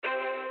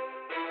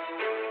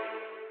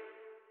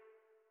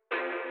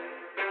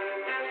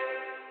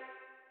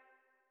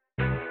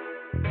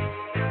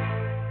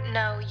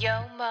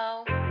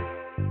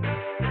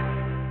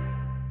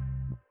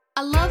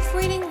I love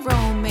reading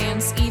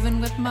romance,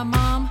 even with my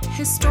mom.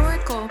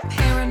 Historical,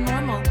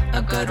 paranormal,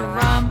 a good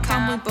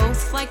rom-com. We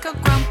both like a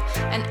grump,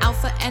 an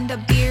alpha and a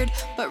beard.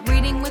 But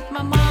reading with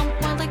my mom,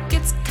 well, it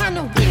gets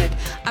kinda weird.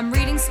 I'm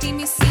reading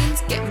steamy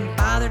scenes, getting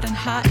bothered and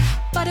hot.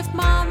 But if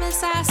mom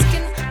is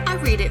asking, I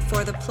read it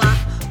for the plot.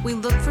 We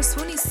look for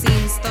swoony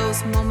scenes,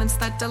 those moments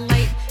that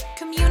delight.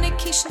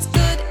 Communication's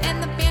good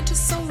and the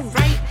banter's so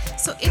right.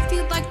 So if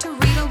you'd like to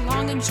read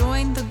along and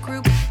join the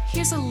group,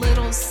 here's a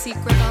little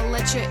secret, I'll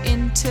let you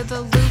into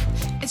the loop.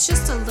 It's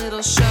just a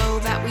little show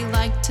that we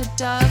like to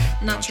dub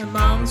Not Your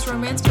Mom's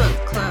Romance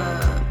Book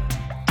Club.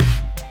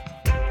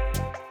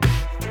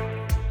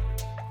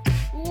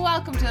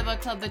 Welcome to the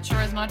book club that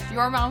sure is not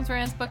your mom's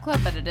romance book club,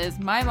 but it is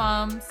my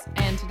mom's,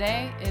 and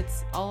today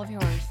it's all of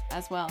yours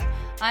as well.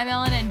 I'm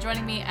Ellen, and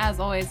joining me as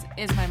always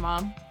is my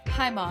mom.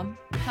 Hi Mom,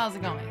 how's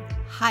it going?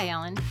 Hi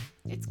Ellen,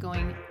 it's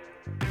going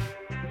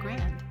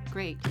grand,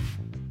 great,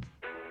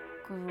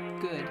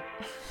 good.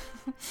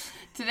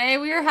 Today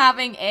we are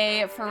having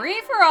a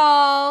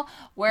free-for-all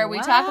where we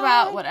talk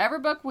about whatever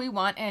book we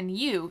want and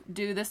you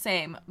do the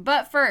same.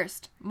 But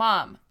first,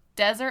 Mom,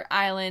 Desert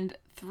Island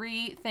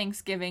 3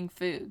 Thanksgiving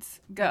foods.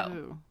 Go.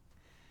 Ooh.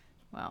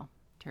 Well,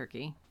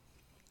 turkey,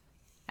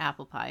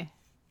 apple pie,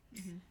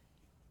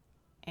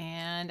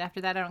 and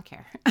after that I don't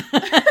care.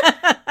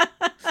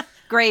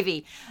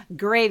 Gravy.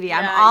 Yeah,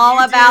 I'm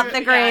all about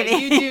the gravy. Yeah,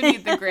 you do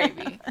need the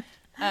gravy.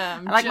 I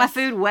like my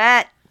food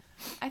wet.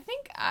 I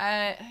think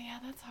yeah,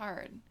 that's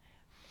hard.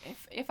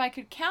 If I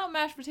could count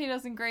mashed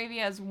potatoes and gravy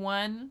as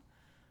one,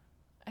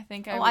 I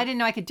think I would. I didn't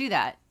know I could do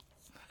that.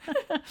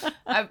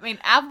 I mean,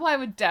 apple pie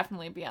would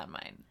definitely be on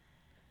mine.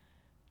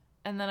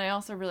 And then I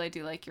also really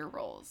do like your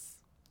rolls.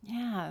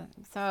 Yeah,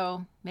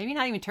 so maybe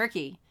not even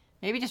turkey.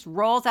 Maybe just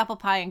rolls, apple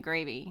pie, and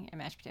gravy, and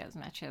mashed potatoes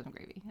and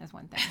gravy as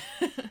one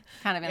thing.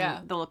 Kind of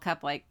in the little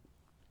cup like,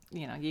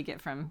 you get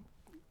from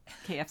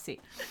KFC.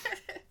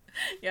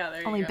 Yeah, there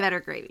you go. Only better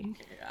gravy.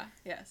 Yeah,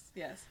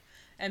 yes.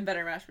 And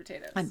better mashed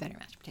potatoes.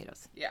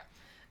 Yeah.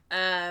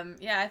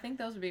 Yeah, I think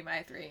those would be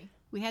my 3.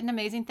 We had an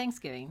amazing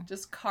Thanksgiving.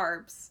 Just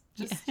carbs.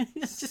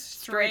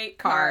 Just straight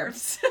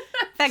carbs.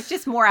 In fact,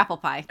 just more apple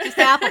pie. Just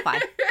apple pie.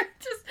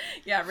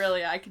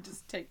 Really, I could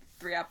just take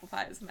 3 apple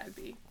pies and that'd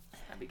be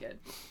good.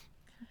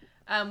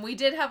 We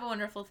did have a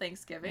wonderful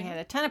Thanksgiving. We had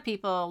a ton of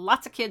people,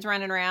 lots of kids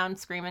running around,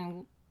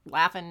 screaming,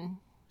 laughing,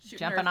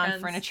 jumping on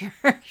furniture,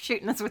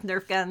 shooting us with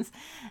Nerf guns.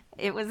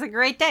 It was a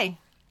great day.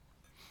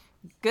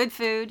 Good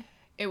food.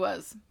 It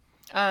was.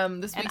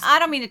 And I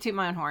don't mean to toot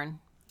my own horn,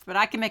 but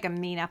I can make a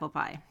mean apple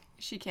pie.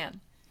 She can.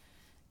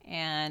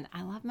 And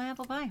I love my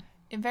apple pie.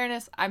 In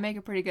fairness, I make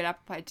a pretty good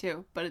apple pie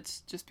too, but it's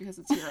just because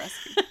it's your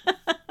recipe.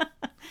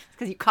 It's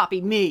because you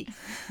copied me.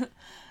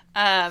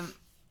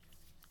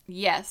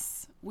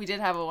 Yes, we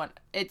did have a one.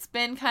 It's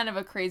been kind of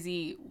a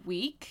crazy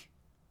week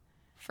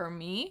for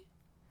me.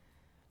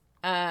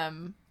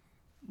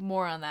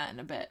 More on that in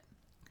a bit.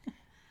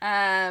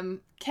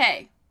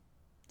 Okay.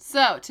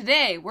 So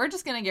today we're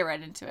just going to get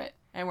right into it.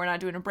 And we're not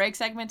doing a break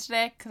segment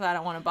today because I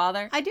don't want to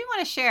bother. I do want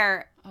to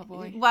share, oh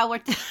boy, while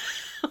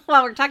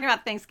we're talking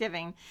about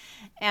Thanksgiving,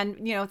 and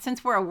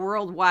since we're a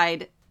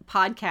worldwide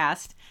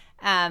podcast,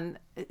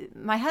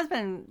 my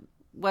husband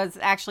was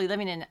actually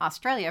living in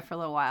Australia for a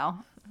little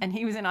while, and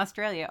he was in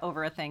Australia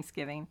over a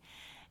Thanksgiving,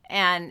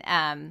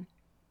 and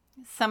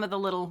some of the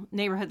little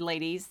neighborhood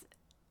ladies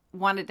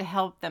wanted to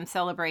help them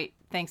celebrate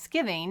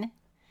Thanksgiving.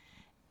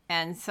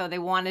 And so they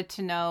wanted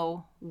to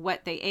know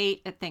what they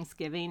ate at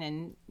Thanksgiving.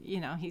 And,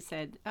 he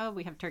said, oh,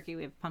 we have turkey,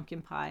 we have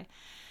pumpkin pie.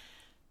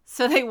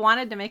 So they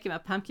wanted to make him a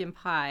pumpkin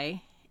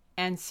pie.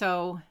 And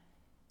so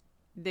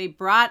they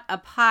brought a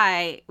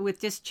pie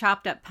with just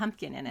chopped up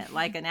pumpkin in it,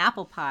 like an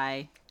apple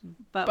pie,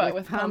 but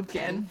with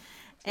pumpkin.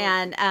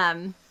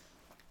 And,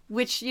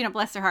 which,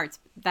 bless their hearts,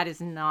 that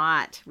is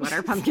not what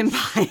our pumpkin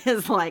pie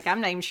is like. I'm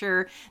not even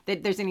sure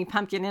that there's any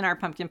pumpkin in our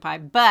pumpkin pie,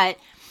 but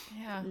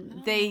yeah,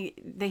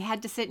 they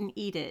had to sit and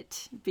eat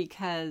it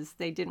because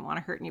they didn't want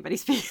to hurt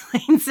anybody's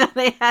feelings. So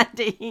they had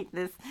to eat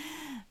this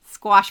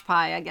squash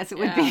pie, I guess it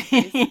would be.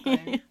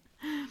 Basically.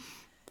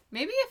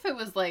 Maybe if it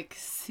was like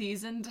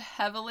seasoned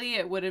heavily,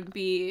 it wouldn't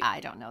be. I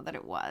don't know that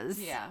it was.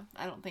 Yeah,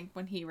 I don't think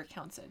when he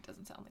recounts it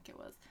doesn't sound like it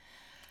was.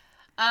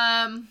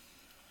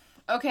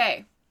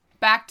 Okay.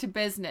 Back to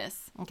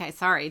business. Okay,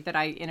 sorry that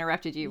I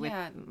interrupted you with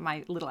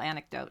my little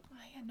anecdote. Oh,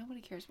 yeah, nobody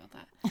cares about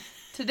that.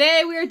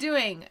 Today we are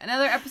doing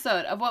another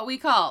episode of what we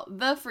call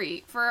the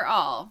Free for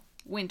All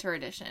Winter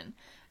Edition.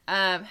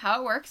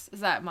 How it works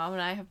is that Mom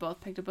and I have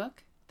both picked a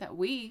book that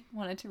we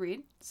wanted to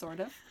read, sort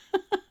of.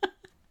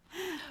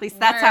 At least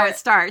that's how it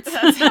starts.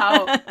 That's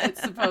how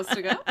it's supposed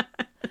to go.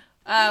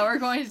 We're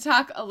going to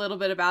talk a little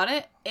bit about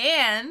it,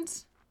 and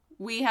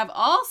we have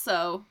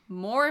also,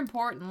 more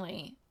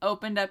importantly,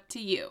 opened up to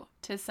you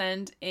to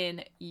send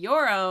in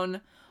your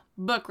own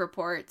book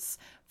reports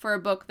for a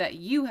book that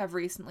you have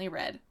recently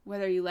read,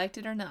 whether you liked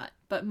it or not.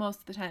 But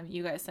most of the time,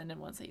 you guys send in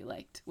ones that you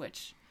liked,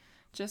 which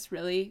just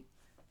really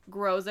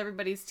grows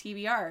everybody's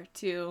TBR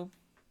to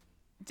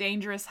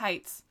dangerous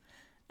heights.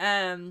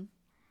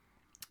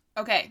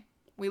 Okay,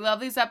 We love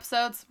these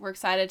episodes. We're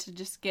excited to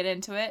just get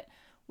into it.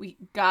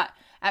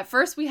 At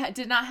first we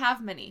did not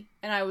have many,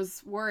 and I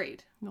was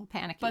worried. A little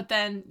panicky. But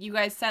then you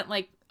guys sent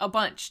like a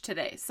bunch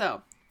today,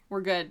 so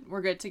we're good. We're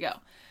good to go.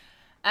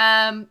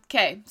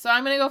 Okay, so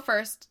I'm gonna go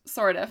first,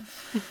 sort of.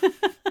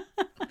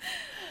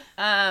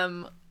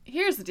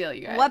 Here's the deal,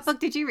 you guys. What book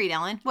did you read,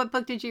 Ellen? What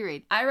book did you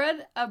read? I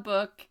read a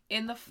book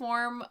in the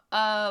form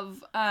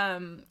of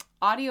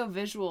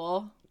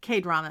audiovisual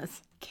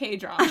K-dramas.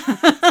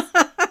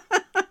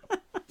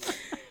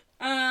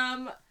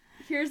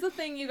 Here's the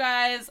thing, you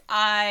guys.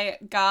 I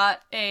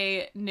got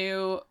a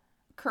new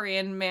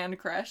Korean man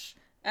crush.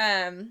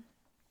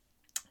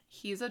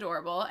 He's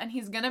adorable, and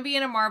he's gonna be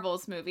in a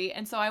Marvels movie,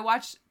 and so I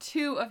watched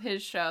 2 of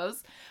his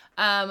shows.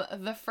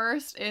 The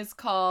first is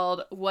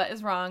called What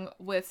is Wrong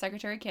with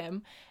Secretary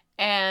Kim,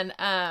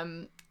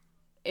 and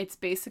it's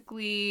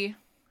basically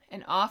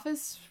an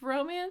office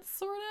romance,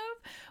 sort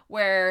of,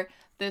 where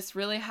this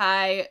really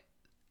high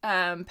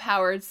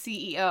powered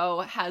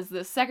CEO has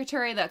this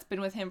secretary that's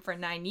been with him for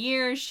 9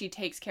 years. She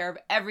takes care of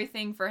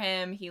everything for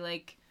him. He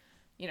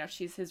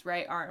she's his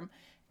right arm.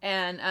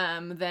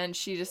 And then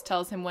she just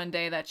tells him one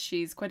day that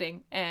she's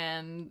quitting,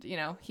 and,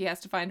 he has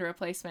to find a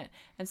replacement.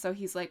 And so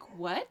he's like,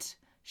 what?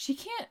 She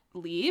can't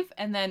leave?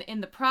 And then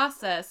in the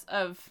process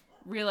of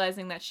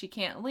realizing that she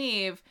can't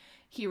leave,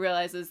 he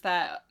realizes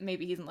that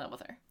maybe he's in love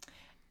with her.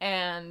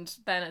 And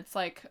then it's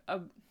like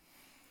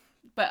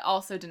but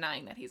also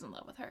denying that he's in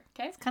love with her.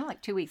 Okay? It's kind of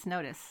like 2 weeks'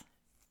 notice.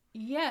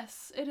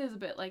 Yes, it is a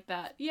bit like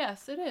that.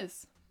 Yes, it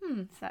is.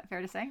 Is that fair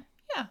to say?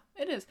 Yeah,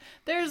 it is.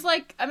 There's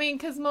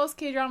because most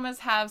K-dramas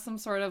have some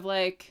sort of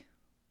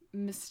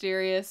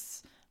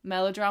mysterious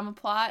melodrama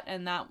plot,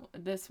 and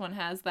this one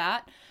has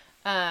that.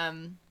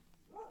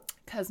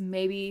 Because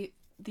maybe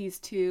these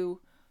two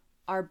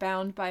are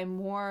bound by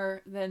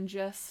more than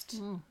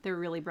just... They're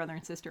really brother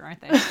and sister,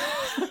 aren't they?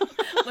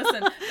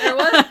 Listen,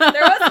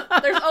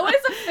 there's always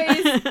a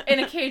phase in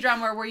a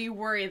K-drama where you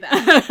worry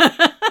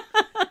that.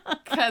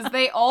 Because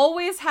they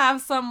always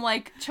have some,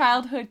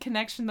 childhood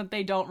connection that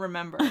they don't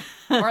remember.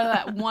 Or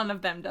that one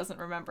of them doesn't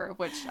remember,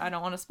 which I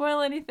don't want to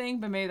spoil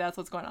anything, but maybe that's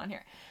what's going on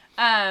here.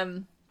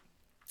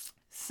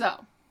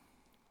 So,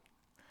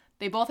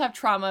 they both have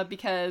trauma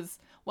because,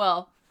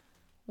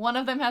 one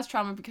of them has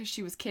trauma because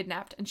she was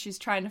kidnapped, and she's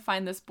trying to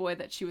find this boy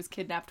that she was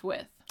kidnapped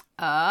with.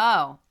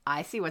 Oh,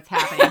 I see what's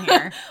happening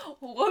here.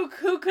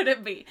 Who could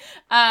it be?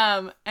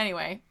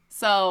 Anyway,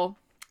 so,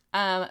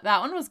 that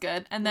one was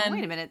good. And then...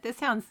 Wait a minute, this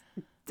sounds...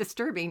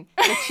 disturbing.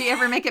 Did she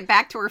ever make it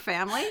back to her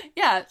family?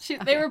 Yeah,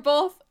 they were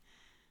both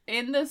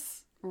in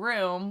this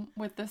room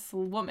with this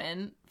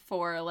woman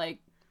for I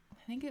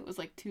think it was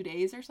 2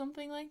 days or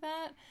something like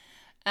that.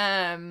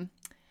 And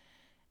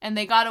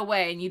they got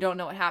away, and you don't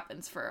know what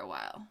happens for a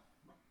while.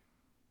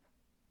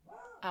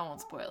 I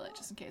won't spoil it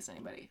just in case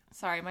anybody.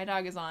 Sorry, my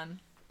dog is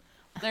on.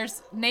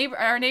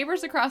 Our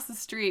neighbors across the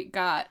street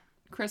got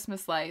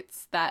Christmas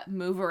lights that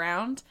move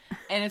around,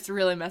 and it's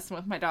really messing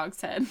with my dog's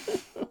head.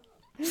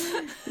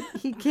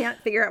 He can't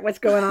figure out what's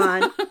going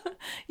on.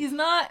 He's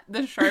not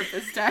the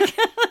sharpest deck.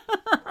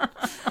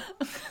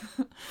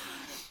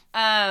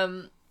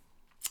 But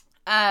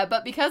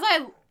because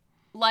I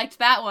liked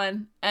that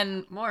one,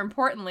 and more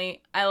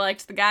importantly, I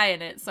liked the guy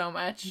in it so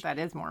much. That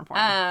is more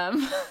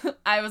important.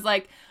 I was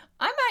like,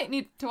 I might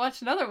need to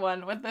watch another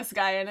one with this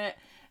guy in it.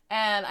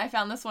 And I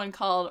found this one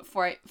called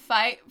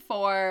Fight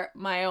for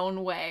My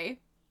Own Way.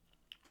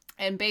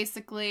 And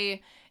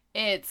basically,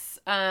 it's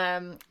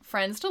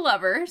friends to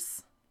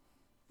lovers,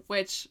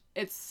 which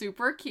it's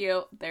super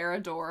cute. They're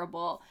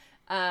adorable.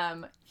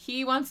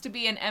 He wants to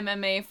be an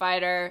MMA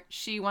fighter.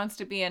 She wants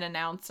to be an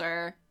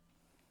announcer.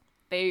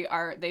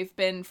 They've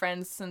been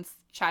friends since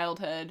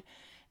childhood.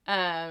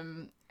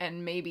 And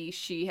maybe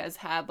she has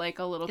had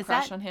a little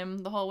crush on him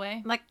the whole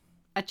way. Like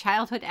a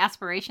childhood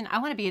aspiration? I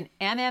want to be an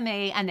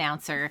MMA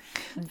announcer.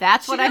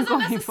 That's what I'm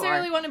going for. She doesn't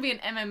necessarily want to be an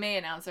MMA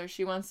announcer.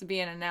 She wants to be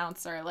an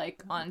announcer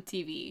on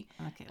TV.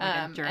 Okay,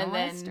 like a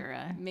journalist, and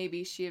then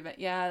maybe she.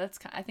 Yeah,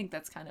 I think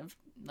that's kind of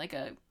like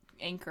a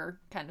anchor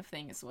kind of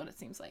thing is what it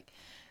seems like.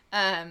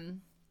 And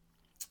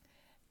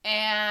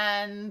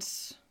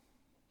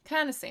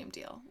kind of same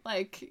deal.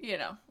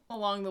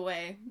 Along the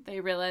way,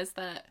 they realize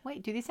that...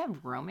 Wait, do these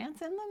have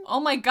romance in them? Oh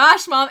my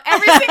gosh, Mom!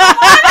 Every single one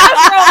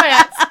has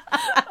romance!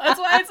 That's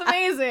why it's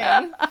amazing.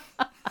 I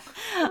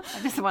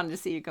just wanted to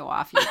see you go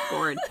off. You're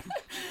bored.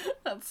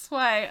 That's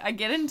why I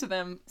get into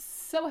them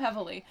so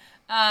heavily.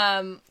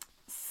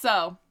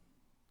 So,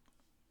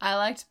 I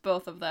liked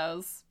both of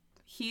those.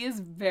 He is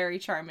very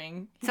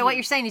charming. So what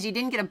you're saying is you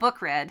didn't get a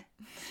book read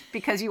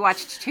because you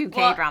watched 2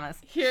 K-dramas.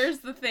 Here's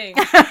the thing.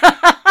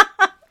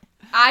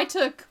 I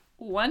took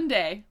one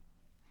day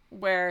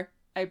where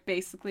I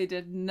basically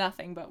did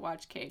nothing but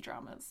watch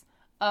K-dramas.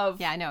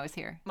 Yeah, I know, I was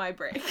here. My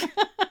break.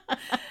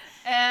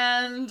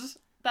 And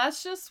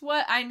that's just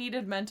what I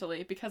needed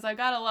mentally because I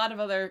got a lot of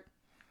other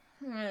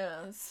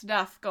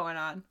stuff going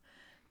on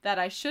that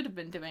I should have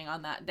been doing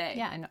on that day.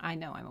 Yeah, I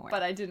know, I'm aware.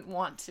 But I didn't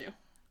want to.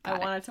 I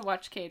wanted to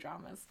watch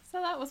K-dramas.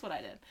 So that was what I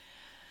did.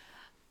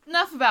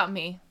 Enough about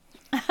me.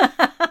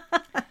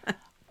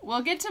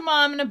 we'll get to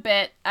Mom in a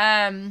bit.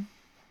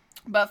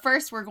 But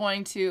first we're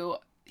going to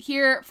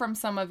hear from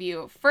some of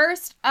you.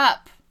 First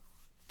up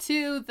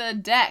to the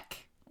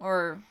deck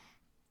or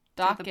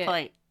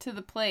docket to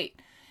the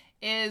plate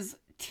is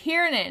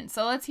Tiernan.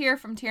 So let's hear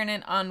from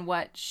Tiernan on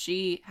what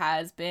she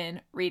has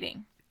been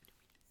reading.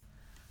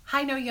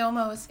 Hi, No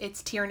Yomos.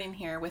 It's Tiernan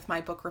here with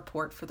my book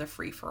report for the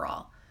Free For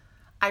All.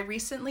 I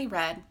recently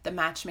read The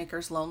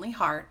Matchmaker's Lonely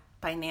Heart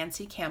by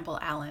Nancy Campbell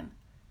Allen,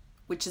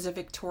 which is a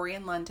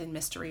Victorian London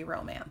mystery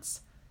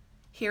romance.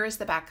 Here is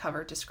the back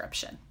cover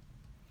description.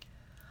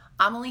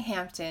 Amelie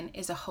Hampton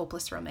is a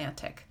hopeless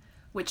romantic,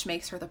 which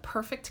makes her the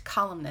perfect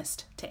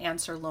columnist to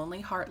answer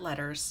lonely heart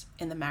letters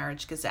in the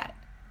Marriage Gazette.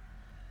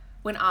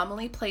 When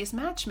Amelie plays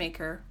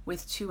matchmaker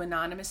with two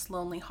anonymous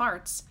lonely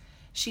hearts,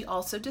 she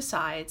also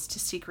decides to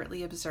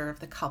secretly observe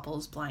the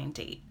couple's blind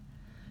date.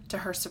 To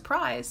her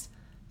surprise,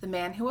 the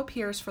man who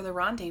appears for the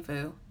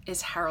rendezvous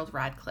is Harold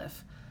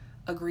Radcliffe,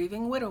 a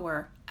grieving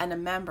widower and a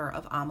member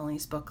of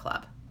Amelie's book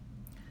club.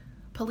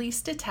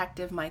 Police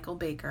detective Michael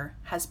Baker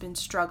has been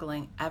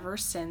struggling ever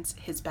since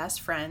his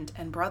best friend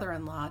and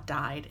brother-in-law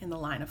died in the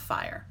line of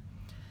fire.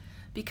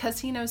 Because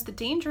he knows the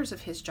dangers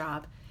of his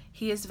job,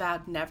 he has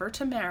vowed never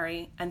to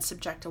marry and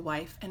subject a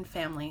wife and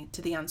family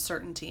to the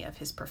uncertainty of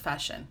his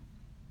profession.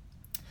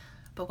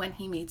 But when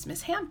he meets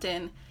Miss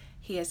Hampton,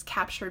 he is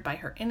captured by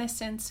her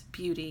innocence,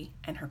 beauty,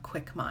 and her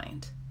quick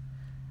mind.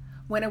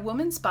 When a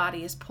woman's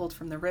body is pulled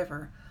from the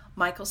river,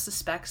 Michael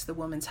suspects the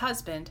woman's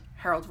husband,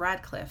 Harold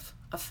Radcliffe,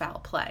 of foul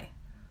play.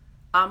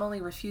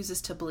 Amelie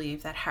refuses to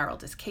believe that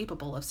Harold is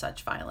capable of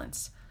such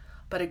violence,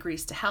 but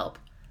agrees to help,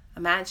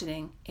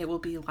 imagining it will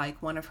be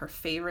like one of her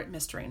favorite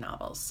mystery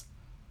novels.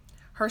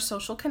 Her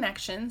social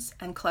connections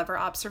and clever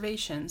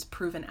observations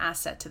prove an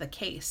asset to the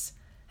case,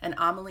 and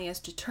Amelie is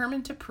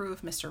determined to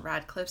prove Mr.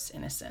 Radcliffe's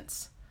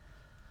innocence.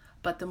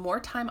 But the more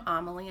time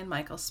Amelie and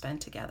Michael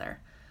spend together,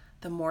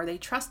 the more they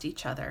trust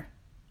each other,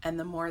 and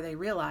the more they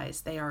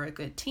realize they are a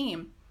good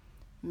team,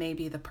 may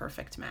be the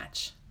perfect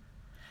match.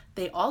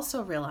 They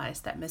also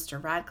realize that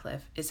Mr.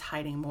 Radcliffe is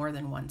hiding more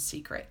than one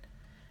secret,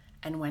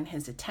 and when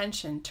his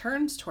attention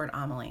turns toward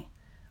Amelie,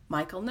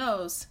 Michael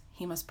knows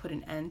he must put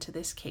an end to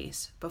this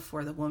case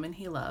before the woman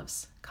he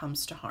loves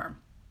comes to harm.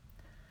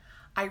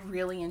 I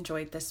really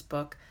enjoyed this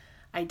book.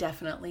 I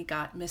definitely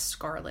got Miss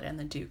Scarlet and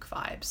the Duke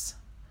vibes.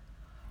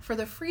 For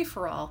the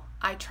free-for-all,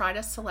 I try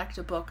to select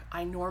a book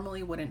I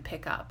normally wouldn't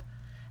pick up,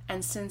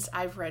 and since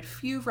I've read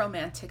few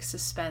romantic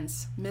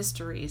suspense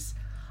mysteries,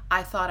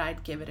 I thought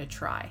I'd give it a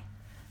try.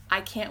 I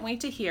can't wait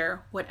to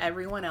hear what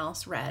everyone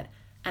else read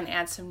and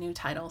add some new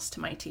titles to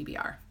my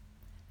TBR.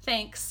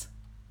 Thanks.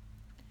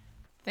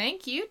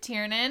 Thank you,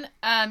 Tiernan.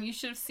 You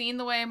should have seen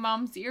the way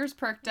Mom's ears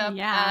perked up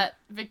at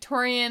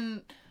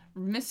Victorian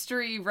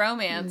mystery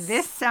romance.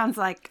 This sounds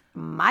like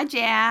my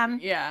jam.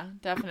 Yeah,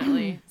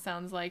 definitely.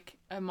 Sounds like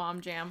a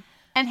mom jam.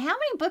 And how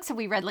many books have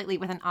we read lately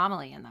with an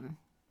Amelie in them?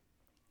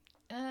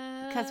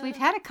 Because we've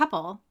had a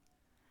couple.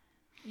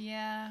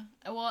 Yeah.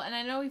 Well, and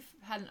I know we've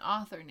had an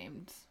author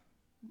named...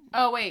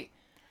 Oh, wait.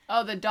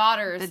 Oh, the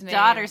daughter's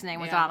name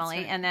was Amelie,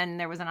 right. And then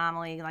there was an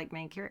Amelie, like,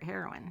 main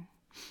heroine.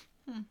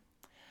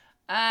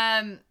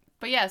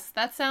 But yes,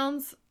 that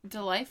sounds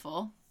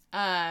delightful.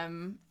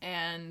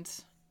 And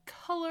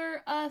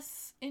color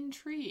us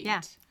intrigued.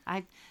 Yeah.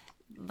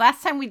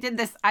 Last time we did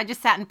this, I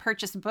just sat and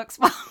purchased books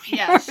while we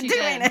were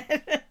doing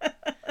it.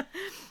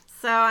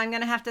 So I'm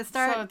going to have to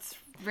start. So it's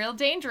real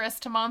dangerous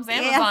to Mom's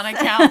Amazon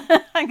account.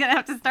 I'm going to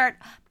have to start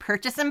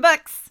purchasing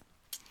books.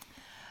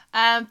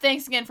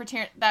 Thanks again for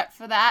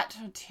that,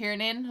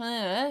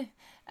 Tiernan.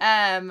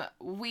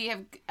 We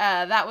have,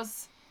 that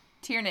was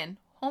Tiernan.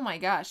 Oh my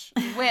gosh.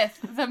 With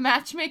The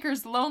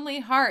Matchmaker's Lonely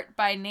Heart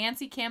by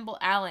Nancy Campbell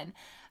Allen.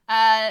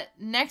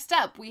 Next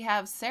up, we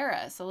have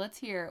Sarah. So let's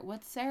hear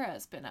what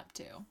Sarah's been up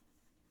to.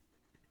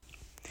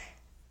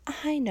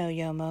 Hi, No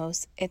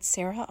Yomos. It's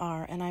Sarah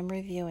R., and I'm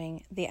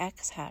reviewing The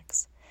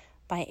Ex-Hex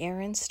by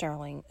Erin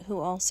Sterling, who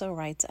also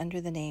writes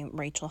under the name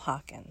Rachel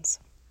Hawkins.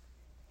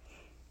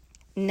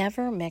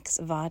 Never mix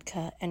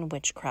vodka and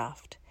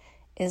witchcraft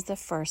is the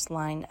first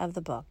line of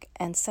the book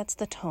and sets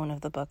the tone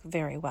of the book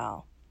very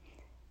well.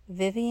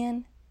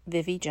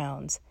 Vivi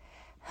Jones,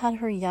 had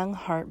her young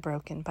heart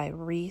broken by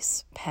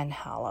Reese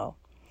Penhallow,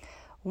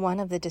 one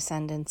of the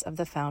descendants of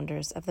the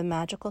founders of the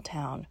magical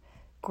town,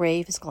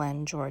 Graves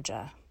Glen,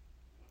 Georgia.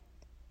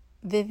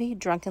 Vivi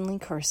drunkenly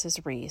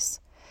curses Reese,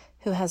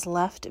 who has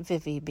left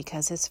Vivi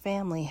because his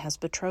family has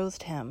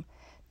betrothed him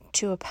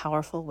to a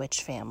powerful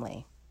witch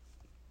family.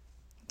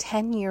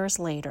 10 years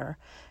later,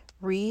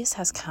 Reese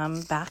has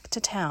come back to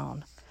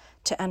town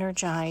to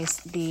energize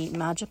the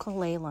magical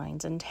ley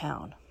lines in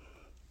town.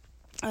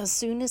 As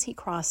soon as he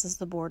crosses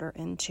the border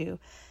into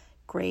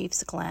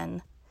Graves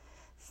Glen,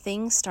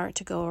 things start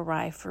to go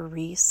awry for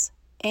Reese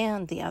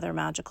and the other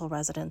magical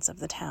residents of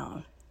the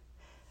town.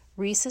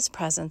 Reese's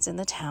presence in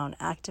the town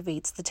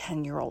activates the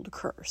 10-year-old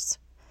curse.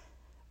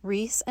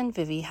 Reese and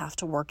Vivi have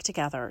to work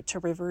together to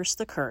reverse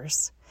the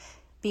curse.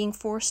 Being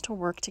forced to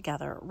work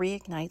together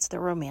reignites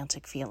their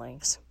romantic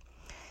feelings.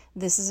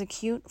 This is a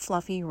cute,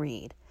 fluffy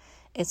read.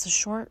 It's a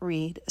short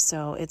read,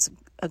 so it's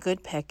a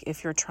good pick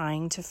if you're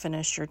trying to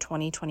finish your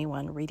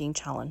 2021 reading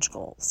challenge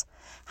goals.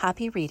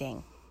 Happy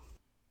reading.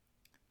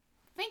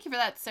 Thank you for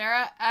that,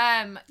 Sarah.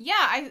 Mom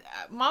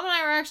and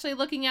I were actually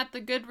looking at the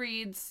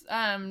Goodreads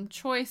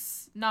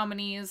choice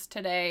nominees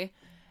today,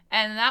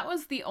 and that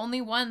was the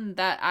only one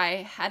that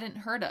I hadn't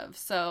heard of.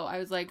 So I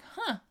was like,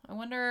 I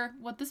wonder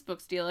what this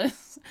book's deal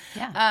is.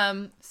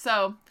 Yeah.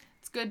 So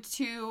it's good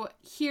to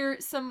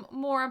hear some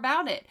more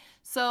about it.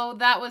 So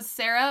that was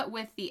Sarah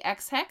with The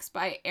Ex-Hex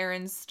by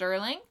Erin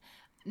Sterling.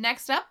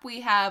 Next up, we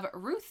have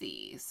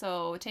Ruthie.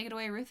 So take it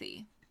away,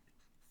 Ruthie.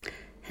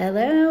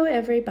 Hello,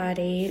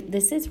 everybody.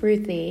 This is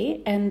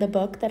Ruthie, and the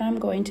book that I'm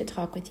going to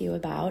talk with you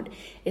about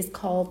is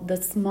called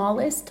The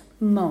Smallest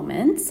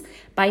Moments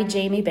by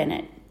Jamie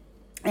Bennett.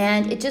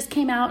 And it just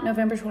came out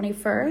November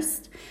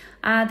 21st.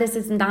 This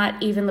is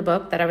not even the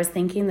book that I was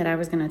thinking that I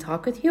was going to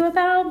talk with you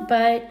about,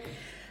 but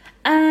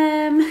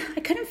I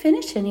couldn't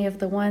finish any of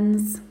the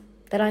ones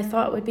that I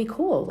thought would be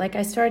cool. Like,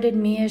 I started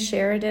Mia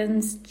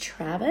Sheridan's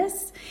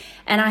Travis,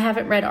 and I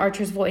haven't read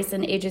Archer's Voice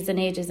in ages and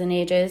ages and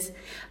ages.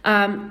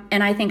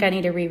 And I think I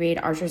need to reread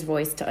Archer's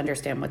Voice to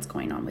understand what's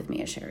going on with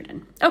Mia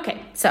Sheridan.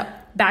 Okay, so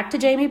back to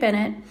Jamie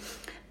Bennett.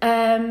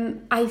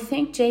 I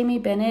think Jamie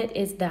Bennett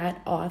is that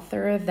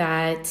author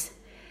that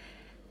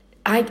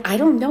I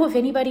don't know if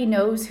anybody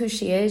knows who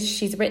she is.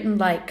 She's written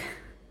like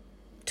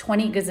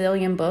 20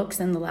 gazillion books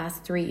in the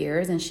last 3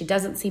 years, and she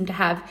doesn't seem to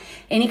have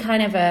any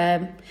kind of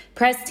a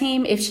press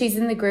team. If she's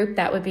in the group,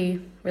 that would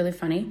be really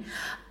funny.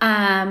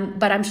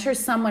 But I'm sure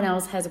someone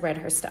else has read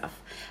her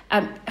stuff.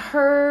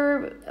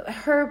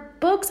 Her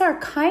books are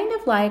kind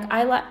of like,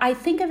 I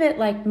think of it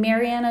like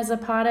Mariana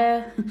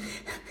Zapata,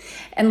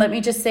 and let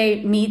me just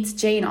say meets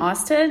Jane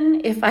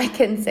Austen, if I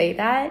can say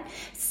that.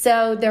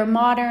 So they're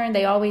modern.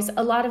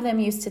 A lot of them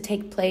used to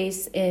take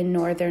place in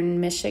northern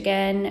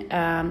Michigan.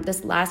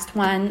 This last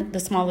one,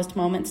 The Smallest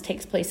Moments,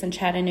 takes place in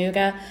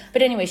Chattanooga.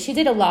 But anyway, she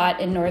did a lot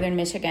in northern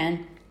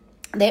Michigan.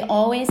 They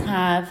always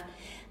have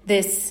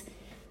this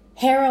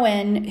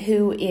heroine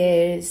who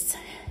is,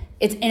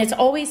 it's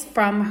always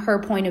from her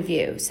point of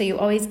view. So you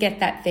always get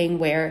that thing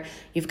where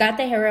you've got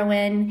the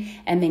heroine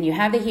and then you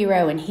have the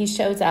hero and he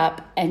shows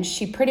up and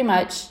she pretty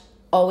much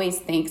always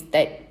thinks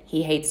that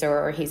he hates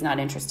her or he's not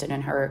interested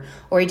in her,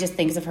 or he just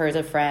thinks of her as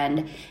a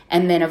friend.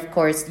 And then, of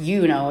course,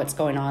 you know what's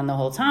going on the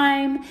whole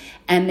time.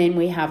 And then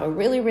we have a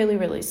really, really,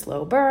 really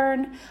slow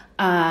burn.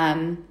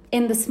 In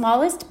The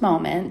Smallest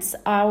Moments,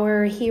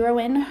 our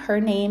heroine, her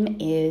name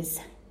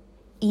is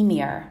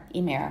Emir.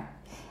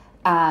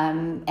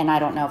 And I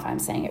don't know if I'm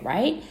saying it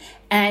right.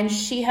 And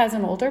she has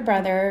an older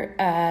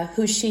brother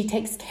who she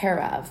takes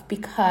care of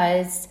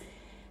because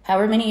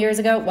however many years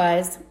ago it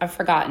was, I've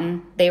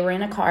forgotten, they were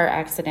in a car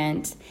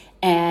accident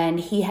and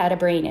he had a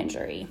brain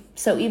injury.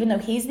 So even though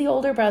he's the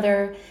older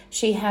brother,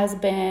 she has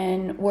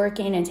been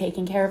working and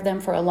taking care of them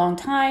for a long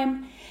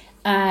time.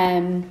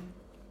 And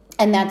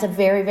that's a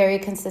very, very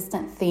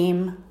consistent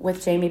theme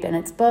with Jamie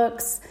Bennett's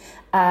books.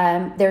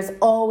 There's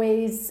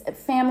always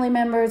family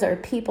members or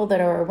people that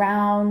are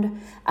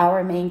around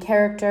our main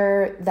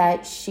character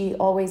that she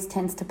always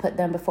tends to put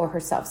them before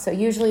herself. So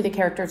usually the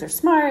characters are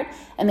smart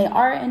and they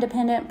are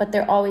independent, but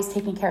they're always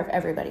taking care of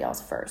everybody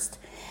else first.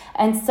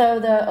 And so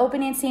the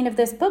opening scene of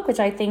this book, which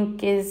I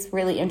think is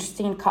really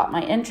interesting, caught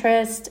my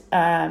interest. She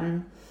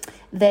and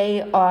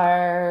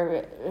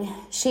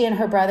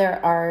her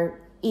brother are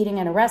eating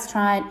in a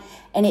restaurant,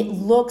 and it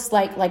looks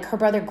like her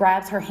brother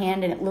grabs her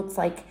hand and it looks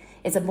like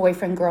it's a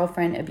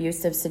boyfriend-girlfriend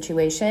abusive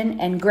situation.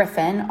 And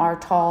Griffin, our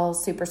tall,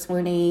 super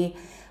swoony,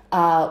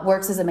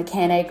 works as a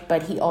mechanic,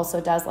 but he also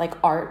does like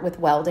art with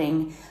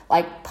welding,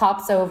 like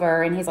pops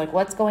over and he's like,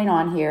 what's going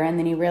on here? And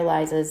then he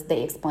realizes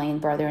they explain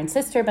brother and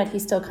sister, but he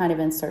still kind of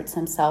inserts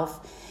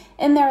himself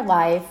in their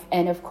life.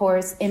 And of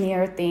course,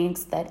 Emir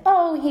thinks that,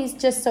 he's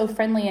just so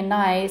friendly and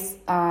nice.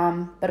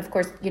 But of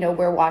course,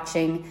 we're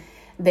watching,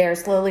 they're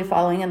slowly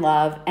falling in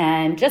love.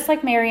 And just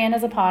like Mariana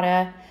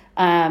Zapata,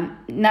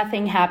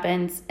 nothing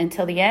happens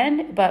until the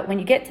end, but when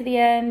you get to the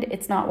end,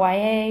 it's not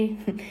YA,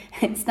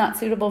 it's not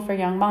suitable for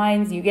young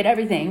minds, you get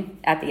everything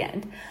at the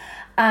end.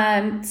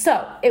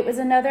 So it was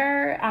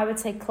another, I would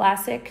say,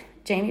 classic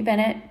Jamie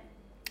Bennett.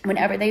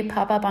 Whenever they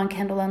pop up on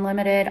Kindle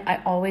Unlimited,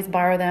 I always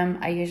borrow them.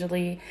 I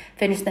usually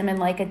finish them in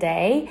like a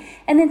day.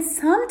 And then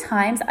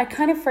sometimes I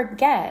kind of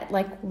forget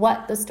like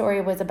what the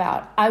story was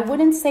about. I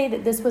wouldn't say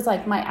that this was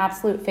like my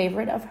absolute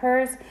favorite of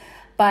hers,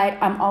 but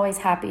I'm always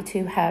happy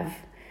to have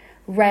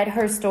read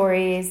her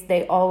stories.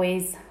 They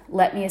always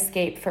let me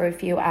escape for a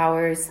few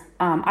hours.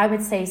 I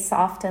would say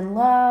Soft and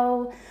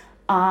Low,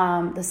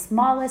 The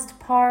Smallest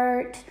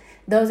Part.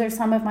 Those are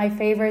some of my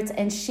favorites.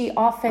 And she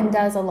often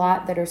does a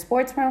lot that are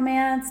sports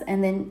romance.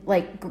 And then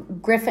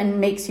like Griffin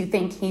makes you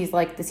think he's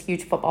like this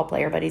huge football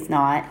player, but he's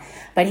not.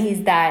 But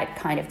he's that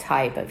kind of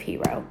type of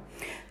hero.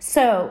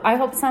 So I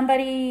hope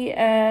somebody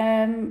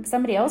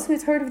else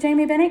who's heard of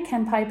Jamie Bennett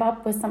can pipe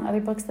up with some other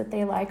books that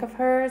they like of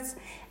hers.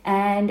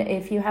 And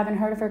if you haven't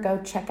heard of her,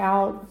 go check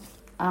out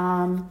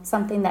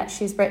something that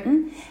she's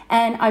written.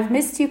 And I've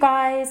missed you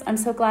guys. I'm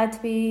so glad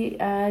to be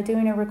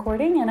doing a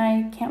recording, and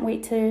I can't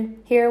wait to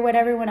hear what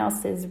everyone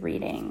else is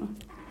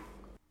reading.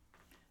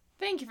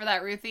 Thank you for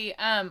that, Ruthie.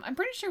 I'm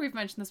pretty sure we've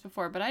mentioned this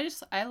before, but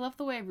I love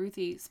the way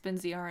Ruthie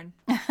spins the yarn.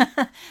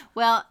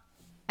 Well,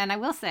 and I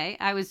will say,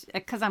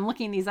 because I'm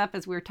looking these up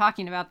as we were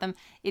talking about them,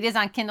 it is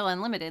on Kindle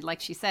Unlimited,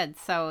 like she said.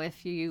 So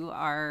if you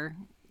are,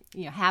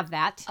 have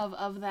that,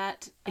 Of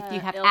that, if you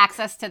have ilk.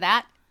 access to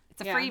that,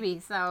 it's a Yeah.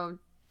 freebie. So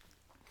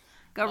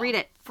go read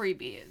it.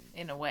 Freebie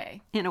in a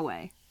way. In a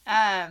way.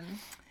 Yeah,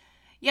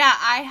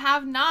 I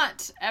have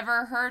not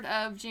ever heard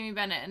of Jamie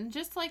Bennett, and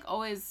just like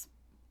always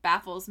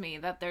baffles me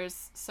that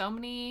there's so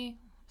many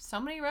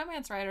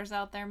romance writers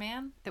out there,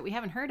 man. That we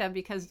haven't heard of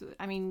because,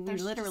 we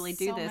There's literally just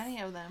do so this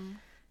many of them.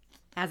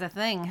 as a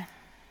thing.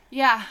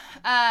 Yeah.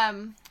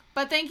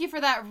 But thank you for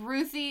that,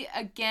 Ruthie.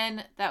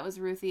 Again, that was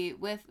Ruthie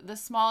with The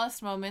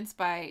Smallest Moments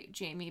by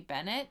Jamie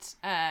Bennett.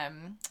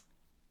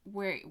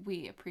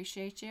 We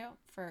appreciate you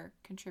for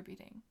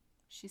contributing.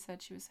 She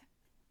said she was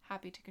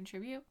happy to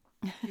contribute.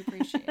 We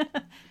appreciate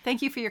it.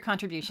 Thank you for your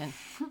contribution.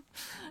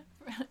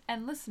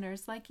 And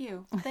listeners like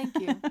you. Thank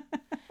you.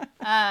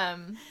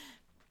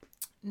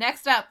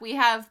 Next up, we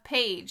have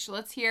Paige.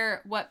 Let's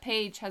hear what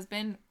Paige has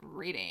been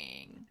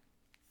reading.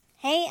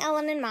 Hey,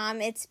 Ellen and Mom,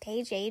 it's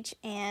Paige H,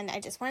 and I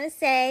just want to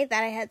say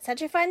that I had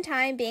such a fun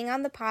time being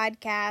on the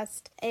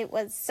podcast. It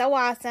was so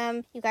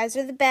awesome. You guys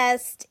are the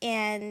best,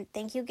 and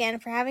thank you again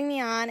for having me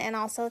on, and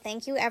also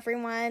thank you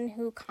everyone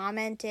who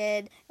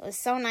commented. It was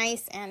so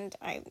nice, and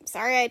I'm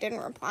sorry I didn't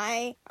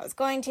reply. I was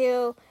going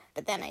to,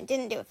 but then I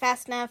didn't do it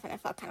fast enough, and I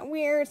felt kind of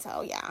weird, so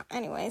yeah.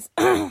 Anyways,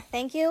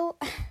 thank you,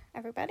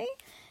 everybody,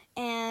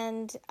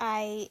 and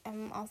I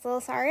am also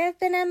sorry I've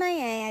been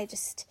MIA.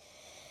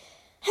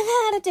 I've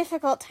had a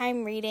difficult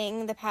time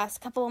reading the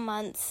past couple of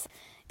months.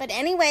 But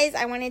anyways,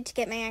 I wanted to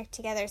get my act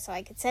together so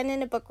I could send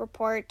in a book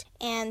report.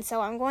 And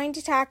so I'm going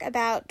to talk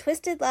about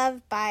Twisted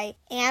Love by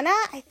Anna.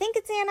 I think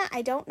it's Anna.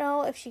 I don't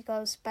know if she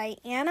goes by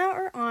Anna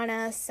or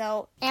Anna.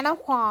 So Anna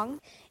Huang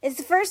is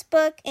the first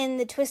book in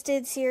the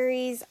Twisted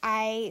series.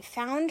 I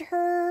found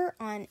her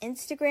on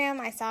Instagram.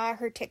 I saw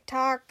her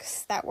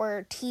TikToks that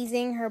were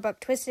teasing her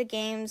book Twisted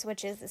Games,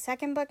 which is the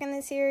second book in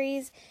the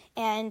series.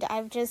 And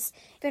I've just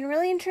been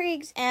really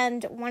intrigued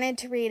and wanted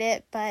to read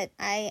it, but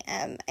I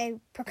am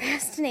a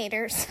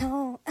procrastinator,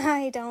 so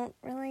I don't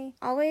really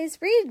always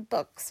read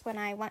books when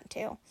I want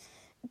to.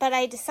 But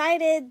I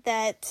decided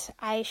that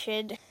I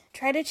should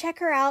try to check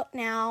her out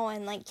now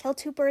and kill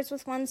two birds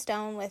with one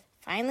stone with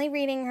finally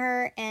reading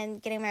her and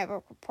getting my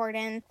book report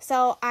in.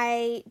 So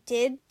I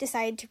did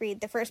decide to read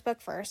the first book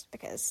first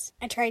because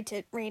I tried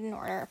to read in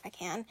order if I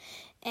can.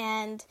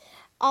 And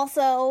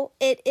also,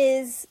 it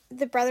is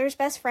the brother's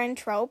best friend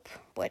trope,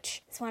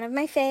 which is one of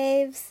my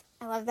faves.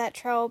 I love that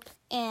trope.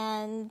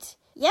 And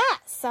yeah,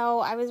 so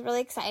I was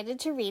really excited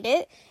to read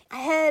it. I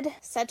had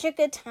such a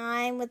good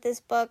time with this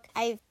book.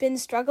 I've been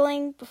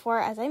struggling before,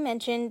 as I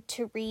mentioned,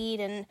 to read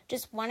and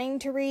just wanting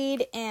to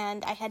read,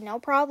 and I had no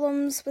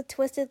problems with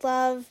Twisted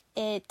Love.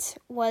 It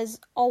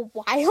was a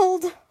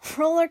wild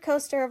roller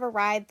coaster of a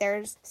ride.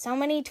 There's so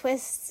many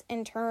twists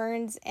and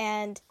turns,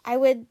 and I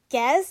would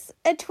guess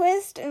a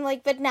twist and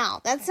but no,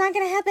 that's not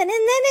gonna happen, and then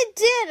it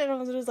did, and I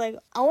was just like,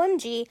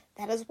 OMG,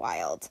 that is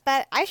wild.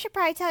 But I should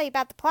probably tell you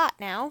about the plot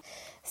now.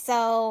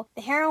 So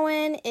the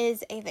heroine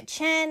is Ava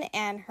Chen,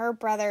 and her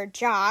brother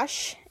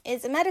Josh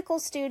is a medical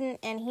student,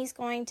 and he's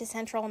going to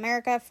Central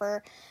America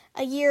for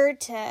a year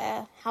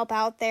to help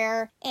out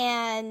there.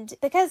 And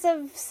because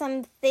of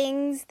some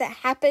things that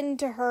happened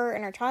to her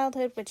in her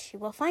childhood, which you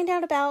will find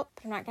out about,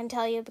 but I'm not going to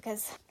tell you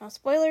because no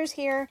spoilers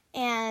here.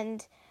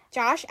 And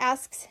Josh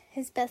asks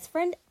his best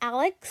friend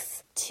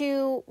Alex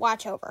to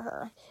watch over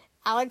her.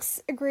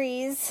 Alex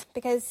agrees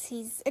because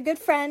he's a good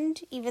friend,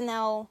 even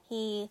though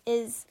he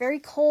is very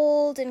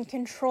cold and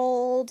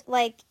controlled.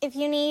 If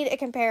you need a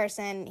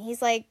comparison, he's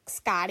like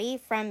Scotty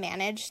from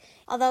Managed.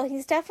 Although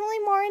he's definitely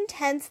more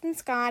intense than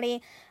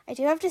Scotty. I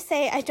do have to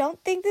say, I don't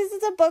think this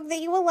is a book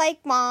that you will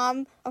like,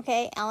 Mom.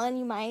 Okay, Ellen,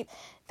 you might.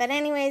 But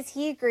anyways,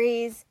 he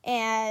agrees,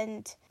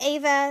 and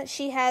Ava,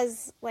 she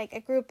has a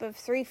group of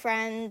 3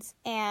 friends,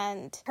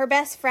 and her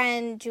best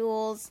friend,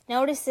 Jules,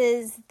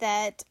 notices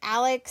that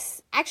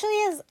Alex actually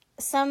has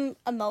some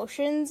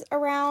emotions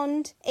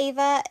around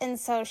Ava, and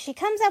so she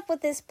comes up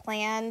with this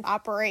plan,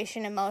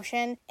 Operation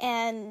Emotion,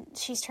 and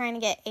she's trying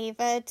to get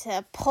Ava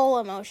to pull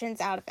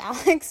emotions out of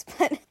Alex,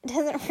 but it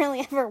doesn't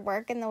really ever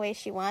work in the way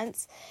she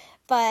wants.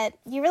 But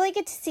you really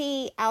get to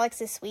see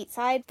Alex's sweet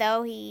side,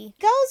 though he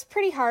goes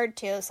pretty hard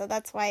too, so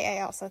that's why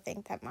I also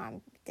think that,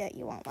 Mom, that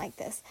you won't like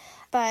this.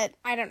 But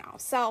I don't know.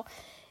 So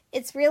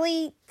it's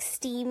really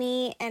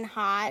steamy and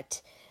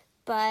hot,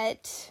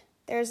 but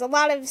there's a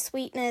lot of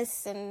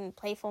sweetness and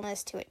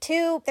playfulness to it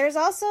too. There's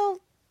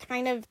also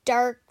kind of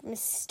dark,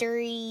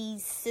 mystery,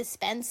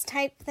 suspense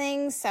type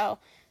things, so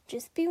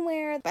just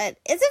beware. But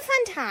it's a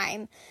fun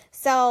time.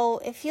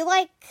 So if you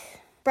like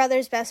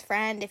Brother's Best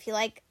Friend, if you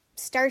like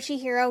Starchy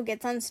Hero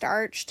Gets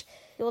Unstarched,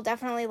 You will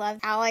definitely love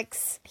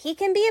Alex. He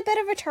can be a bit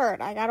of a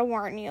turd, I gotta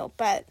warn you,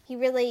 but he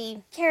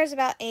really cares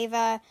about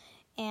Ava,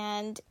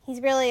 and he's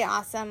really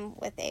awesome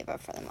with Ava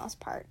for the most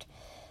part.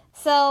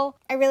 So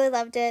I really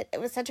loved it. It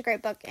was such a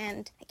great book,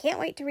 and I can't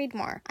wait to read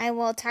more. I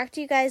will talk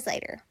to you guys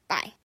later.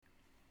 Bye.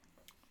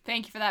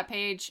 Thank you for that,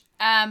 Paige.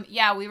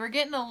 Yeah, we were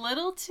getting a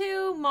little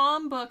too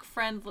mom book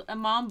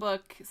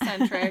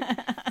centric.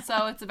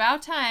 So it's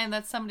about time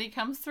that somebody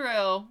comes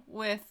through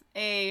with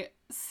a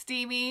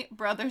steamy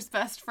brother's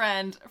best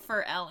friend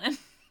for Ellen.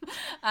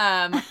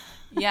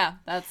 Yeah,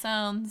 that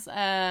sounds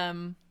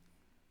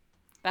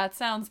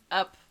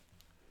up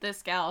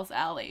this gal's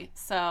alley.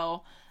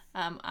 So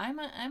I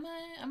might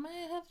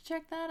have to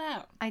check that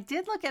out. I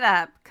did look it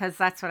up because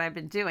that's what I've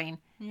been doing.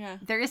 Yeah.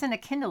 There isn't a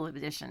Kindle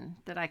edition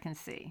that I can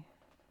see.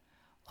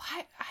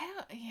 Why?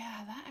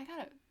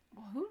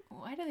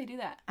 Why do they do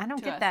that? I don't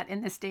to get us? that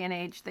in this day and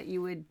age that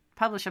you would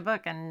publish a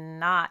book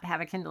and not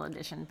have a Kindle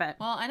edition. But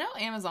Well, I know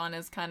Amazon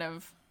is kind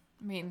of,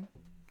 I mean,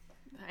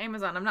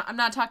 Amazon, I'm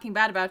not talking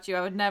bad about you.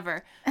 I would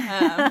never.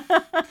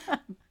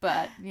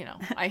 But, you know,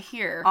 I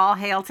hear all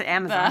hail to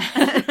Amazon.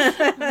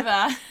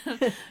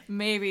 that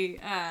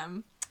maybe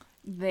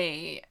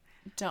they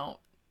don't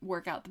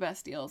work out the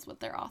best deals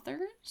with their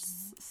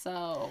authors.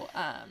 So,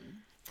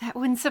 That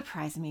wouldn't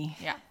surprise me.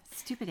 yeah.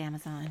 Stupid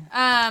Amazon.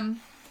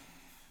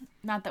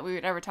 Not that we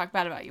would ever talk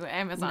bad about you at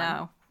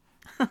Amazon.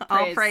 No.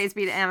 All praise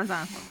be to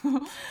Amazon.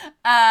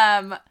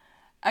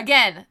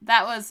 Again,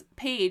 that was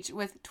Paige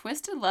with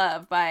Twisted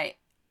Love by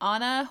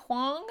Anna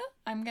Huang.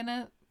 I'm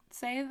gonna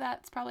say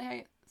that's probably how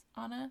you,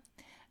 Anna.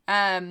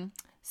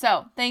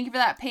 So thank you for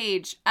that,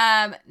 Paige.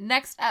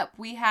 Next up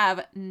we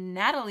have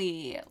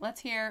Natalie.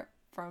 Let's hear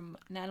from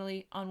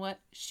Natalie on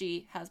what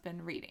she has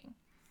been reading.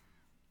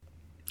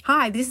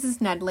 Hi, this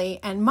is Natalie,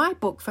 and my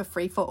book for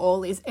Free for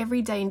All is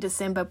Every Day in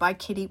December by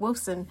Kitty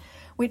Wilson,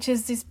 which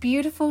is this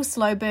beautiful,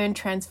 slow burn,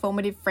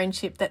 transformative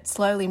friendship that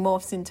slowly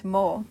morphs into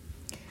more.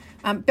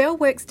 Belle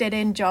works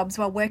dead-end jobs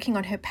while working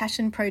on her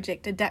passion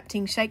project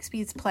adapting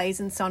Shakespeare's plays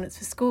and sonnets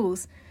for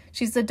schools.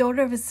 She's the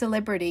daughter of a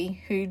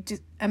celebrity,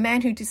 a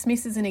man who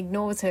dismisses and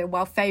ignores her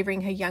while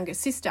favouring her younger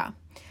sister.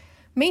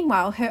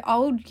 Meanwhile, her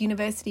old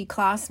university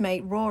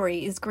classmate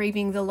Rory is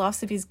grieving the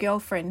loss of his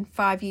girlfriend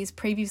 5 years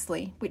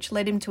previously, which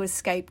led him to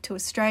escape to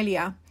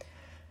Australia.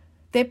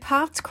 Their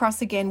paths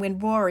cross again when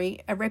Rory,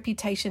 a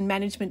reputation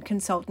management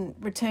consultant,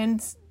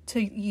 returns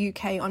to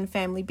UK on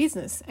family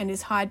business and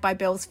is hired by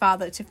Belle's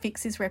father to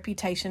fix his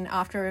reputation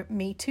after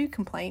Me Too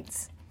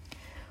complaints.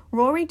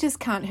 Rory just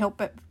can't help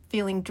but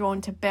feeling drawn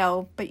to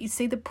Belle, but you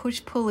see the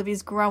push-pull of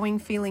his growing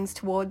feelings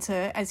towards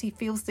her as he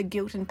feels the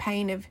guilt and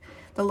pain of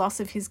the loss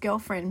of his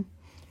girlfriend.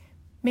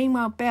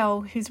 Meanwhile,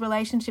 Belle, whose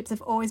relationships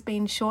have always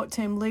been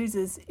short-term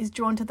losers, is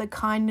drawn to the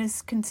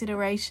kindness,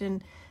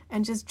 consideration,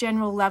 and just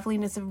general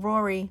loveliness of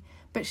Rory,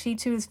 but she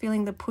too is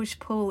feeling the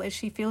push-pull as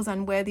she feels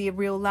unworthy of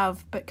real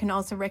love, but can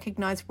also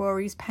recognise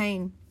Rory's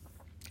pain.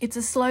 It's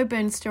a slow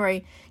burn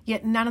story,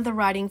 yet none of the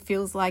writing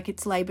feels like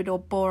it's laboured or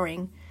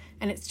boring,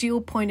 and it's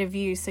dual point of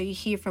view, so you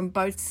hear from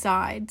both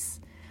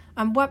sides.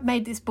 What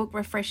made this book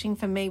refreshing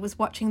for me was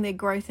watching their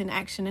growth in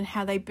action and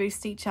how they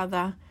boost each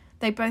other.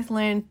 They both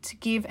learn to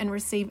give and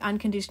receive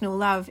unconditional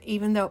love,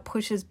 even though it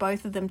pushes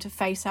both of them to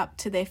face up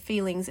to their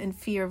feelings and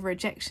fear of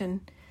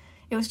rejection.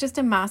 It was just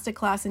a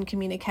masterclass in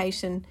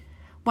communication.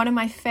 One of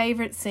my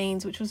favourite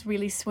scenes, which was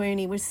really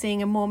swoony, was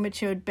seeing a more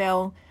matured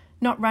Belle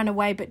not run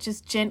away but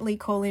just gently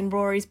call in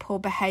Rory's poor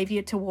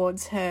behaviour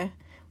towards her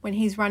when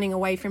he's running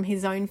away from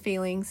his own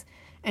feelings,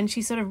 and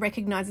she sort of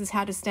recognises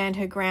how to stand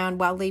her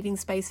ground while leaving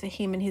space for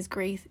him and his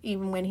grief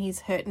even when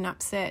he's hurt and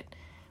upset.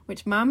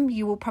 Which, Mum,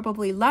 you will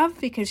probably love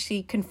because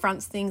she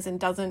confronts things and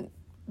doesn't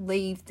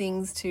leave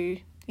things to,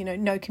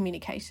 no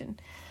communication.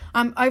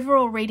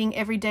 Overall, reading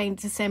Every Day in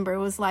December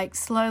was like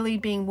slowly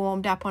being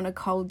warmed up on a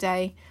cold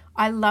day.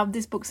 I love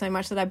this book so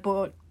much that I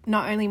bought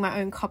not only my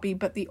own copy,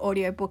 but the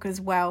audiobook as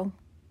well.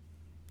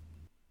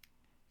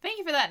 Thank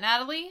you for that,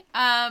 Natalie.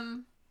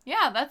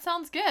 Yeah, that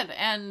sounds good.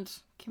 And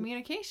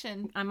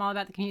communication. I'm all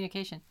about the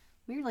communication.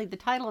 Weirdly, the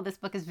title of this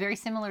book is very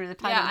similar to the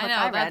title of the book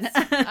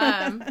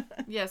I read.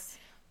 Yes.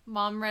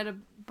 Mom read a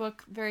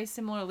book very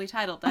similarly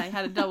titled. I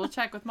had to double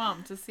check with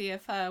Mom to see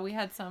if we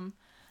had some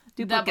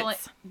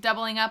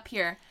doubling up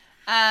here.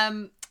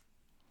 I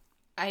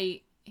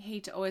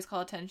hate to always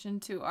call attention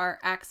to our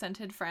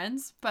accented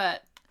friends,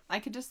 but I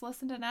could just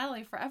listen to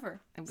Natalie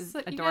forever. It was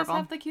adorable. You guys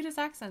have the cutest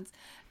accents.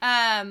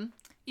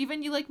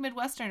 Even you like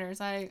Midwesterners,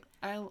 I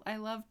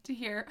love to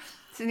hear.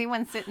 Does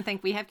anyone sit and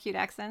think we have cute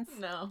accents?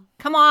 No.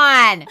 Come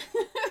on!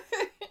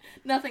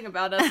 Nothing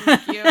about us is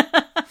cute.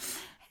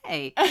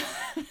 Hey.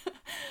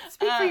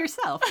 Speak for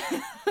yourself.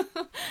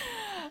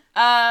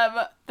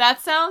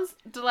 That sounds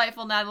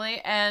delightful,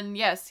 Natalie. And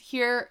yes,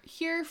 here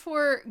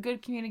for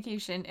good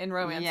communication in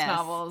romance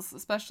novels,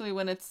 especially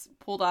when it's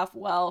pulled off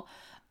well.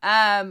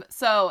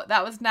 So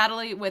that was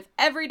Natalie with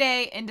Every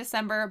Day in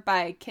December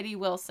by Kitty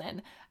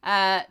Wilson.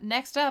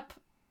 Next up,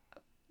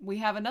 we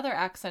have another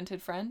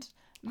accented friend,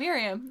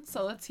 Miriam.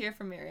 So let's hear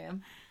from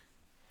Miriam.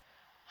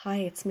 Hi,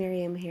 it's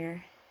Miriam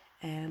here.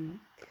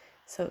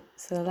 So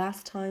the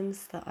last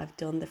times that I've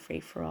done the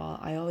free-for-all,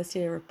 I always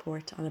did a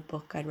report on a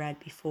book I'd read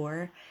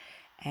before.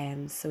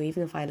 So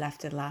even if I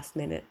left it last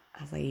minute,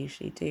 as I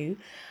usually do,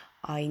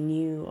 I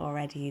knew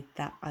already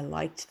that I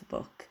liked the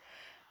book.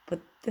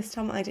 But this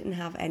time I didn't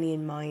have any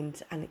in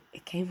mind, and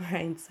it came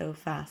around so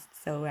fast.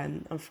 So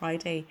on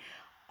Friday,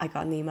 I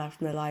got an email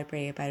from the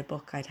library about a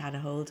book I'd had a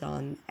hold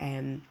on,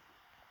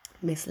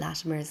 Miss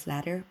Latimer's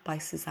Letter by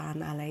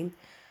Suzanne Allain.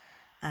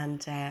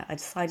 And I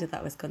decided that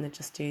I was going to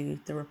just do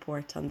the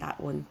report on that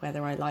one,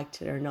 whether I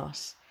liked it or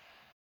not.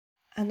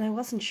 And I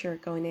wasn't sure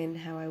going in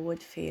how I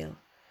would feel.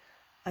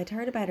 I'd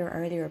heard about her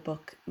earlier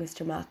book,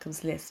 Mr.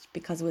 Malcolm's List,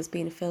 because it was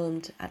being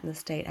filmed at an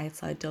estate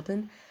outside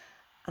Dublin,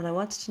 and I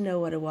wanted to know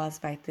what it was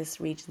about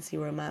this Regency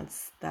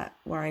romance that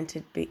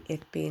warranted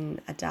it being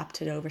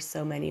adapted over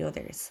so many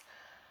others.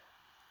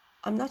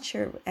 I'm not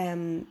sure,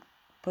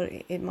 but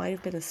it might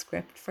have been a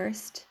script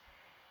first.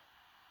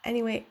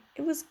 Anyway,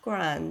 it was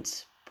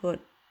grand, but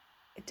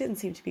it didn't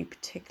seem to be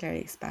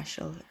particularly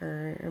special,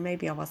 or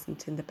maybe I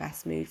wasn't in the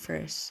best mood for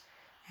it.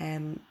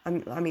 I'm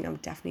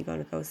definitely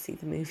going to go see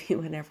the movie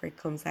whenever it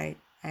comes out.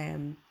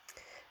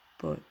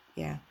 But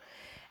yeah.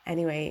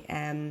 Anyway,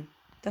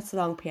 that's a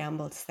long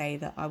preamble to say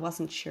that I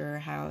wasn't sure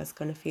how I was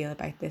going to feel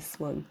about this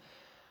one.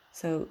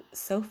 So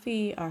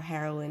Sophie, our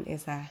heroine,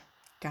 is a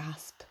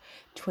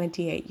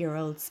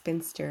 28-year-old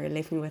spinster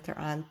living with her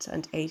aunt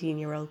and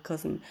 18-year-old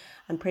cousin,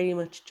 and pretty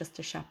much just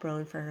a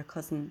chaperone for her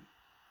cousin,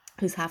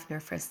 who's having her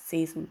first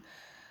season.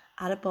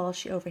 At a ball,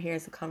 she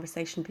overhears a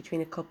conversation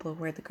between a couple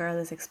where the girl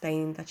is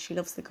explaining that she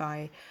loves the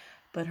guy,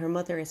 but her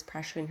mother is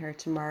pressuring her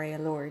to marry a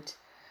lord.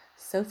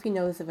 Sophie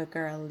knows of a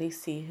girl,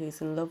 Lucy,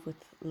 who's in love with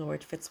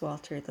Lord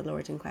Fitzwalter, the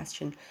lord in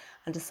question,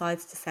 and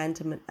decides to send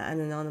him an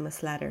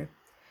anonymous letter.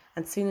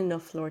 And soon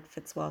enough, Lord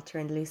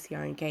Fitzwalter and Lucy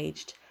are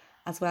engaged,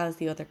 as well as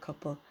the other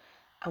couple.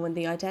 And when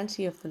the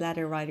identity of the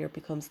letter writer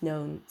becomes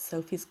known,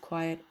 Sophie's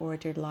quiet,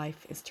 ordered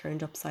life is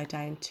turned upside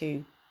down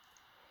too.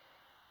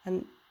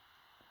 And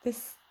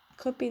this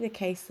could be the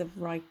case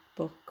of right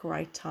book,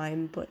 right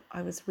time, but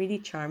I was really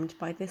charmed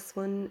by this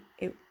one.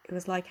 It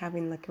was like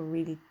having like a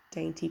really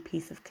dainty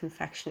piece of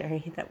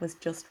confectionery that was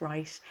just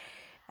right.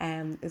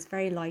 It was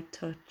very light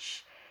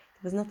touch.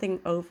 There was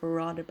nothing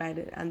overwrought about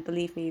it, and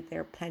believe me,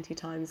 there are plenty of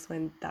times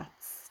when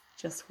that's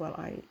just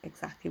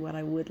exactly what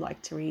I would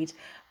like to read.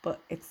 But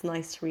it's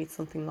nice to read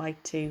something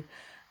light too,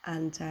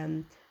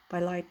 and by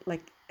light,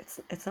 like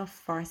it's not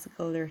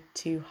farcical or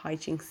too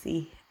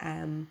hijinksy.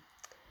 I'm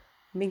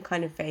being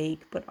kind of vague,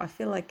 but I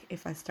feel like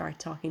if I start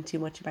talking too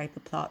much about the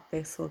plot,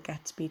 this will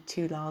get to be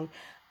too long,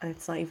 and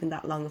it's not even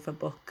that long of a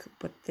book,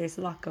 but there's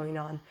a lot going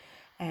on.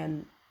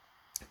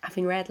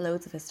 Having read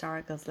loads of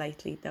historicals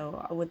lately,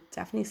 though, I would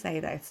definitely say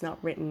that it's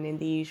not written in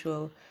the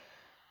usual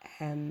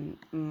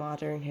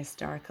modern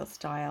historical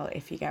style,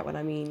 if you get what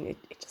I mean.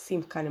 It just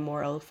seems kind of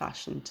more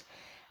old-fashioned.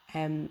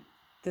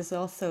 There's a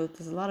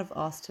lot of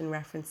Austen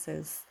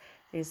references.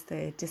 There's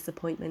the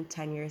disappointment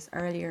 10 years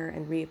earlier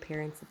and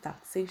reappearance of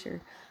that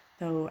suitor.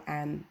 Though,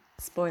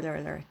 spoiler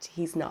alert,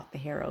 he's not the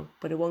hero,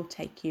 but it won't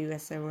take you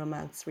as a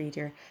romance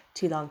reader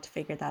too long to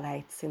figure that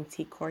out, since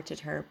he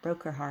courted her,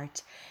 broke her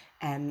heart,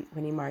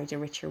 when he married a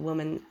richer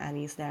woman, and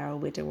he's now a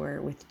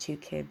widower with 2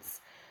 kids.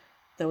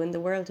 Though in the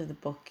world of the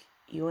book,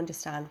 you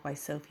understand why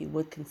Sophie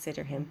would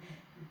consider him,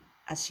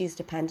 as she's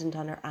dependent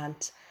on her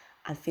aunt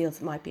and feels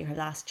it might be her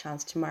last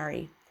chance to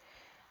marry.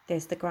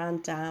 There's the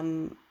Grande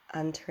Dame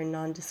and her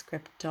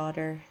nondescript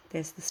daughter.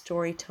 There's the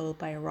story told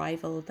by a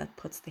rival that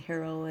puts the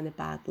hero in a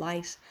bad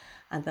light,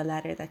 and the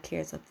letter that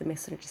clears up the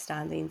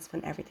misunderstandings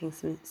when everything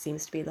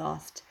seems to be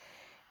lost.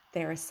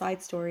 There are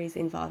side stories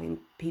involving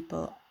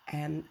people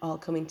all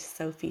coming to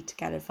Sophie to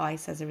get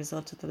advice as a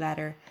result of the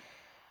letter.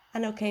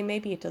 And okay,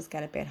 maybe it does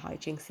get a bit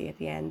hijinksy at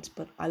the end,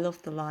 but I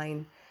love the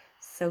line,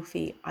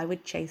 "Sophie, I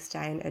would chase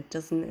down a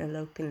dozen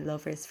eloping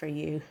lovers for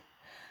you."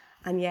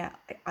 And yeah,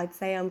 I'd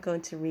say I'm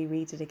going to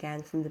reread it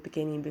again from the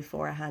beginning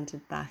before I hand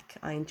it back.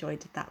 I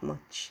enjoyed it that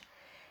much.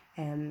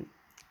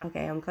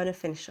 Okay, I'm going to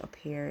finish up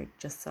here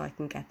just so I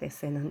can get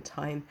this in on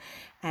time.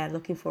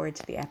 Looking forward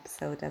to the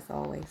episode as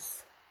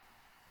always.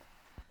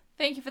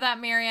 Thank you for that,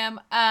 Miriam.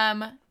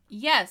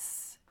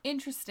 Yes,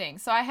 interesting.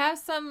 So I have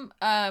some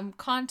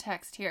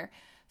context here.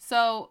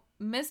 So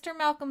Mr.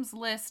 Malcolm's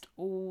List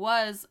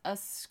was a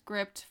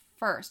script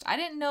first. I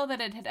didn't know that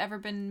it had ever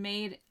been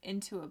made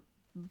into a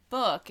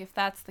book, if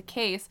that's the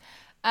case.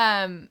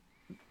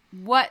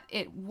 What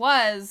it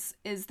was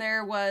is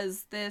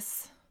there's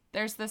this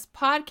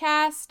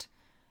podcast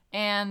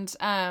and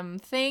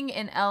thing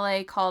in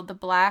LA called the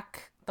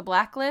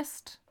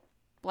Blacklist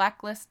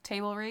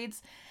table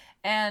reads,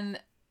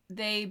 and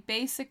they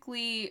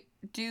basically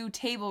do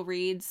table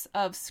reads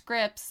of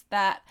scripts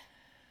that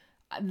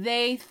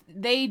they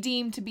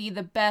deem to be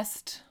the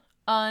best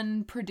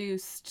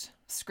unproduced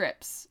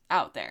scripts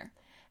out there.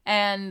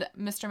 And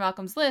Mr.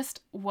 Malcolm's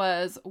List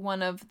was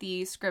one of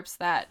the scripts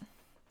that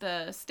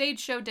the stage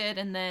show did,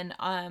 and then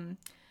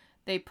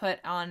they put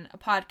on a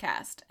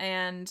podcast.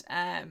 And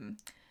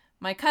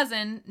my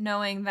cousin,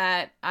 knowing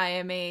that I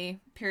am a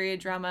period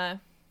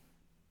drama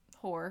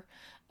whore,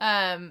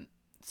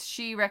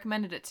 she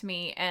recommended it to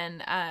me,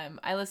 and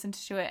I listened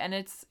to it, and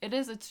it's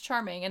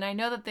charming, and I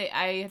know that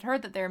I had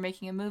heard that they were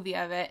making a movie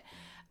of it.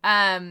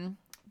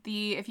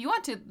 If you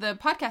want to, the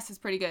podcast is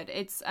pretty good.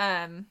 It's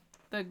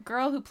the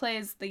girl who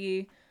plays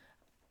I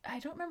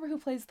don't remember who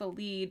plays the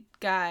lead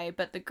guy,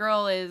 but the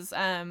girl is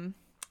Rose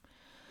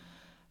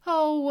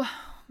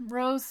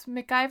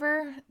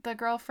McIver, the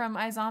girl from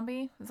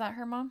iZombie. Is that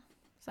her mom?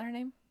 Is that her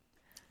name?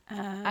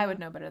 I would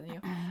know better than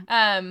you.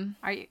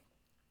 Are you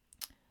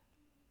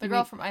the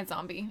girl from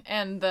iZombie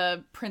and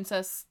the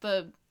princess,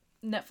 the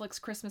Netflix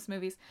Christmas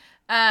movies.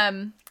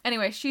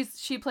 Anyway,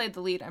 she played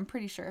the lead. I'm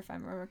pretty sure, if I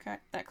remember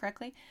that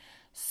correctly.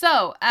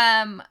 So,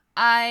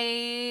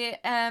 I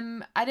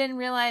didn't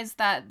realize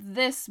that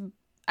this,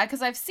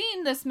 because I've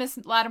seen this Miss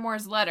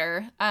Lattimore's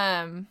letter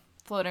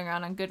floating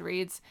around on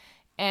Goodreads,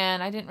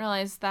 and I didn't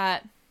realize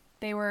that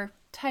they were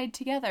tied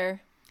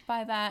together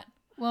by that.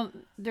 Well,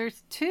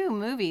 there's 2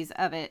 movies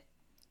of it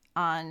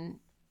on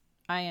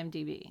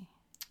IMDb.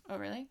 Oh,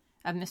 really?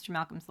 Of Mr.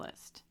 Malcolm's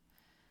List.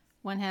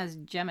 One has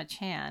Gemma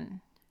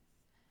Chan.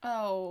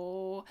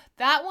 Oh,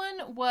 that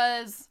one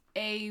was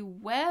a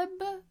web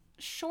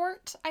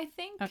short, I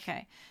think.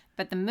 Okay.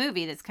 But the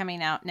movie that's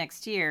coming out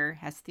next year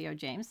has Theo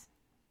James.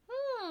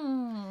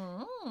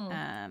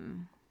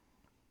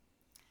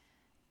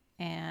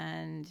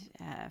 And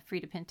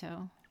Frida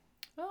Pinto.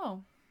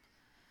 Oh.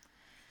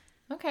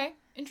 Okay.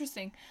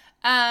 Interesting.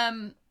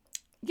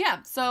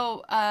 Yeah,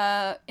 so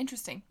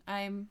interesting.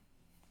 I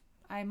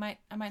might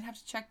have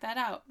to check that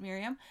out,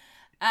 Miriam.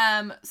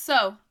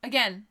 So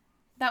again,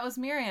 that was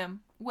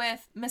Miriam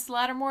with Miss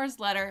Lattimore's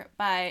Letter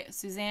by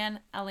Suzanne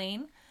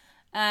Allain.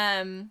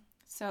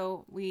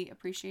 So we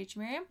appreciate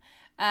you, Miriam.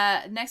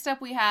 Next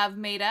up we have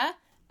Maida.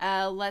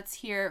 Let's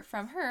hear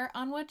from her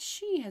on what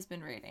she has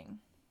been reading.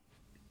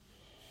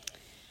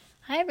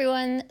 Hi,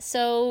 everyone.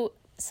 So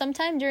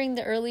sometime during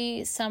the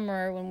early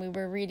summer when we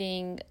were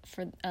reading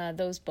for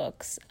those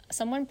books,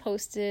 someone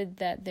posted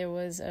that there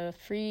was a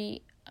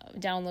free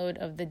download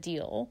of The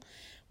Deal,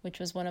 which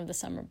was one of the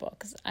summer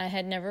books. I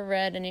had never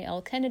read any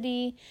Elle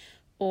Kennedy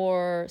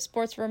or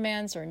sports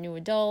romance or new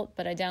adult,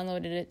 but I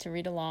downloaded it to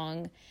read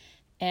along.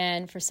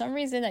 And for some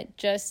reason, I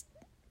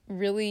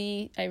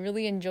really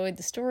enjoyed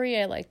the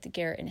story. I liked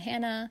Garrett and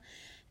Hannah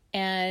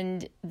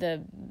and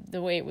the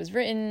way it was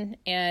written,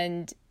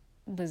 and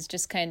was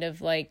just kind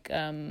of like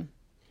an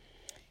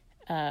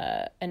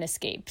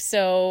escape.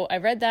 So I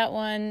read that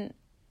one,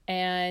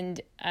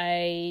 and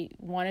I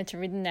wanted to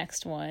read the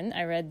next one.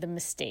 I read The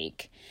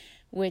Mistake,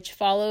 which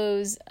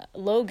follows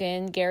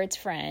Logan, Garrett's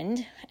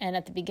friend, and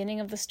at the beginning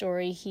of the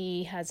story,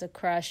 he has a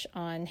crush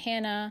on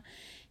Hannah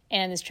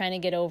and is trying to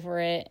get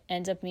over it,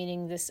 ends up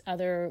meeting this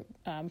other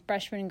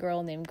freshman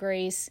girl named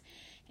Grace,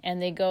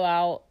 and they go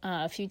out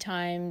a few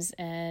times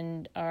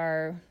and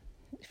are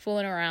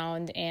fooling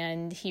around,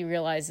 and he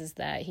realizes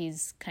that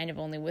he's kind of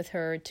only with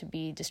her to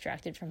be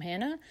distracted from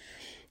Hannah,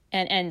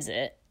 and ends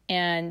it,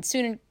 and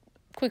soon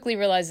quickly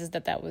realizes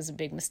that that was a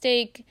big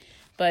mistake,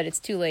 but it's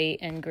too late,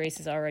 and Grace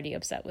is already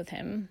upset with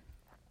him,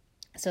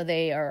 so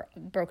they are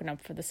broken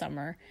up for the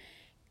summer.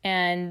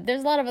 And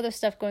there's a lot of other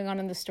stuff going on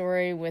in the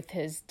story with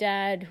his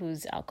dad,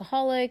 who's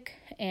alcoholic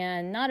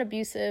and not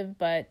abusive,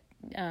 but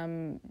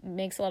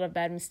makes a lot of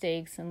bad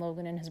mistakes, and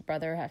Logan and his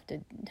brother have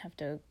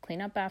to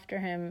clean up after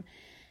him.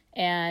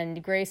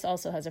 And Grace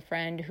also has a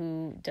friend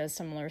who does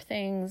similar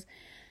things.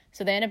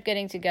 So they end up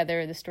getting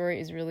together. The story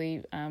is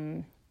really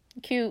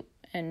cute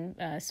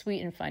and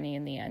sweet and funny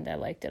in the end. I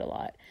liked it a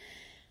lot.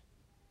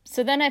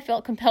 So then I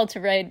felt compelled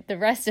to read the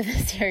rest of the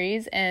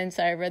series, and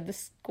so I read The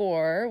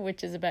Score,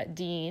 which is about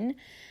Dean.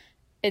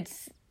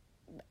 It's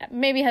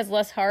maybe has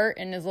less heart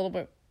and has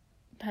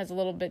a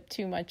little bit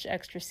too much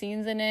extra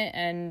scenes in it.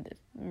 And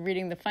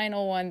reading the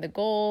final one, The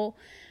Goal,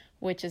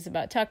 which is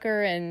about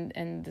Tucker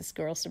and this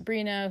girl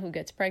Sabrina who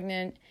gets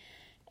pregnant.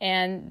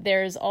 And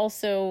there's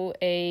also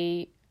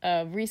a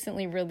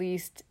recently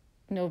released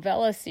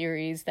novella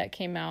series that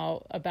came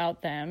out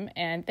about them.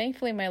 And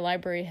thankfully my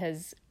library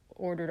has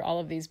ordered all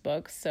of these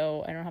books,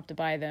 so I don't have to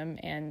buy them.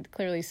 And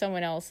clearly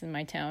someone else in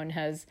my town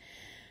has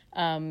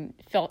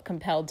felt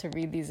compelled to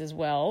read these as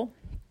well.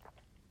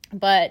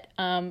 But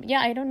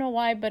I don't know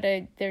why, but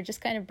they're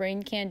just kind of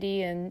brain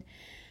candy and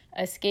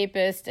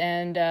escapist,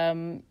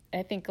 and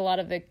I think a lot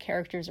of the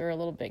characters are a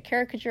little bit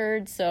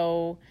caricatured,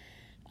 so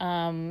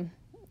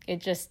it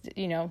just,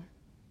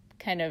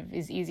 kind of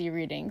is easy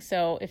reading.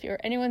 So if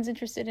anyone's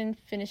interested in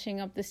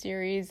finishing up the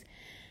series,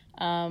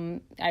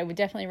 I would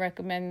definitely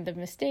recommend The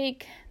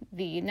Mistake.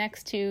 The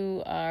next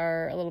 2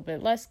 are a little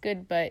bit less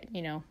good, but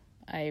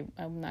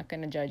I'm not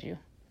going to judge you.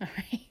 All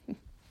right.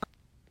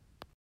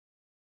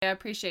 I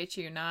appreciate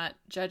you not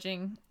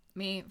judging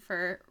me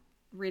for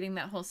reading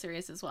that whole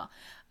series as well.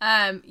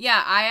 I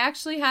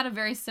actually had a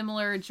very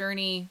similar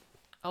journey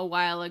a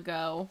while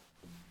ago,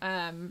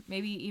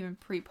 maybe even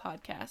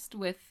pre-podcast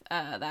with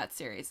that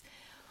series,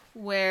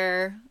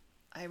 where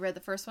I read the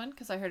first one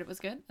because I heard it was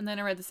good, and then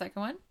I read the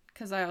second one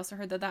because I also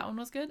heard that one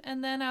was good,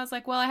 and then I was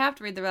like, well, I have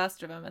to read the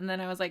rest of them, and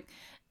then I was like,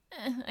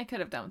 I could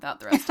have done without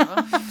the rest of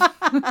them.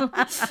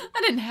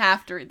 I didn't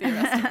have to read the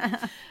rest of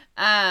them.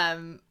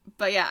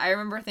 But yeah, I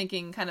remember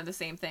thinking kind of the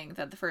same thing,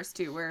 that the first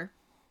two were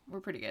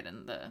pretty good,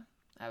 and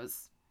I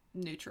was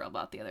neutral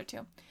about the other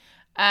two.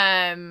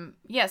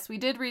 Yes, we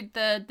did read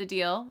the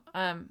deal.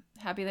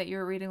 Happy that you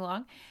were reading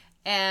along.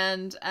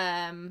 And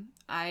I,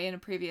 in a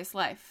previous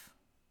life,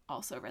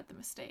 also read The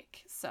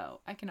Mistake. So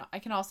I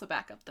can also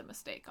back up The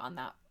Mistake on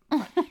that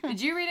front.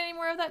 Did you read any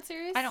more of that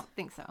series? I don't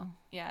think so.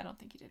 Yeah, I don't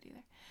think you did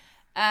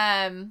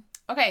either.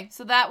 Okay,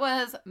 so that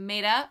was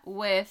Maida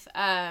with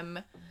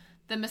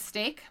The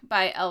Mistake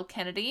by Elle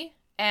Kennedy.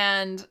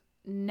 And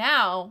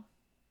now,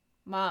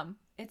 Mom,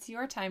 it's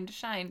your time to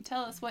shine.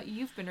 Tell us what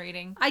you've been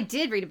reading. I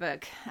did read a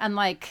book,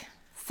 unlike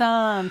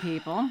some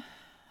people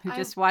who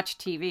just watch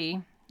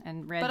TV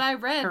and read. But I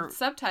read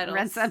subtitles.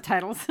 Read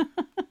subtitles.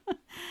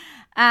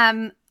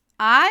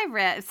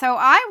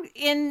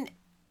 In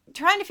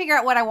trying to figure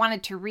out what I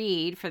wanted to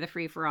read for the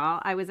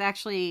free-for-all, I was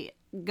actually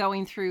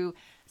going through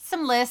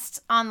some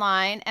lists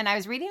online, and I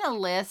was reading a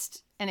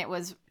list, and it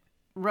was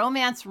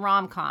romance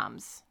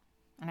rom-coms.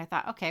 And I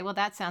thought, okay, well,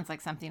 that sounds like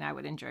something I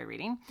would enjoy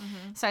reading.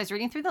 Mm-hmm. So I was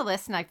reading through the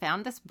list, and I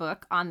found this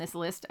book on this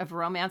list of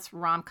romance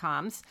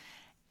rom-coms,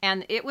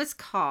 and it was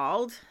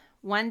called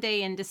One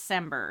Day in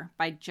December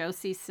by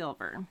Josie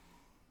Silver.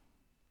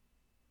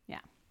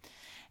 Yeah.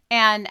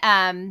 And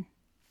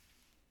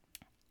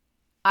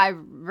I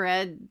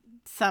read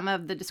some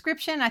of the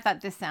description. I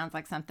thought, this sounds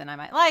like something I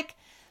might like.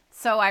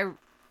 So I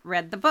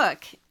read the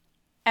book,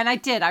 and I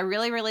did. I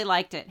really, really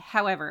liked it.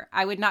 However,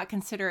 I would not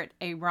consider it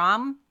a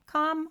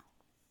rom-com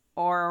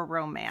or a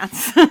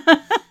romance.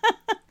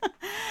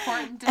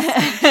 Important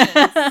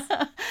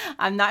distinctions.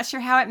 I'm not sure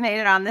how it made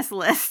it on this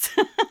list.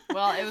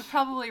 Well, it was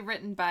probably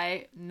written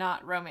by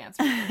not romance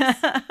readers.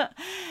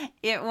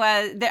 It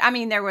was,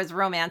 there was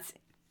romance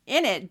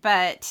in it,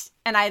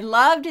 and I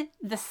loved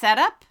the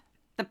setup,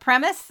 the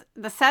premise.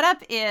 The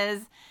setup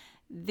is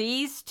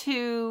these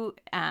two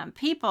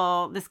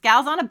people, this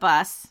gal's on a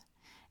bus,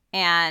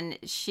 and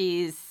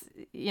she's,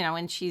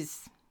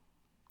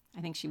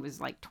 I think she was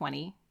like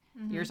 20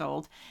 years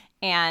old,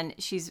 and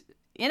she's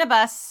in a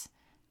bus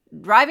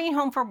driving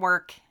home from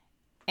work,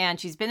 and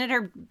she's been at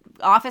her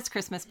office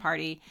Christmas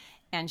party,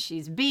 and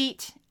she's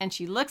beat, and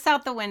she looks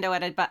out the window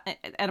at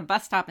a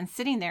bus stop, and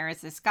sitting there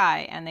is this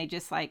guy, and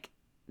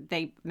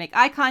they make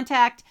eye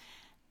contact,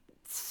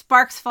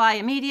 sparks fly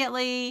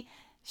immediately.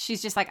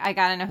 She's just like, I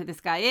gotta know who this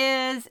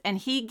guy is, and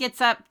he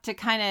gets up to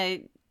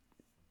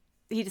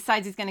he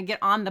decides he's going to get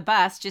on the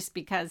bus just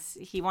because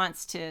he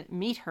wants to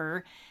meet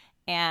her,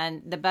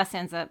 and the bus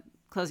ends up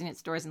closing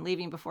its doors and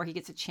leaving before he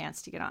gets a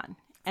chance to get on.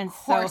 And of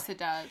course it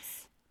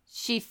does.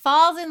 She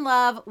falls in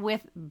love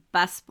with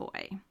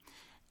Busboy,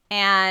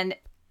 and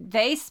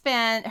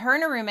her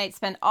and her roommate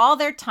spend all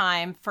their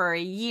time for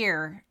a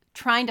year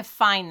trying to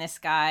find this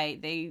guy.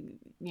 They,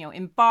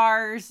 in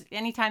bars,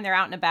 anytime they're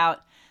out and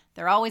about,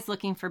 they're always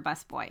looking for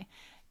Busboy,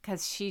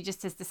 because she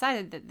just has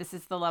decided that this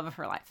is the love of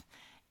her life.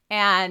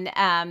 And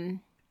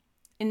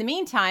in the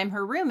meantime,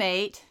 her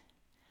roommate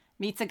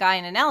meets a guy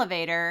in an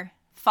elevator,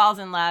 falls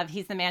in love.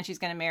 He's the man she's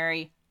going to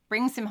marry,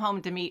 brings him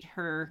home to meet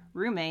her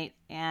roommate,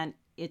 and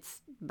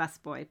it's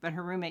Busboy. But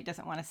her roommate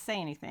doesn't want to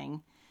say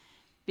anything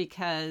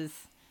because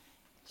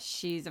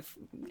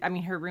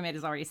her roommate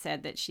has already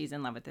said that she's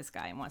in love with this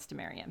guy and wants to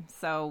marry him.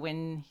 So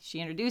when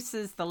she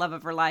introduces the love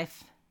of her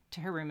life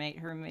to her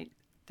roommate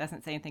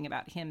doesn't say anything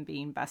about him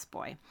being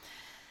Busboy.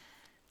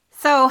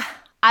 So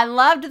I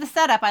loved the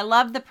setup. I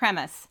loved the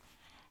premise.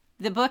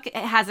 The book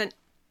has an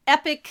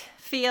epic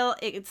feel.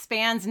 It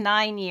spans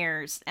 9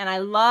 years, and I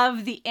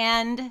love the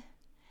end.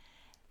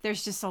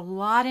 There's just a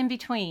lot in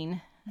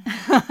between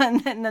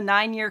in the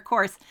 9-year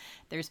course.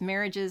 There's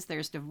marriages,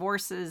 there's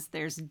divorces,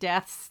 there's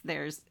deaths,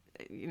 there's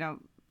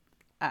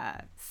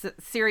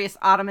serious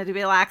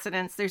automobile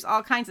accidents. There's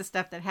all kinds of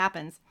stuff that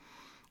happens,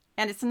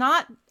 and it's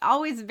not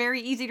always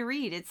very easy to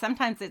read.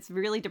 Sometimes it's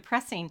really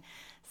depressing.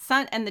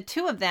 And the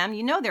two of them,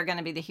 they're going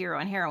to be the hero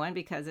and heroine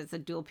because it's a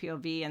dual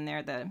POV, and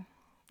they're the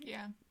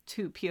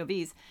two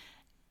POVs.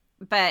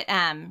 But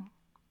and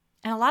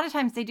a lot of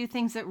times they do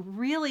things that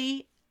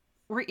really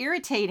were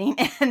irritating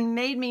and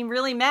made me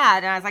really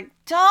mad. And I was like,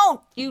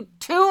 don't, you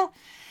two.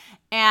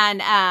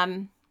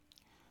 And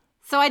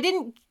so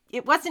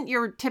it wasn't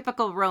your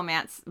typical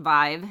romance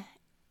vibe,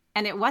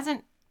 and it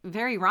wasn't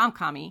very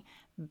rom-com-y,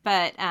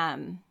 but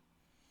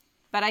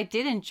I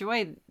did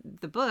enjoy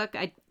the book.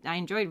 I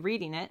enjoyed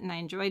reading it, and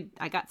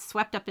I got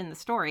swept up in the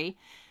story.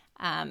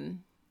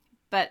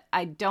 But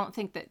I don't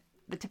think that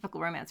the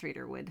typical romance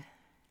reader would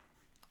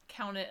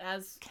count it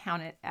as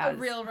a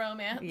real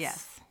romance.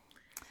 Yes.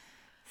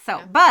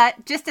 So,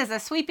 But just as a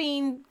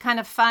sweeping, kind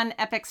of fun,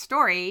 epic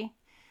story,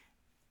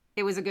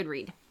 it was a good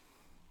read.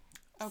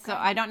 Okay. So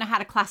I don't know how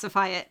to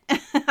classify it.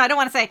 I don't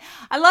want to say,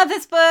 I love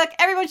this book,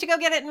 everyone should go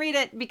get it and read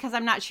it, because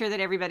I'm not sure that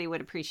everybody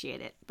would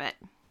appreciate it. But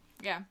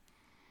yeah.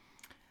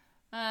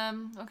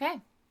 Okay.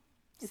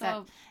 Is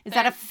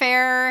that a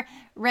fair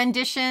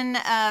rendition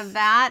of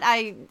that?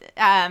 I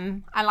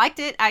liked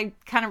it. I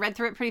kind of read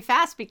through it pretty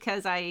fast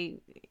because I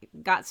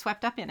got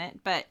swept up in it,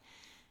 but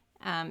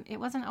it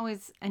wasn't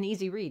always an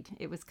easy read.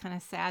 It was kind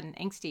of sad and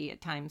angsty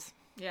at times.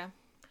 Yeah.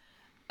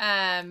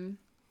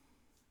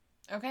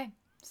 Okay.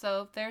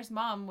 So there's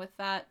Mom with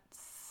that.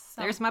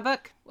 There's my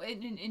book.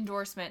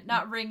 Endorsement,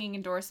 not ringing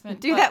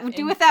endorsement. Do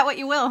with that what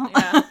you will.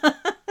 Yeah.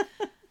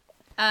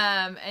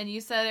 And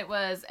you said it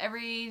was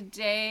every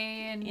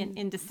day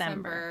in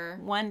December.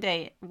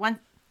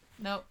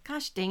 Nope.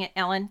 Gosh dang it,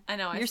 Ellen. I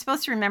know. You're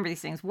supposed to remember these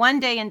things. One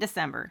day in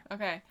December.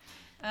 Okay.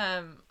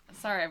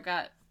 Sorry, I've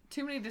got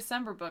too many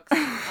December books.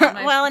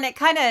 Well, and it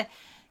kind of,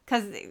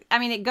 because, I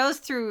mean, it goes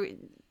through,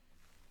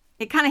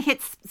 it kind of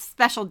hits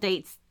special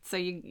dates. So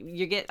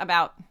you get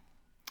about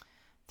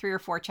 3 or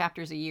 4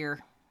 chapters a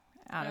year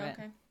out of it.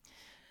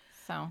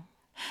 So.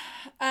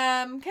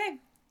 Okay.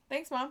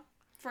 Thanks, Mom,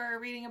 for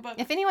reading a book.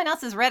 If anyone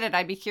else has read it,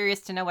 I'd be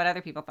curious to know what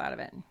other people thought of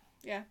it.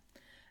 Yeah.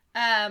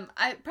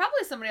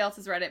 Probably somebody else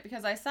has read it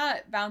because I saw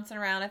it bouncing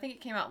around. I think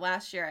it came out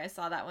last year. I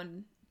saw that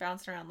one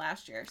bouncing around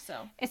last year.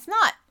 So it's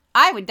not.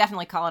 I would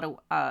definitely call it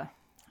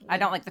I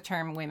don't like the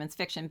term women's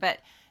fiction, but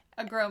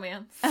a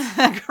gromance.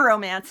 A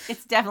gromance.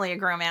 It's definitely a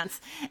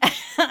gromance.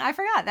 I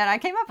forgot that I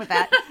came up with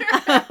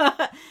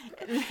that.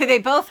 They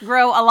both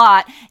grow a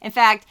lot. In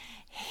fact,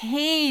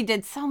 he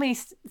did so many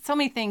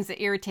things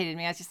that irritated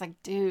me. I was just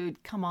like,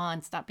 dude, come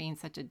on, stop being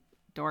such a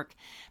dork.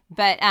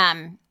 But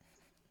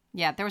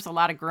yeah, there was a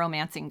lot of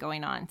gromancing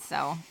going on.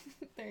 So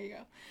there you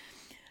go.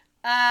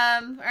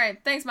 All right,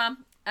 thanks,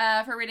 Mom,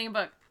 for reading a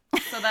book.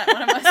 So that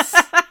one of us.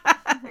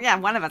 Yeah,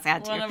 one of us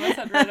had to. One of us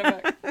had read a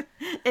book.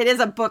 It is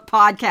a book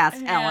podcast,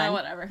 Ellen. Yeah,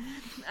 whatever.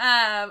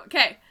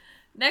 Okay.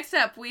 Next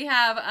up, we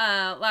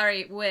have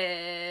Laurie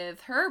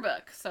with her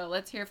book. So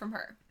let's hear from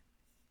her.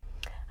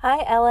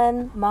 Hi,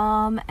 Ellen,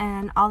 Mom,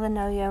 and all the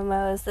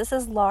No-Yomos. This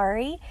is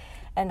Laurie,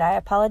 and I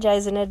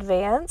apologize in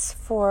advance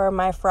for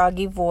my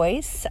froggy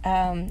voice.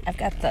 I've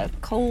got the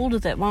cold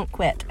that won't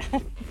quit.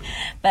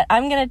 But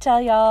I'm going to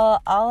tell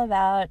y'all all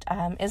about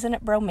Isn't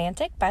It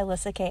Bromantic by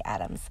Lyssa Kay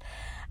Adams.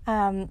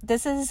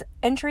 This is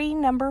entry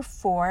number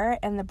 4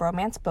 in the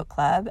Bromance Book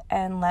Club,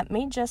 and let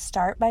me just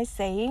start by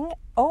saying,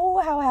 oh,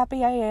 how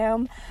happy I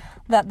am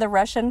that the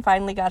Russian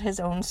finally got his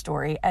own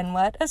story, and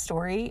what a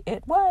story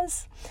it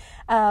was.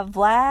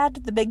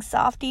 Vlad, the big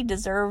softie,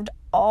 deserved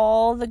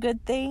all the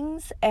good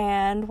things,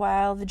 and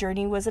while the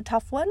journey was a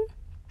tough one,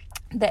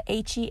 the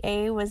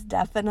HEA was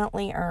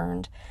definitely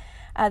earned.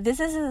 This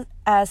is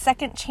a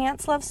second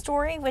chance love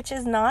story, which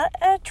is not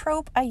a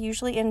trope I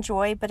usually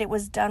enjoy, but it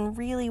was done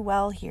really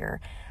well here.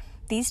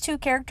 These two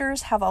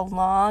characters have a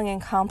long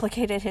and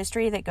complicated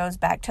history that goes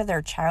back to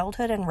their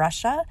childhood in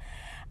Russia,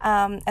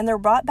 and they're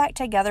brought back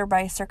together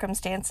by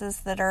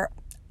circumstances that are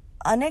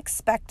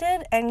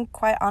unexpected and,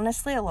 quite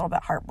honestly, a little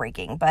bit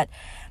heartbreaking. But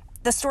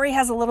the story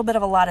has a little bit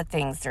of a lot of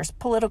things. There's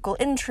political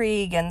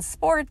intrigue and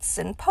sports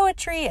and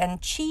poetry and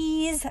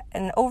cheese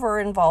and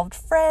over-involved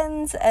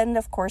friends and,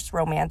 of course,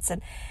 romance.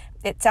 And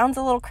it sounds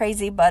a little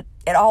crazy, but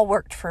it all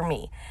worked for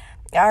me.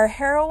 Our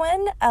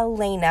heroine,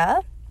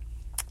 Elena,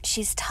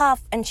 she's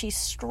tough and she's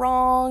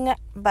strong,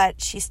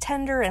 but she's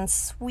tender and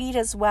sweet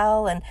as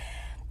well. And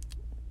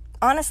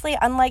honestly,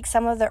 unlike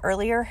some of the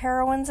earlier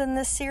heroines in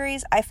this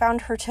series, I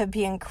found her to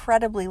be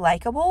incredibly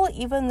likable,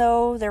 even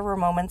though there were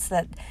moments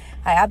that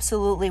I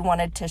absolutely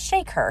wanted to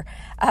shake her.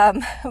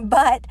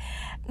 But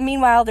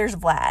meanwhile, there's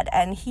Vlad,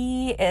 and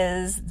he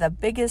is the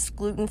biggest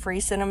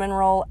gluten-free cinnamon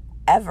roll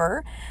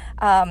ever.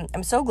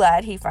 I'm so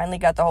glad he finally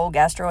got the whole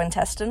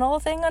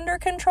gastrointestinal thing under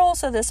control,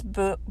 so this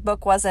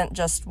book wasn't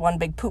just one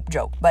big poop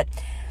joke. But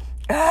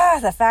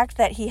the fact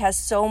that he has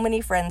so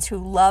many friends who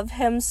love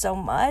him so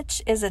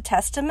much is a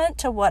testament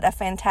to what a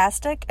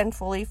fantastic and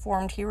fully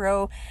formed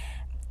hero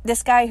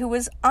this guy, who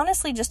was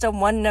honestly just a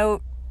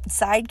one-note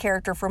side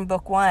character from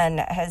book 1,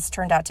 has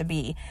turned out to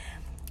be.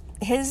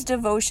 His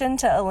devotion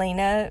to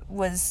Elena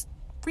was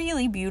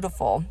really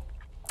beautiful.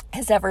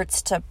 His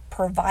efforts to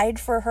provide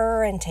for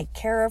her and take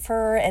care of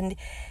her and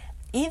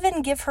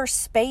even give her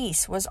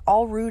space was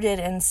all rooted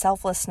in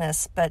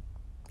selflessness. But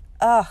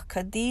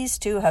could these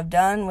two have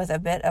done with a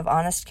bit of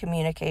honest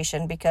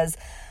communication, because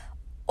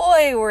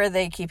boy, were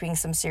they keeping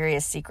some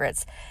serious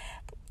secrets.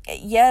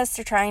 Yes,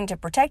 they're trying to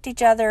protect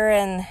each other,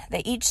 and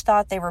they each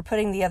thought they were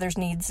putting the other's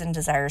needs and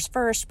desires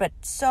first, but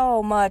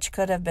so much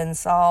could have been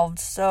solved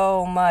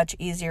so much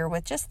easier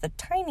with just the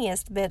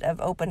tiniest bit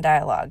of open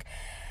dialogue.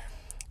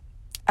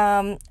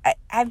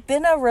 I've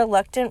been a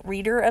reluctant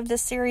reader of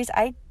this series.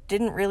 I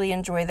didn't really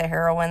enjoy the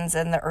heroines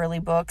in the early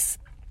books,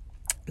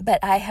 but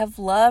I have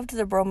loved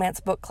the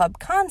Bromance Book Club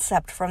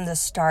concept from the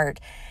start,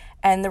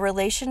 and the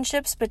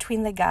relationships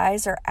between the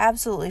guys are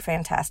absolutely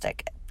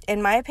fantastic.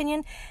 In my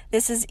opinion,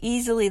 this is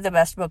easily the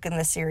best book in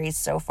the series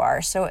so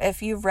far. So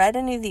if you've read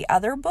any of the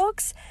other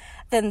books,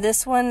 then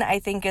this one I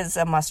think is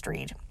a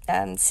must-read.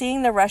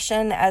 Seeing the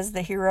Russian as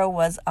the hero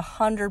was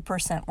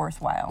 100%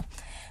 worthwhile.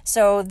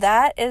 So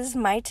that is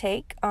my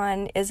take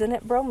on Isn't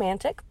It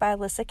Bromantic by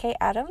Lyssa Kay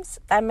Adams.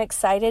 I'm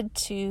excited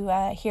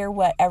to hear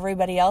what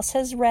everybody else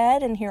has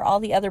read and hear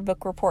all the other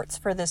book reports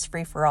for this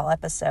free-for-all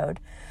episode.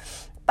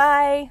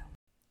 Bye!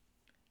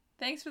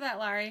 Thanks for that,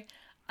 Laurie.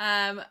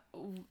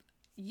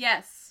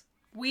 Yes,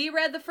 we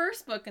read the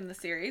first book in the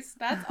series.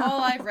 That's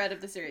all I've read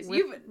of the series.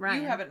 You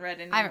haven't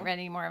read any. I haven't read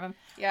any more of them.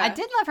 Yeah. I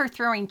did love her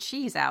throwing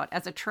cheese out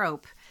as a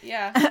trope.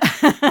 Yeah.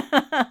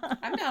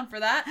 I'm down for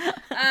that.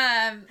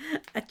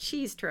 A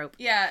cheese trope.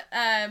 Yeah.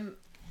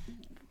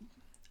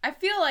 I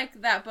feel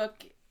like that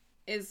book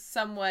is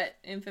somewhat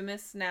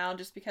infamous now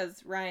just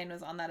because Ryan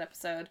was on that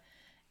episode.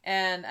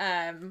 And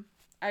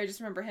I just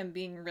remember him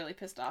being really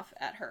pissed off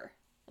at her.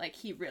 Like,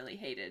 he really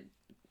hated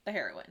the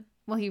heroine.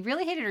 Well, he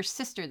really hated her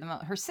sister the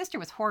most. Her sister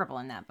was horrible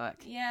in that book.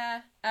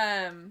 Yeah.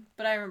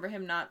 But I remember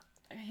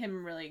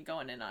him really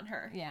going in on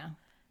her. Yeah.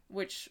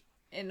 Which,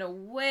 in a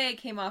way,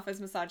 came off as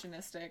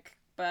misogynistic,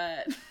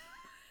 but...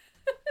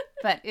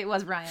 But it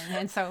was Ryan,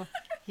 and so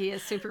he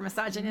is super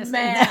misogynistic.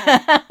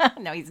 Man.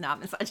 No, he's not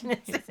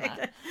misogynistic. He's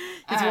not.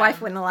 His wife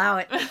wouldn't allow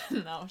it.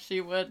 No,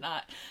 she would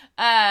not.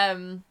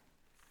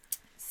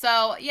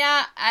 So,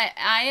 yeah,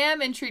 I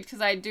am intrigued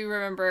because I do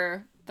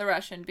remember the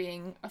Russian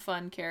being a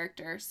fun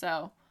character,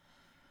 so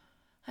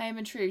I am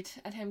intrigued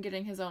at him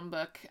getting his own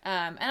book.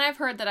 And I've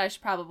heard that I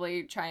should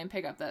probably try and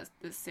pick up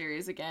this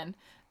series again.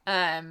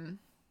 I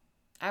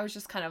was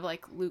just kind of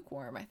like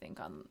lukewarm, I think,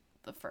 on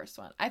the first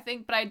one.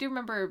 But I do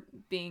remember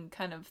being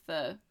kind of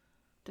the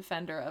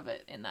defender of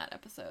it in that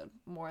episode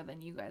more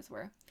than you guys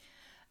were.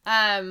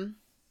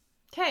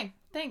 Okay,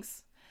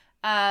 thanks.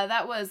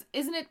 That was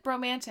Isn't It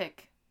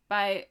Romantic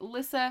by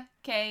Lyssa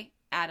K.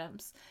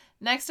 Adams.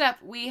 Next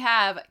up, we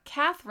have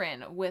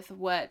Catherine with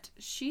what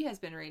she has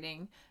been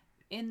reading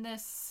in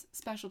this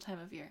special time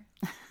of year.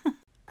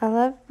 I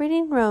love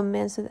reading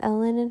romance with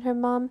Ellen and her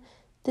mom.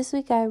 This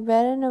week I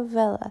read a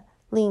novella,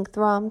 length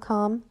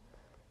rom-com.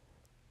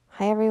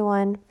 Hi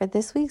everyone. For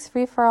this week's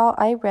free-for-all,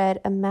 I read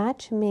A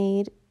Match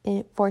Made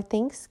for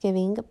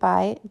Thanksgiving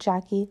by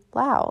Jackie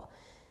Lau.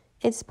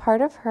 It's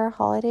part of her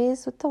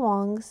Holidays with the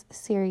Wongs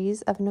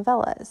series of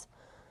novellas.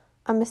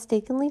 I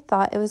mistakenly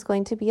thought it was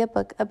going to be a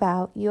book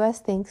about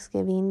U.S.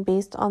 Thanksgiving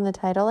based on the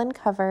title and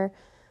cover,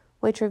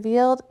 which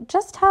revealed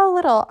just how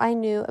little I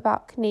knew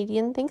about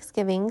Canadian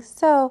Thanksgiving,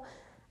 so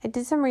I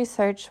did some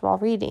research while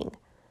reading.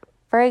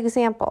 For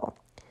example,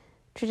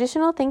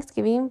 traditional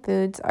Thanksgiving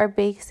foods are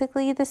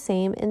basically the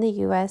same in the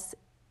U.S.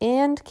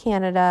 and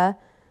Canada,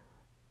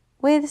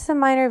 with some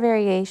minor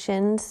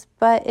variations,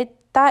 but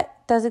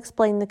that does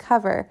explain the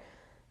cover.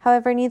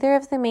 However, neither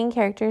of the main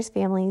characters'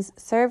 families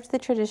served the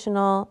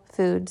traditional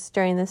foods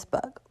during this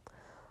book.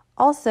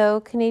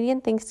 Also,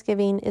 Canadian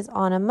Thanksgiving is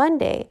on a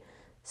Monday,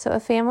 so a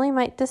family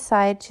might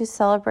decide to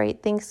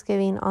celebrate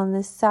Thanksgiving on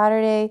this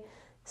Saturday,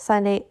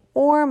 Sunday,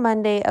 or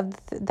Monday of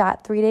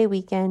that 3-day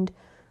weekend,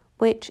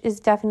 which is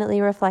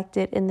definitely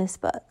reflected in this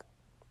book.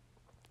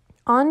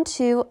 On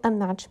to A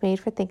Match Made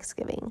for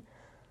Thanksgiving.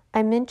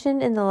 I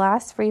mentioned in the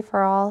last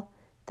free-for-all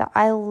that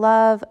I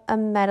love a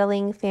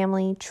meddling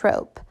family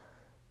trope.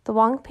 The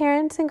Wong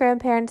parents and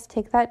grandparents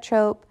take that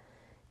trope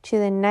to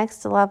the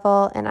next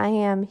level, and I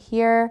am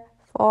here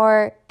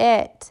for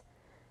it.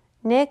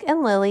 Nick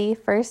and Lily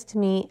first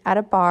meet at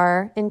a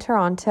bar in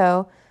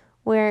Toronto,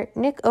 where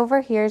Nick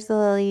overhears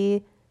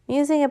Lily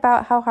musing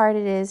about how hard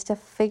it is to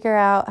figure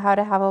out how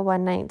to have a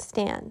one-night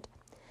stand.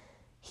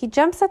 He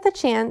jumps at the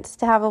chance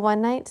to have a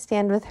one-night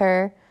stand with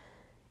her,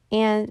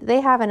 and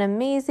they have an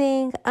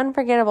amazing,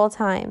 unforgettable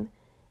time.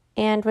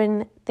 And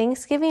when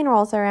Thanksgiving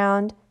rolls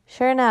around,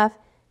 sure enough,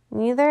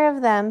 neither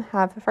of them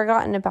have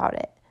forgotten about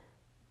it.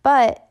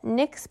 But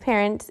Nick's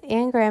parents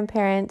and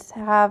grandparents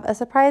have a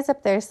surprise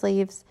up their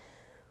sleeves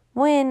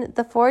when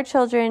the 4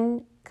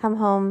 children come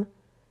home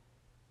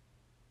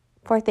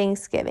for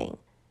Thanksgiving.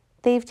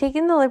 They've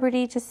taken the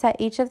liberty to set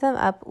each of them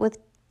up with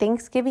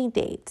Thanksgiving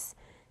dates.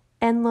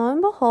 And lo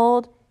and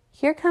behold,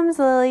 here comes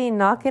Lily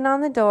knocking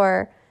on the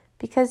door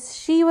because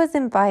she was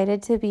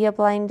invited to be a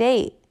blind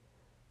date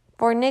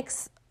for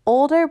Nick's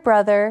older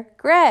brother,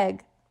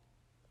 Greg.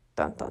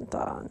 Dun, dun,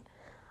 dun.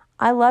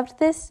 I loved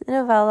this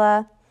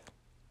novella.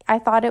 I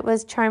thought it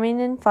was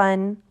charming and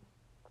fun.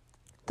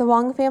 The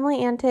Wong family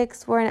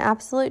antics were an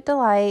absolute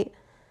delight.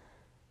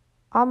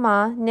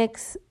 Amma,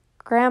 Nick's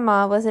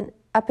grandma, was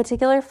a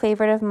particular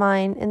favorite of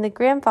mine, and the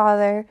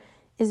grandfather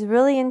is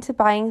really into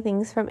buying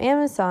things from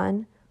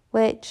Amazon,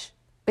 which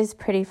is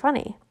pretty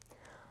funny.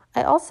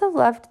 I also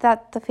loved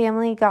that the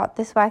family got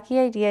this wacky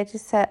idea to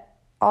set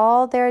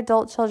all their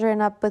adult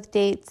children up with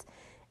dates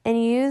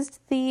and used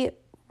the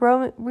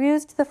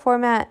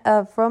format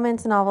of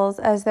romance novels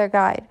as their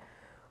guide.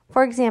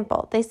 For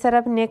example, they set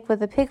up Nick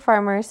with a pig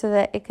farmer so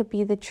that it could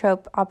be the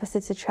trope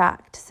opposites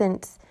attract,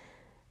 since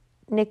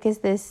Nick is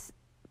this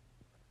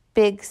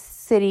big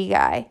city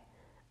guy.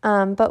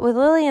 But with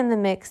Lily in the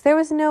mix, there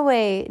was no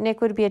way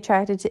Nick would be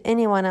attracted to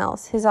anyone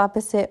else, his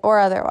opposite or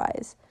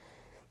otherwise.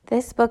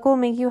 This book will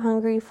make you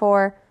hungry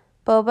for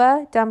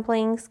boba,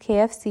 dumplings,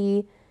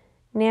 KFC,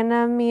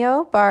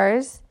 Nanamio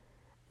bars,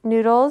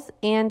 noodles,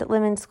 and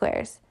lemon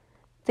squares.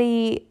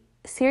 The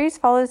series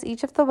follows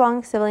each of the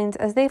Wong siblings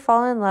as they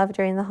fall in love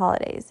during the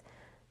holidays.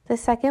 The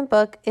second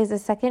book is A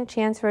Second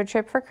Chance Road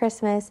Trip for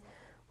Christmas,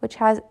 which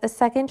has a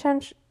second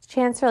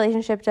chance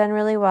relationship done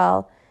really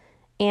well,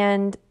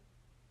 and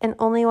an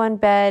only one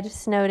bed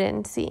snowed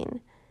in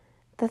scene.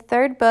 The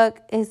third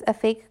book is A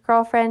Fake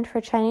Girlfriend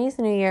for Chinese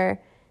New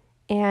Year,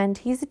 and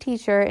he's a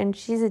teacher and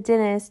she's a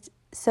dentist,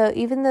 so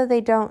even though they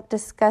don't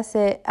discuss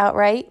it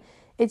outright,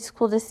 it's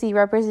cool to see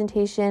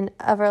representation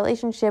of a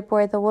relationship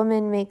where the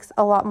woman makes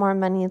a lot more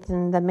money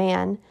than the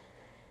man.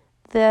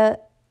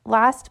 The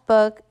last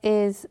book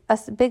is A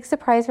Big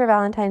Surprise for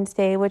Valentine's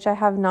Day, which I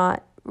have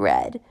not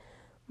read.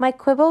 My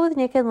quibble with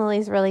Nick and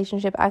Lily's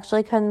relationship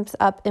actually comes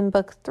up in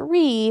book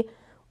 3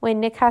 when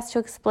Nick has to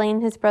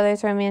explain his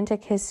brother's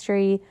romantic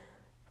history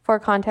for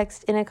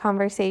context in a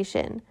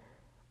conversation.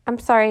 I'm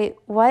sorry,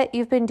 what?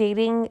 You've been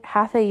dating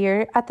half a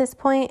year at this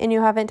point and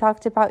you haven't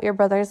talked about your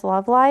brother's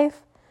love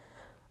life?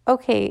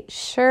 Okay,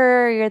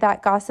 sure, you're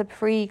that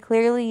gossip-free.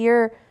 Clearly,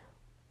 you're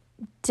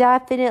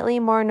definitely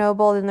more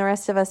noble than the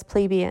rest of us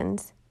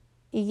plebeians.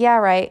 Yeah,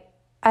 right.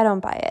 I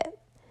don't buy it.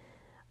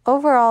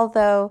 Overall,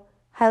 though,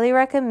 highly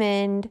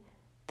recommend.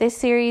 This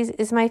series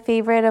is my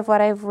favorite of what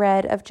I've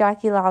read of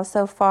Jackie Lau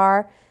so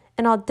far,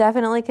 and I'll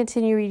definitely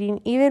continue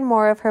reading even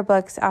more of her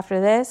books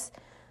after this.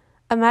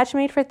 A Match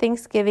Made for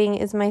Thanksgiving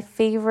is my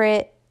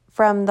favorite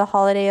from the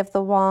Holiday of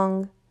the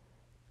Wong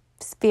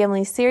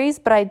family series,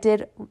 but I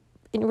did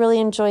really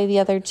enjoy the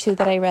other 2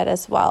 that I read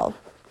as well.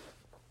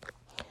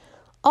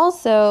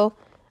 Also,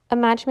 A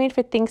Match Made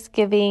for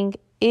Thanksgiving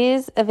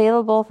is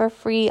available for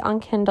free on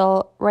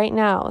Kindle right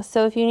now.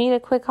 So if you need a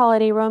quick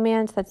holiday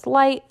romance that's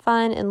light,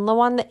 fun, and low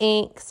on the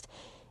angst,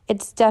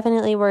 it's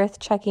definitely worth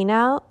checking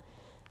out.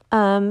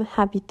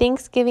 Happy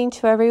Thanksgiving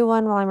to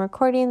everyone while I'm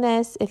recording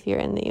this. If you're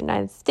in the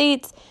United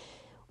States,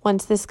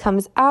 once this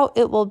comes out,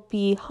 it will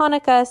be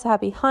Hanukkah, so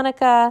happy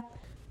Hanukkah.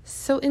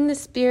 So in the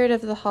spirit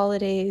of the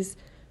holidays,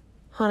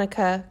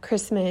 Hanukkah,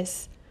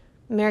 Christmas,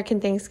 American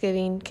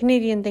Thanksgiving,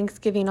 Canadian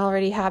Thanksgiving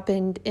already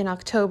happened in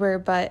October,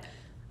 but,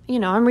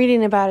 I'm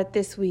reading about it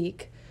this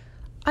week.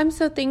 I'm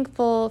so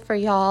thankful for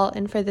y'all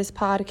and for this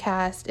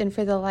podcast and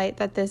for the light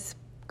that this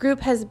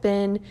group has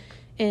been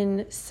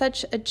in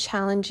such a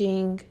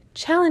challenging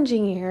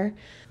year.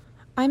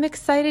 I'm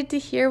excited to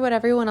hear what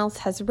everyone else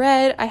has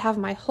read. I have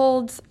my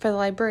holds for the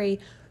library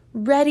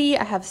ready.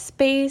 I have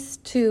space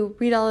to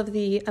read all of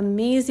the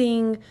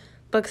amazing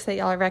books that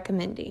y'all are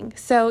recommending.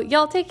 So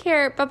y'all take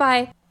care.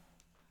 Bye-bye.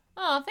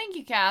 Oh, thank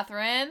you,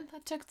 Catherine.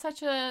 That took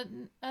such a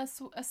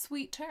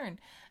sweet turn.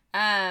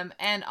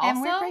 And also,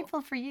 and we're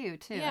grateful for you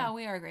too. Yeah,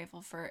 we are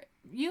grateful for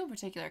you in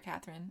particular,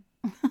 Catherine.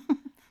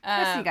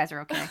 Rest of you guys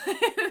are okay.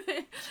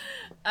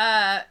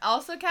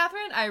 Also,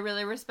 Catherine, I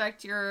really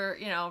respect your,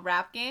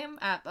 rap game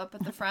up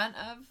at the front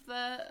of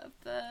the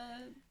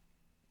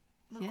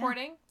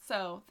recording. Yeah.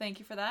 So thank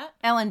you for that.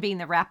 Ellen being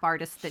the rap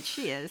artist that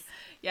she is.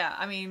 Yeah,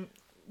 I mean,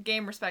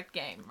 game respect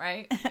game,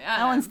 right?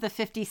 Ellen's the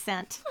 50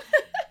 Cent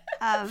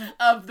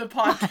of the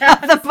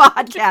podcast. The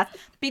podcast.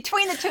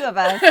 Between the 2 of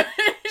us,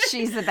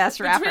 she's the best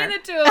rapper. Between the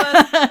 2 of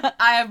us,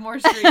 I have more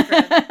street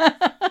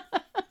cred.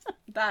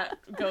 That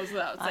goes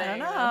without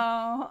saying.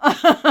 I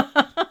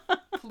don't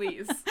know.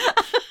 Please.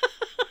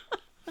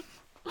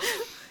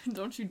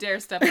 Don't you dare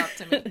step up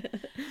to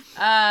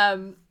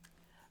me.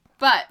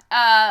 But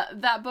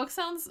that book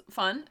sounds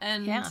fun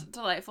and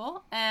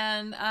delightful.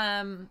 And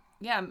I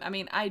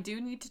mean, I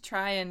do need to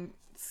try and,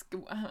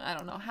 I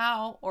don't know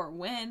how or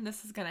when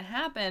this is going to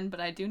happen, but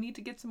I do need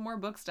to get some more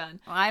books done.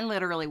 Well, I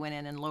literally went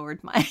in and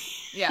lowered my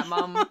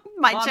Mom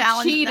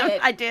challenge cheated. number.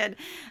 I did.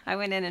 I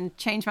went in and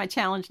changed my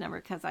challenge number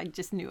because I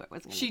just knew it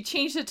wasn't. She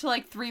changed it to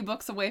like 3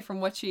 books away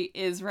from what she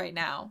is right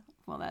now.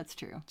 Well, that's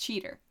true.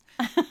 Cheater.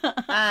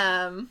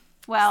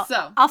 Well,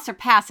 so I'll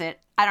surpass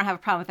it. I don't have a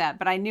problem with that,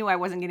 but I knew I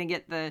wasn't going to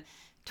get the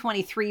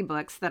 23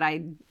 books that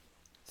I.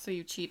 So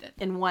you cheated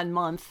in 1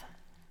 month.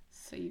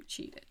 So you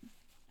cheated.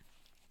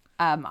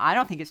 I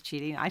don't think it's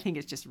cheating. I think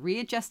it's just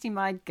readjusting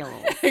my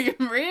goals.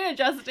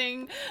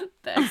 Readjusting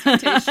the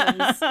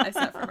expectations I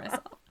set for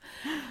myself.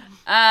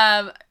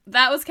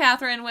 That was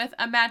Catherine with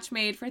A Match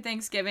Made for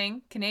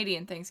Thanksgiving,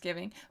 Canadian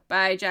Thanksgiving,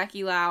 by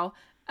Jackie Lau.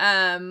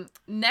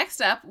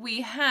 Next up,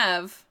 we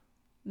have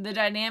the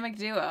dynamic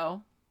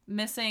duo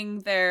missing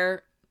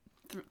their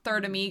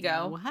third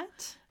amigo.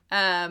 What?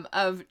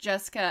 Of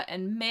Jessica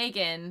and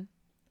Megan,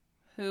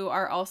 who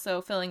are also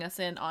filling us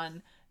in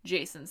on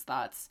Jason's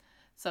thoughts.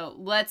 So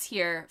let's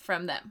hear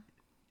from them.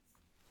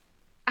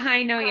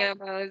 Hi, No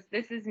Yomos.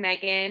 This is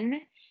Megan,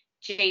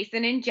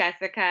 Jason, and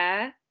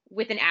Jessica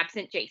with an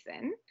absent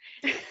Jason.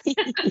 He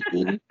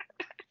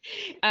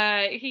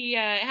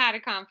had a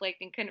conflict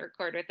and couldn't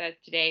record with us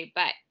today,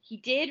 but he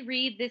did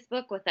read this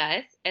book with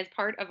us as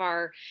part of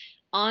our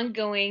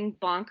ongoing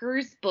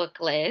Bonkers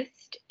book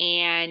list.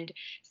 And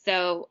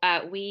so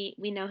we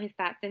know his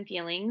thoughts and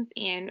feelings,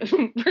 and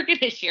we're going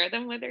to share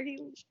them whether he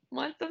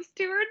wants us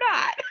to or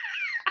not.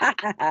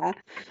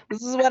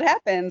 This is what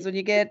happens when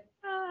you get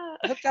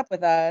hooked up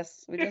with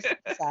us. We just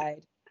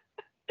decide.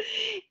 So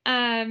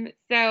I'm going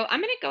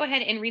to go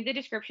ahead and read the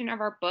description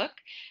of our book.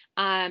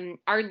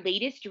 Our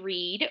latest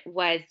read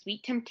was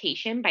Sweet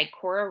Temptation by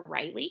Cora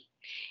Riley.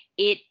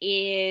 It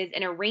is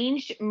an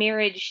arranged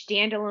marriage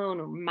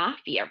standalone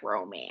mafia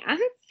romance.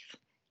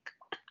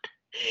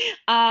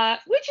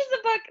 which is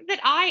a book that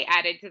I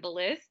added to the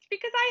list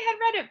because I had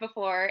read it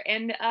before,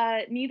 and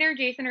neither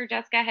Jason or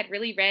Jessica had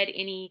really read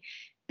any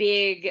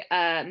big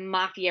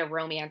mafia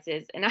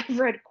romances, and I've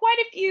read quite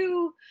a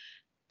few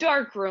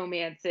dark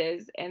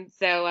romances, and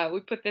so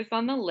we put this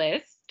on the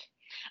list.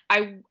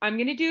 I'm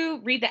going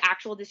to read the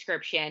actual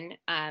description,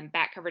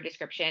 back cover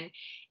description,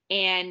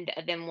 and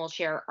then we'll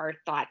share our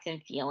thoughts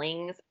and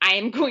feelings. I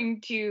am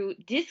going to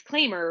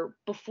disclaimer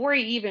before I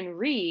even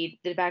read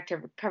the back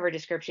cover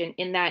description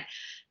in that,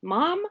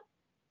 Mom,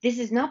 this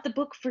is not the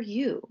book for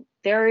you.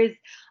 There is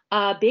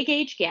a big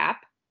age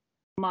gap.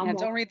 Mom,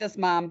 don't read this,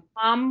 Mom.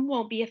 Mom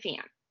won't be a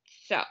fan.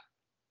 So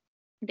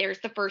there's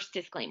the first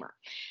disclaimer.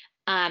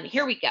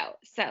 Here we go.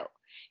 So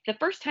the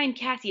first time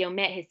Cassio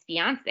met his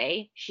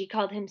fiancée, she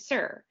called him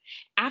Sir.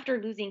 After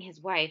losing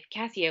his wife,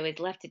 Cassio is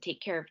left to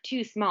take care of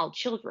 2 small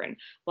children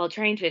while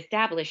trying to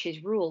establish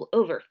his rule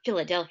over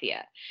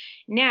Philadelphia.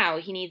 Now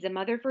he needs a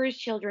mother for his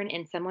children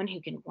and someone who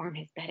can warm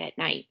his bed at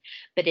night.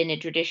 But in a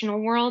traditional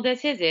world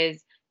as his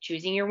is,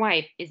 choosing your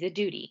wife is a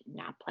duty,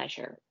 not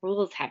pleasure.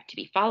 Rules have to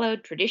be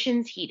followed,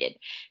 traditions heeded.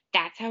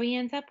 That's how he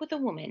ends up with a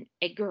woman,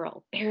 a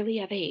girl barely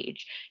of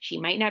age. She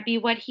might not be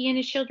what he and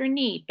his children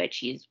need, but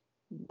she's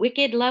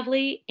wicked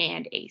lovely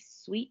and a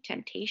sweet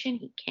temptation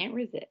he can't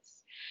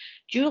resist.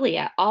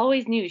 Julia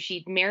always knew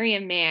she'd marry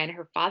a man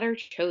her father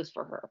chose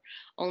for her,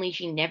 only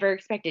she never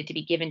expected to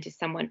be given to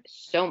someone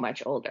so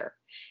much older.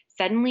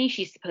 Suddenly,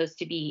 she's supposed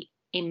to be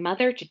a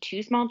mother to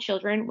 2 small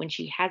children when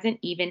she hasn't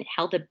even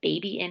held a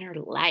baby in her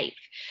life.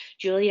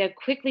 Julia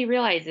quickly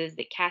realizes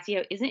that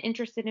Cassio isn't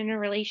interested in a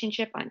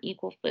relationship on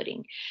equal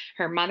footing.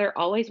 Her mother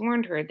always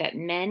warned her that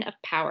men of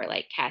power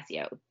like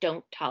Cassio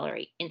don't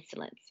tolerate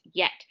insolence.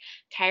 Yet,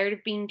 tired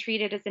of being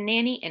treated as a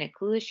nanny and a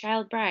clueless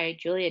child bride,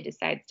 Julia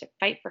decides to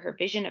fight for her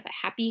vision of a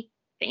happy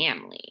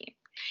family.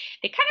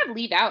 They kind of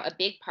leave out a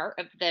big part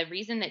of the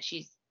reason that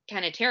she's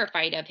kind of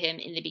terrified of him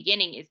in the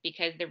beginning is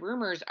because the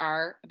rumors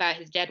are about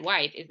his dead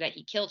wife is that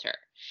he killed her.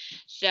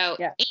 So,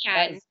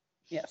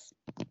 yes.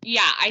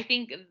 Yeah, I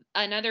think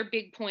another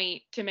big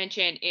point to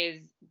mention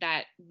is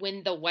that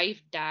when the wife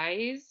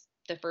dies,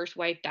 the first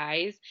wife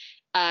dies,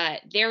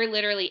 they're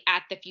literally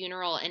at the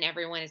funeral and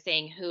everyone is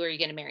saying, who are you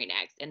going to marry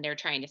next? And they're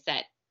trying to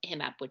set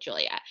him up with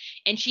Julia.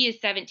 And she is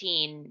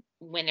 17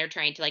 when they're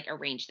trying to like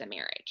arrange the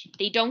marriage.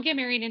 They don't get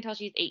married until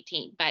she's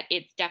 18, but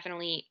it's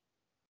definitely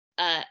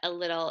a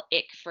little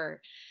ick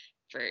for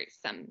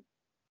some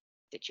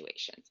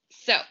situations.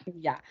 So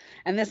yeah,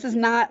 and this is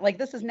not like,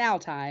 this is now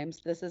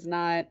times. This is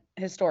not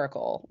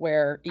historical,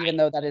 where even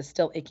though that is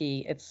still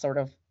icky, it's sort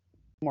of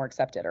more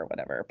accepted or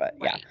whatever. But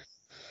right.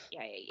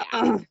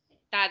 Yeah.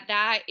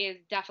 That is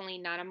definitely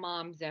not a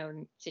mom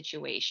zone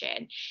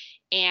situation,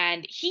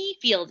 and he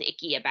feels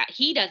icky about.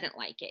 He doesn't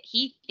like it.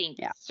 He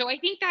thinks so. I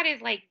think that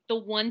is like the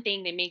one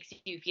thing that makes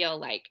you feel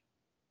like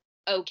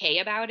okay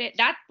about it.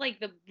 That's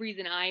like the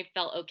reason I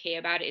felt okay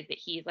about it, is that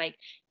he's like,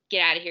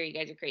 get out of here, you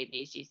guys are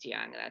crazy, she's too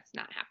young, that's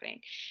not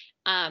happening.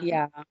 And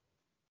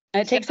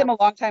it takes him a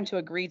long time to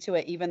agree to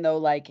it, even though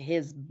like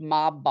his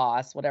mob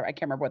boss, whatever, I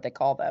can't remember what they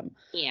call them,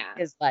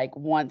 is like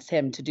wants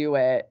him to do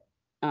it,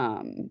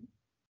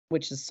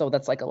 which is, so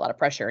that's like a lot of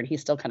pressure, and he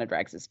still kind of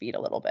drags his feet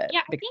a little bit.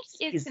 I think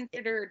he's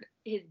considered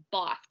his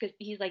boss because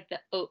he's like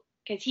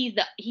because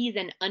he's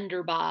an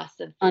underboss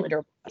of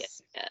underboss,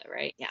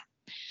 right? Yeah.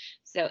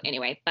 So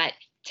anyway, but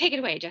take it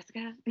away,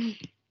 Jessica.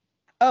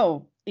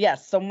 Oh,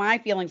 yes. So my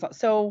feelings.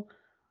 So,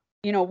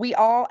 we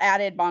all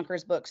added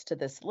bonkers books to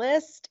this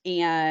list,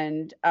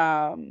 and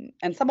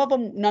some of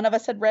them none of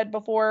us had read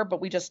before,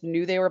 but we just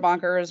knew they were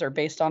bonkers, or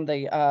based on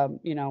the,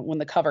 when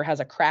the cover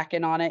has a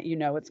kraken on it,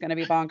 it's going to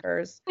be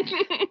bonkers.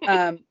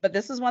 But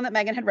this is one that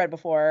Megan had read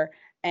before.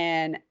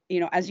 And,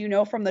 as you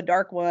know, from the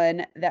dark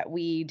one that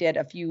we did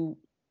a few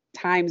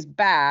times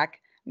back,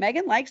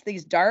 Megan likes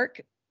these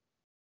dark,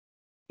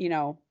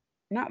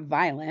 not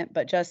violent,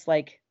 but just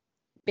like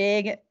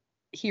big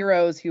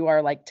heroes who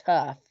are like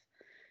tough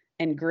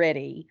and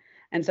gritty.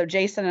 And so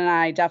Jason and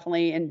I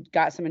definitely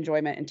got some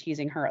enjoyment in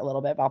teasing her a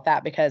little bit about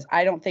that, because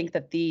I don't think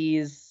that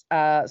these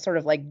sort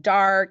of like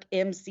dark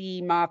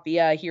MC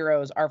mafia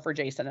heroes are for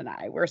Jason and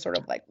I. We're sort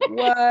of like,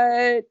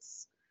 what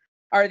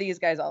are these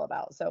guys all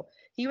about? So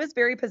he was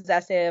very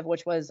possessive,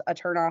 which was a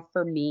turnoff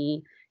for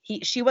me.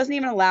 She wasn't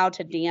even allowed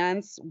to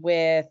dance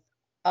with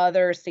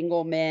other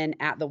single men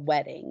at the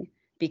wedding,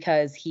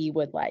 because he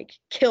would like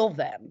kill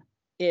them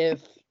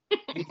if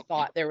he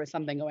thought there was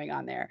something going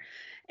on there.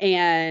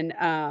 And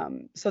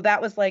so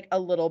that was like a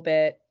little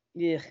bit,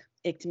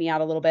 icked me out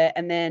a little bit.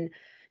 And then,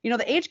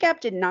 the age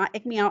gap did not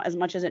ick me out as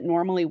much as it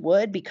normally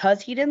would,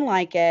 because he didn't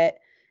like it,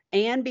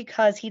 and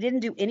because he didn't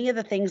do any of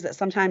the things that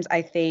sometimes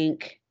I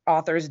think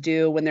authors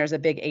do when there's a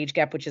big age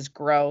gap, which is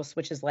gross,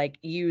 which is like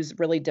use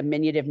really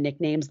diminutive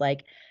nicknames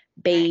like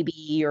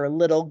baby or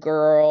little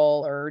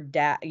girl or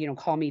dad,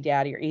 call me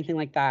daddy or anything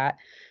like that,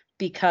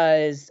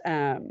 because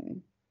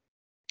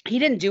he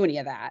didn't do any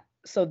of that.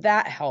 So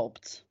that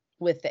helped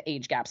with the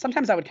age gap.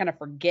 Sometimes I would kind of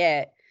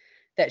forget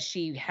that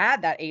she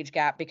had that age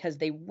gap, because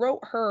they wrote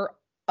her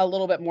a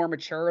little bit more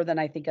mature than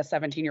I think a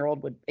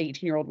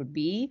 18-year-old would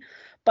be.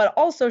 But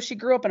also she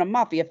grew up in a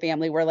mafia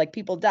family where like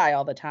people die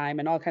all the time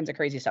and all kinds of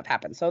crazy stuff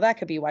happens. So that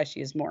could be why she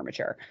is more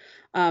mature.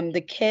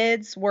 The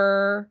kids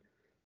were,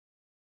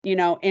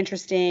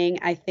 interesting.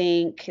 I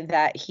think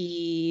that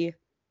the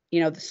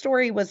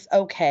story was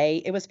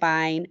okay. It was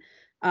fine.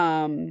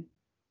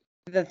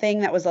 The thing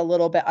that was a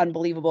little bit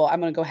unbelievable, I'm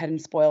going to go ahead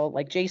and spoil,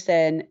 like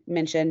Jason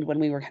mentioned when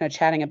we were kind of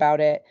chatting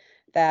about it,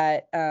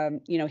 that,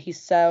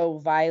 he's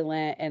so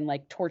violent and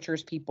like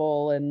tortures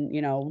people and,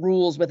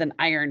 rules with an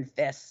iron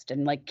fist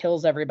and like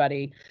kills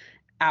everybody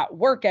at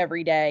work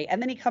every day.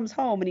 And then he comes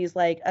home and he's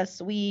like a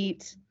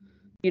sweet,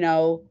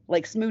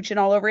 like smooching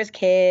all over his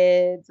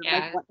kids and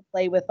like wanting to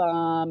play with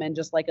them and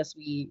just like a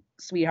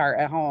sweetheart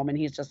at home. And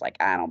he's just like,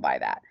 I don't buy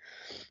that.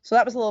 So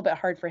that was a little bit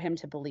hard for him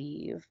to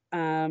believe.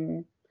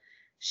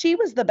 She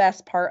was the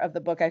best part of the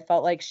book. I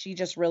felt like she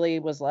just really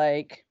was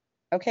like,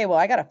 okay, well,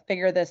 I got to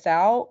figure this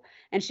out.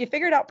 And she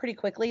figured out pretty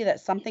quickly that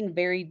something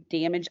very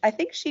damaged. I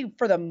think she,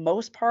 for the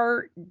most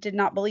part, did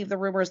not believe the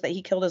rumors that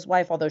he killed his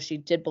wife, although she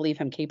did believe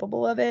him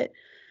capable of it.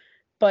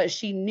 But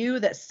she knew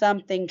that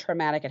something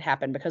traumatic had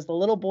happened because the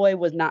little boy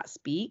would not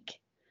speak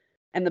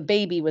and the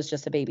baby was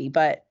just a baby.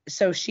 But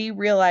so she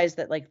realized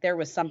that like there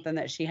was something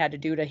that she had to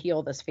do to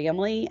heal this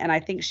family. And I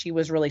think she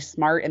was really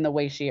smart in the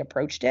way she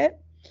approached it.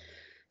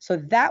 So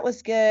that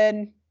was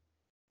good.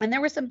 And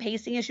there were some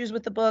pacing issues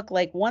with the book.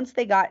 Like once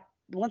they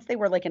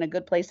were like in a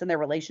good place in their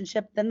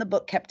relationship, then the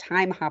book kept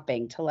time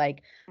hopping to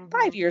like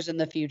 5 years in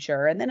the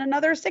future and then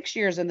another 6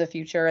 years in the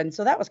future. And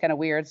so that was kind of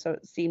weird. So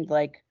it seemed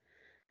like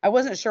I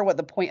wasn't sure what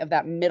the point of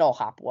that middle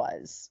hop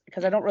was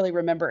because I don't really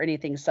remember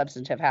anything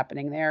substantive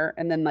happening there.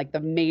 And then like the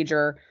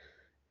major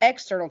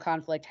external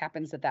conflict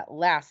happens at that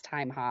last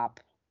time hop,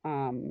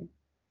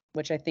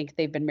 which I think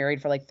they've been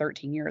married for like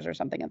 13 years or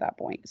something at that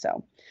point.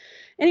 So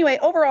anyway,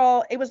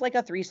 overall, it was like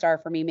a 3-star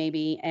for me,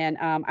 maybe. And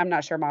I'm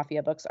not sure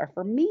mafia books are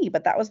for me,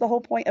 but that was the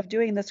whole point of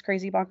doing this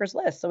crazy bonkers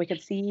list. So we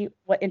could see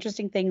what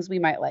interesting things we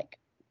might like.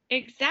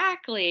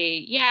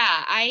 Exactly.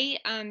 Yeah.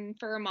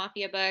 For a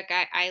mafia book,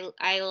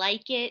 I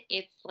like it.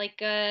 It's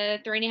like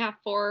a 3.5,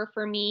 4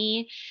 for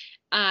me.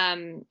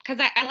 Cause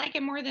I like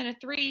it more than a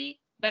 3,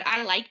 but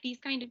I like these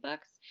kind of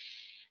books.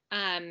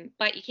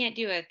 But you can't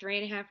do a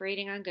 3.5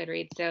 rating on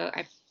Goodreads. So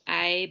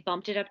I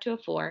bumped it up to a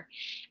 4.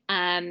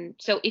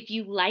 So if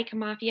you like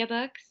mafia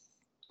books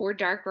or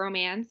dark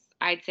romance,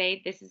 I'd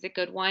say this is a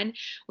good one.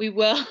 We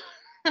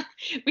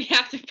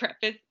have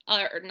to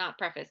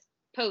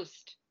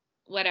post,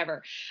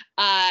 whatever.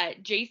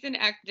 Jason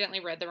accidentally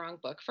read the wrong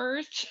book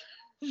first.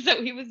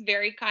 So he was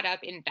very caught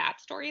up in that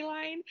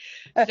storyline.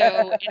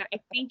 So and I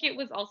think it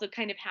was also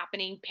kind of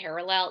happening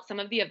parallel. Some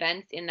of the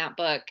events in that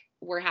book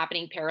were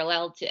happening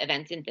parallel to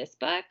events in this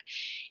book.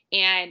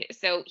 And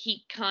so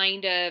he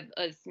kind of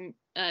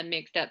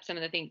mixed up some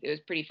of the things. It was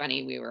pretty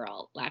funny. We were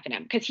all laughing at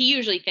him because he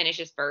usually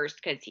finishes first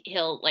because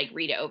he'll like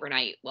read it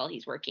overnight while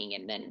he's working.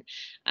 And then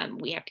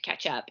we have to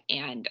catch up.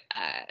 And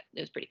it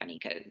was pretty funny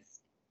because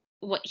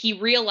what he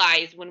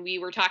realized when we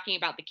were talking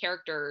about the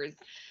characters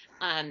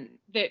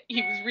that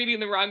he was reading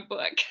the wrong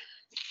book.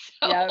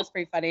 So, yeah, it was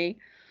pretty funny.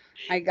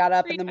 I got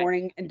up in the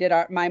morning and did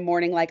my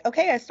morning like,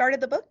 okay, I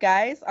started the book,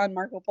 guys, on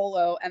Marco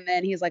Polo. And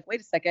then he's like,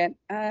 wait a second,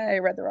 I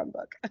read the wrong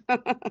book.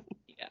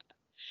 Yeah.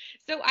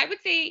 So I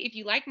would say if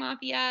you like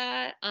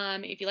mafia,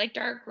 if you like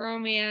dark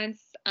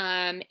romance,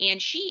 and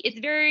it's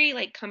very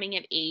like coming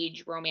of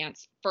age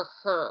romance for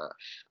her.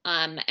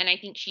 And I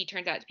think she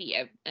turns out to be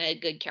a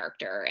good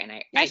character. And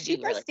she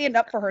does really stand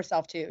up for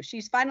herself too.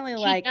 She's finally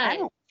like, I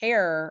don't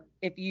care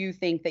if you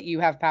think that you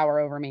have power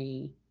over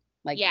me.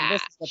 Like,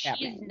 this is what's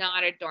happening. She's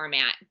not a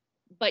doormat,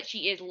 but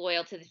she is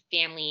loyal to the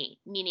family,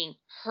 meaning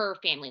her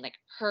family, like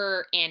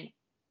her and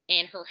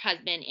her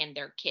husband and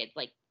their kids.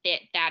 Like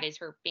that is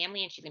her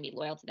family, and she's gonna be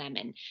loyal to them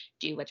and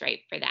do what's right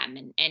for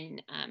them.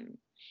 And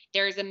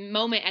there's a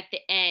moment at the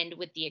end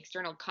with the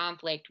external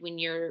conflict when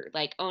you're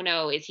like, oh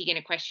no, is he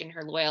gonna question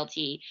her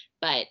loyalty?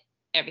 But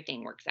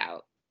everything works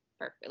out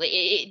perfectly.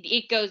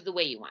 It goes the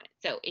way you want it.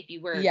 So if you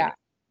were a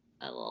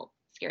little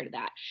scared of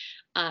that,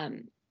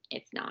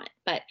 it's not.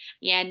 But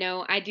yeah,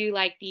 no, I do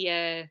like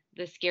the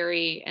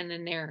scary, and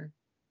then they're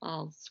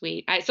all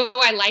sweet. So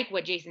I like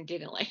what Jason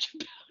didn't like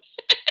about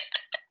it,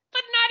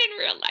 but not in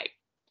real life.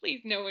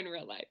 Please, no in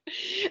real life.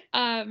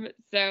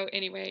 So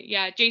anyway,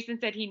 yeah, Jason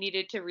said he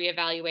needed to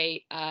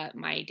reevaluate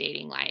my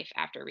dating life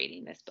after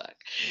reading this book.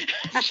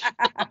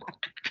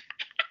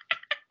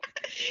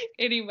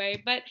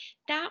 Anyway, but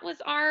that was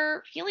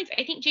our feelings.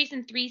 I think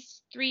Jason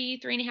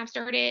 3.5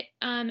 starred it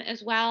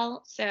as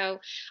well. So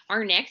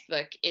our next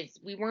book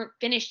we weren't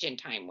finished in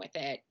time with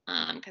it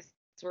because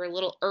we're a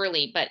little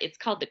early, but it's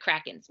called The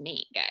Kraken's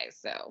Mate, guys.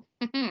 So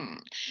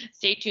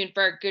stay tuned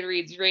for our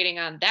Goodreads rating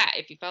on that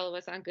if you follow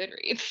us on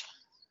Goodreads.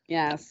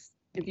 Yes.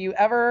 If you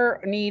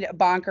ever need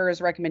bonkers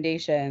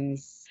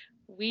recommendations,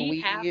 we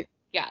have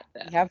got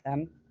them. We have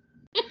them.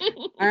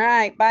 All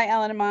right. Bye,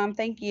 Ellen and Mom.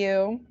 Thank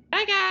you.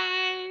 Bye,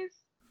 guys.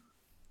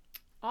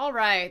 All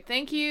right.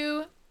 Thank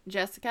you,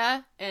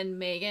 Jessica and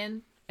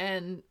Megan,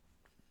 and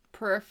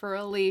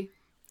peripherally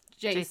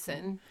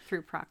Jason.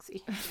 through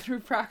proxy.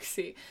 Through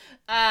proxy.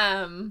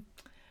 Yeah,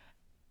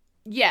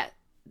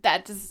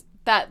 that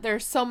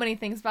there's so many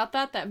things about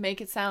that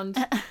make it sound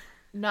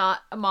not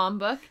a mom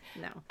book.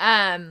 No.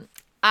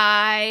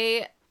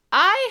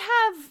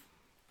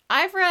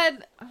 I've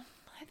read,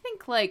 I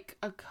think, like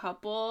a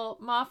couple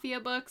mafia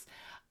books.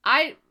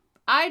 I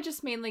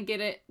just mainly get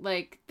it,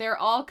 like, they're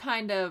all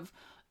kind of,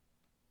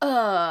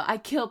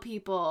 I kill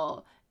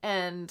people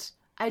and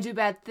I do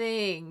bad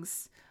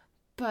things,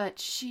 but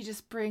she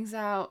just brings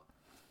out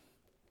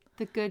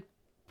the good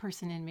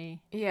person in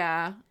me.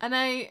 Yeah. And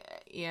I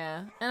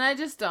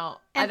just don't,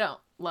 I don't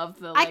love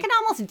the, I can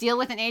almost deal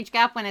with an age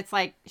gap when it's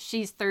like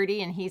she's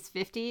 30 and he's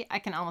 50. I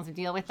can almost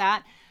deal with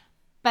that.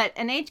 But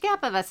an age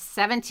gap of a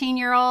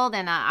 17-year-old,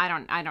 and I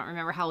don't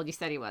remember how old you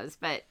said he was,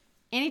 but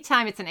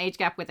anytime it's an age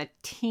gap with a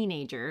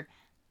teenager,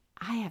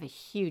 I have a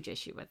huge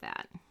issue with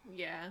that.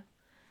 Yeah.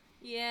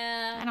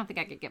 Yeah. I don't think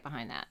I could get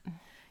behind that.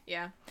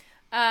 Yeah.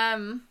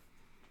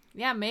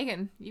 Yeah,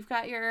 Megan, you've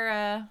got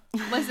your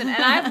listen,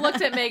 and I've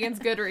looked at Megan's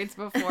Goodreads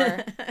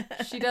before.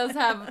 She does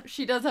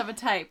have a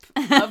type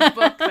of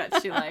book that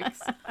she likes.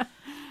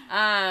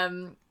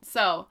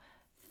 So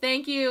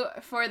thank you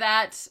for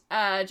that,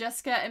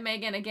 Jessica and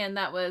Megan. Again,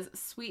 that was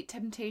Sweet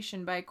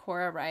Temptation by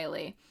Cora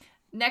Riley.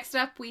 Next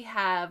up, we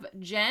have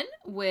Jen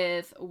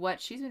with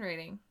what she's been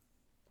reading.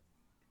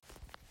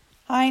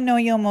 Hi, No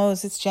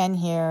Yomos. It's Jen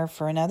here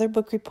for another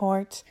book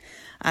report.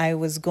 I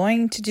was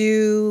going to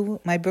do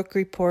my book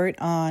report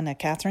on a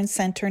Catherine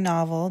Center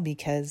novel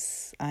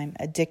because I'm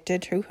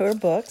addicted to her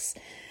books.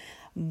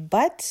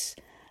 But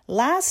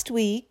last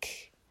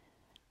week,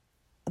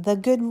 the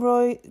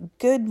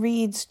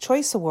Goodreads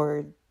Choice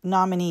Award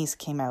nominees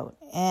came out.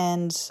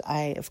 And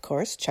I, of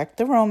course, checked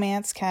the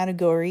romance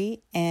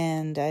category.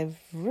 And I've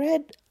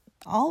read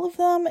all of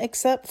them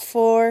except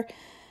for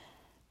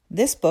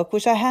this book,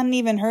 which I hadn't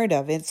even heard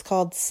of. It's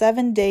called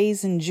 7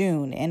 Days in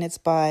June, and it's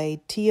by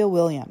Tia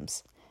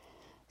Williams.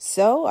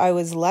 So I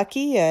was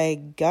lucky. I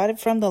got it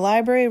from the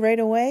library right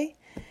away,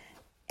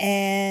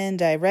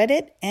 and I read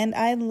it, and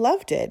I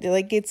loved it.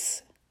 Like,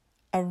 it's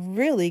a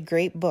really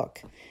great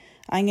book.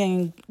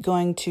 I'm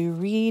going to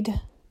read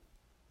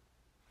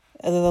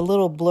the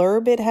little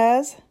blurb it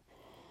has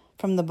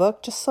from the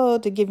book, just so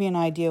to give you an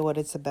idea what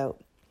it's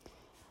about.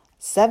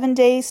 7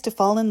 days to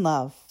fall in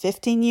love,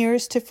 15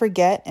 years to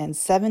forget, and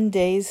 7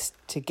 days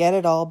to get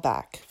it all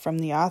back. From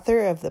the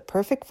author of The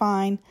Perfect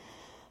Fine,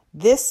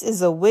 this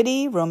is a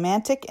witty,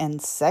 romantic,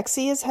 and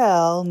sexy as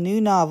hell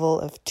new novel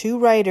of two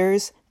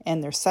writers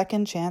and their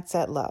second chance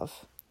at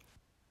love.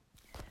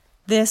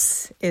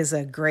 This is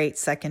a great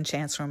second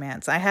chance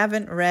romance. I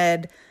haven't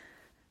read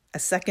a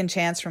second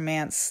chance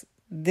romance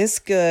this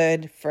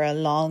good for a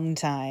long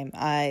time.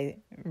 I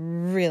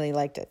really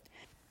liked it.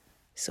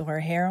 So our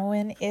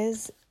heroine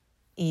is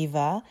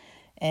Eva,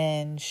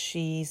 and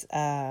she's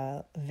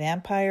a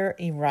vampire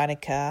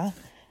erotica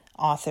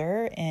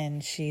author,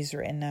 and she's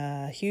written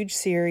a huge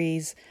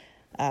series,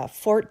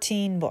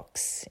 14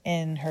 books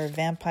in her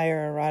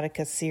vampire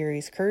erotica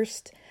series,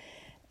 Cursed,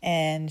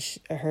 and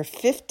her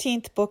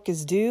 15th book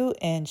is due,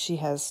 and she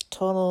has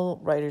total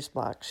writer's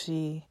block.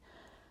 She's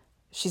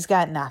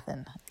got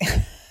nothing.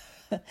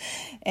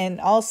 And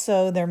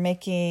also they're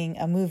making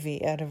a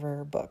movie out of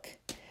her book.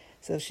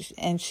 So she's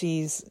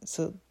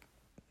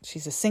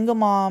a single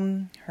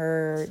mom.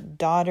 Her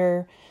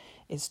daughter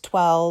is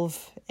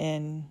 12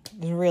 and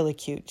is really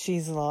cute.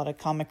 She's a lot of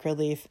comic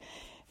relief.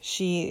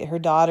 Her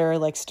daughter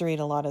likes to read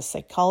a lot of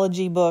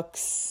psychology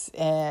books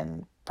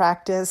and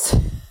practice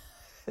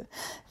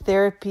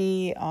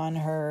therapy on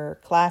her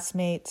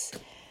classmates.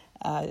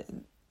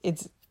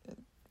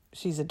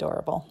 She's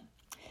adorable.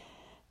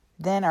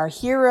 Then our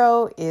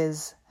hero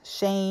is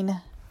Shane.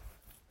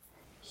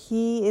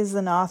 He is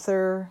an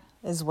author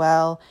as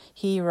well.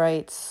 He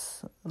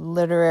writes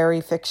literary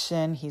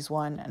fiction. He's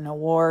won an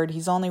award.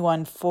 He's only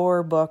won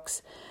 4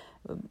 books,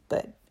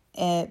 but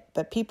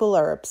people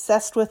are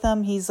obsessed with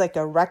him. He's like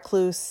a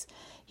recluse.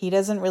 He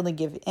doesn't really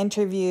give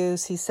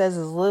interviews. He says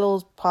as little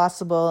as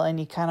possible, and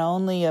he kind of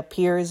only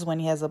appears when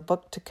he has a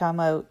book to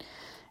come out,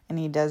 and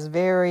he does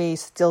very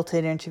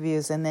stilted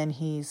interviews, and then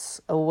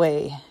he's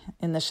away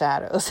in the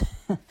shadows.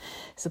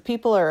 So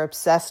people are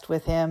obsessed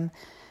with him,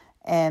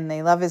 and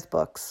they love his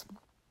books.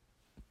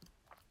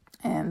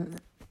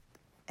 And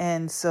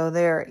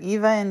so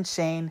Eva and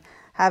Shane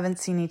haven't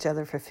seen each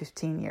other for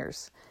 15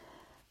 years.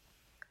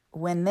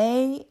 When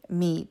they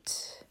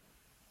meet,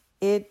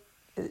 it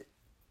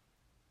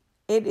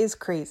is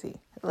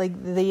crazy.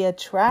 Like the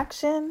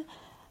attraction,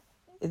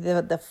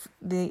 it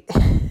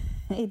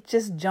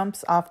just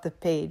jumps off the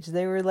page.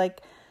 They were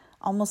like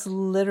almost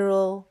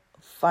literal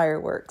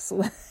fireworks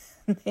when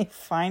they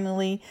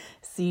finally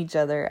see each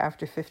other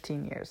after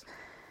 15 years.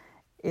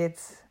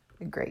 It's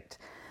great.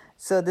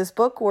 So this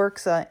book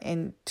works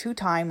in 2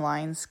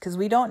 timelines because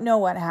we don't know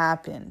what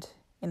happened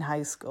in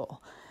high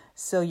school.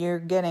 So you're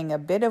getting a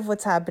bit of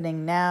what's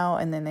happening now,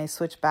 and then they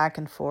switch back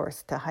and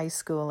forth to high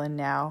school and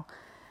now.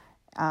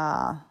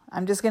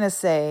 I'm just going to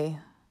say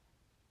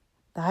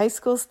the high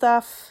school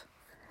stuff,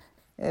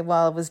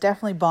 Well, it was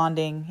definitely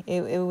bonding.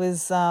 It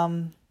was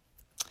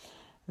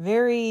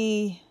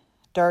very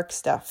dark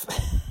stuff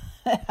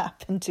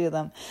happened to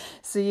them.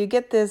 So you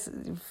get this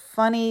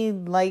funny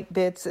light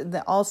bits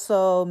that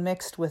also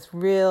mixed with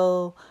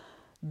real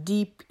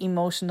deep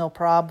emotional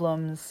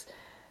problems.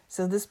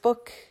 So this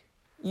book,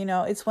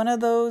 it's one of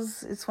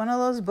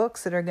those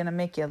books that are going to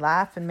make you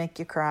laugh and make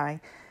you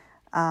cry.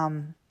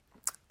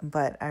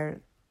 But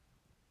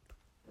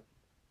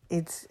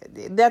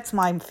that's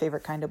my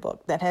favorite kind of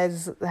book that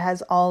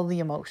has all the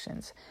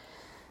emotions.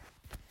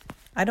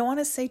 I don't want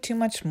to say too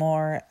much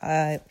more.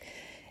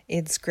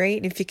 It's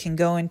great if you can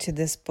go into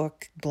this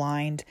book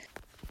blind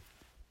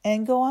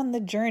and go on the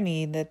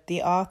journey that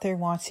the author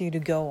wants you to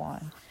go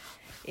on.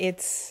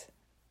 It's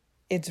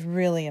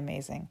really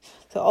amazing.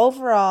 So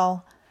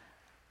overall,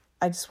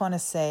 I just want to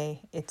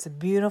say it's a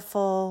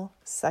beautiful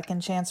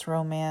second chance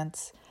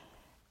romance.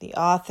 The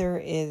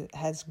author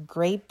has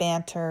great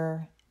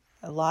banter,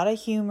 a lot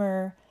of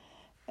humor,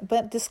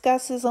 but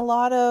discusses a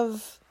lot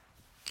of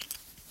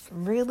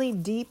really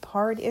deep,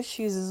 hard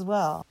issues as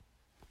well.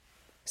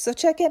 So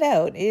check it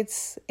out.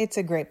 It's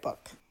a great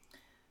book.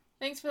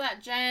 Thanks for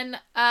that, Jen.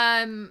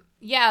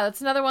 Yeah, that's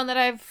another one that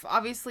I've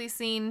obviously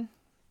seen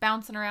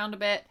bouncing around a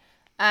bit.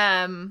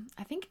 I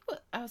think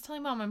I was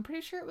telling Mom, I'm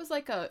pretty sure it was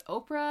like a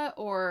Oprah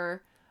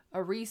or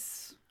a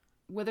Reese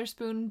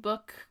Witherspoon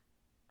book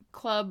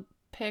club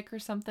pick or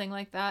something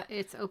like that.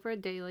 It's Oprah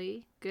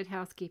Daily, Good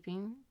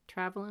Housekeeping,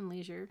 Travel and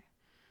Leisure,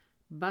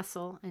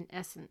 Bustle, and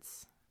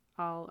Essence.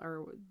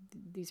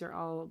 These are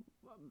all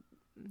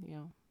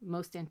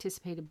most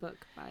anticipated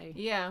book by.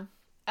 Yeah.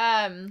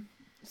 But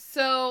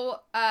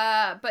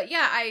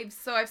yeah, I've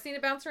seen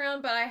it bounce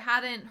around, but I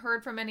hadn't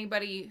heard from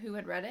anybody who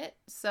had read it.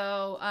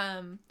 So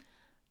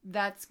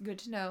that's good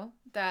to know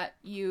that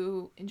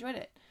you enjoyed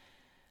it.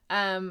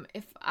 When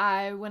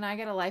I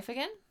get a life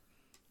again,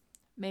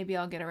 maybe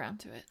I'll get around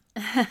to it.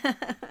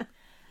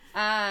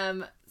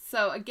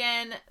 So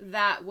again,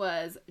 that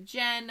was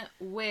Jen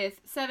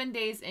with 7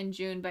 Days in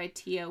June by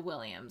Tia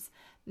Williams.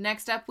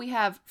 Next up, we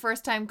have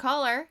first time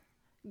caller,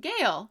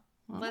 Gail.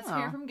 Let's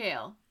hear from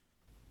Gail.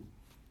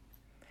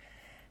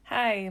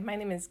 Hi, my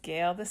name is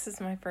Gail. This is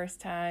my first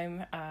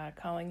time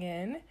calling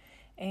in,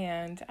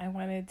 and I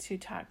wanted to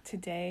talk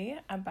today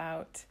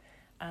about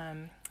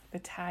The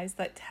Ties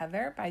That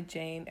Tether by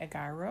Jane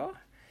Igharo.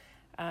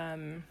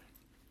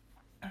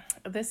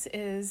 This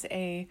is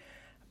a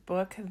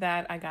book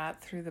that I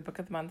got through the Book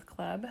of the Month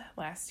Club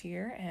last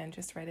year and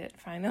just read it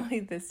finally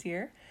this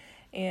year.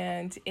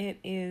 And it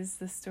is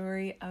the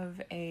story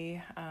of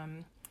a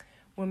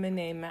woman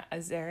named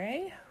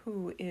Azere,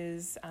 who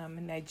is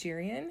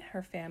Nigerian.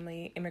 Her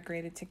family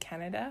immigrated to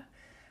Canada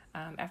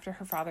after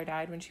her father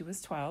died when she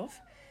was 12.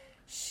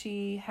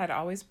 She had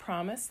always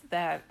promised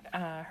that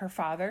her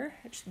father,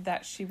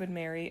 that she would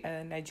marry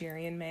a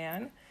Nigerian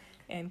man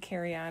and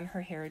carry on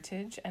her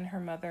heritage. And her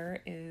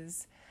mother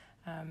is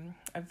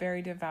a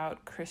very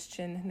devout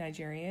Christian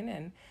Nigerian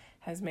and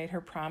has made her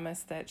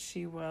promise that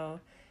she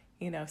will,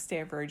 stay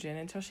a virgin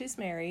until she's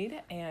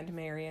married and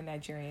marry a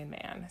Nigerian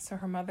man. So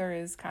her mother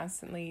is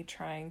constantly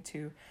trying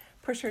to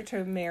push her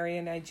to marry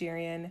a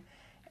Nigerian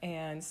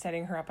and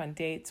setting her up on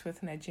dates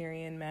with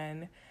Nigerian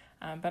men,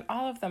 but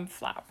all of them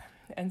flop.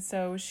 And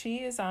so she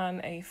is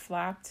on a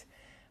flopped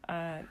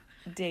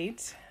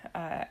date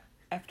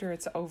after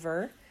it's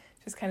over,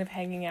 just kind of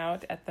hanging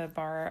out at the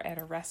bar at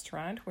a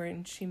restaurant where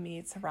she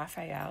meets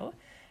Raphael.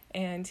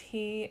 And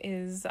he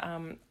is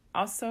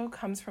also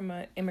comes from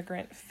an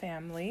immigrant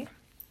family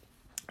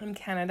in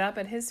Canada,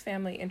 but his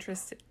family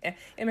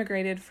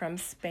immigrated from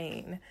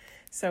Spain.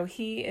 So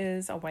he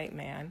is a white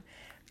man.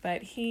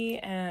 But he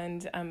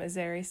and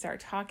Azere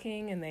start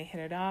talking, and they hit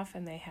it off,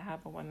 and they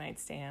have a one-night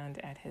stand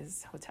at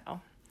his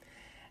hotel.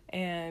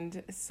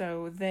 And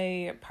so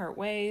they part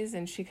ways,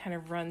 and she kind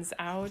of runs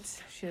out.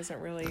 She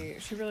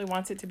really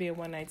wants it to be a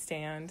one-night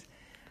stand.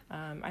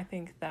 I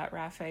think that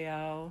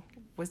Raphael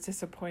was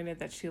disappointed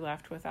that she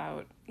left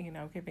without,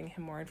 giving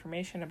him more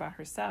information about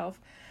herself.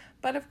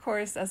 But of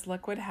course, as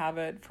luck would have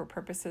it, for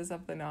purposes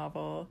of the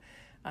novel,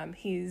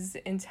 he's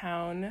in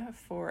town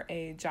for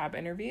a job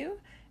interview,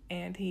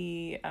 and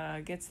he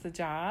gets the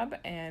job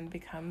and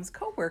becomes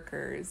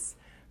co-workers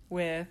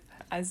with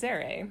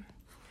Azere.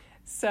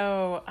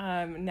 So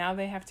now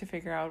they have to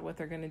figure out what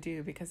they're going to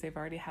do because they've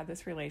already had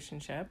this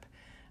relationship.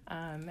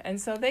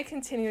 And so they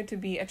continue to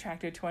be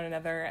attracted to one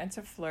another and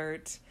to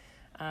flirt.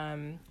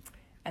 And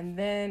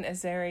then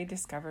Azere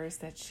discovers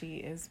that she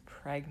is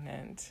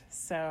pregnant.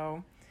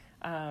 So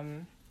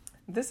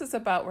this is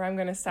about where I'm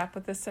going to stop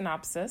with the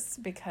synopsis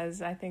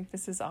because I think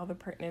this is all the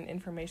pertinent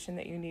information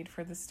that you need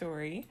for the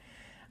story.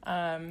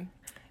 And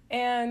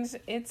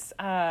it's,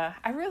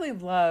 I really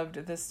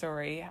loved this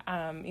story.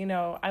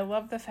 I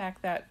love the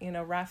fact that,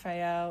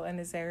 Raphael and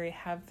Azere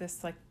have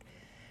this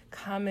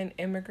common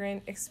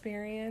immigrant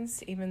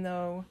experience, even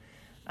though,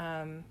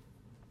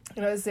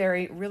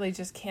 Azere really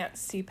just can't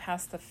see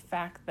past the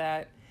fact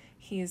that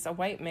he's a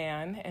white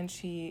man and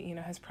she,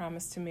 has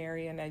promised to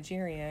marry a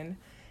Nigerian.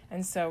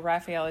 And so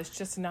Raphael is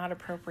just not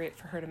appropriate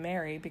for her to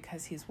marry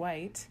because he's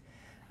white.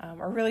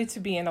 or really to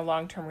be in a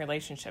long-term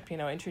relationship,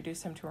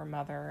 introduce him to her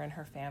mother and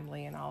her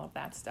family and all of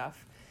that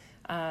stuff.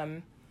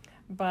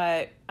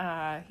 But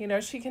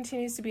she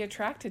continues to be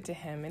attracted to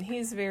him, and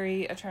he's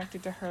very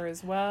attracted to her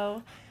as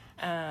well,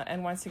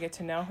 and wants to get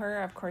to know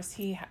her. Of course,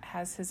 he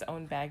has his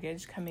own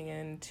baggage coming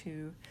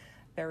into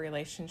their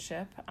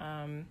relationship,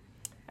 and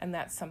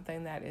that's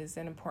something that is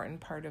an important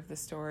part of the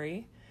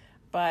story.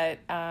 But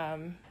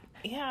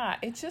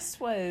it just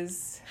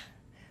was,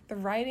 the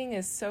writing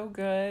is so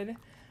good.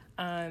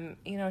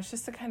 It's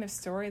just the kind of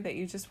story that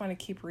you just want to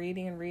keep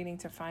reading and reading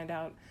to find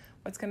out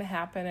what's going to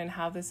happen and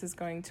how this is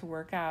going to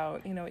work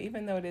out,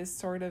 even though it is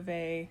sort of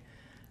a,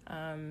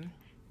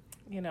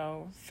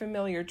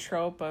 familiar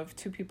trope of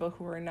two people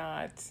who are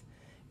not,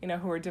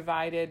 who are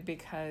divided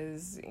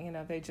because,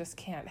 they just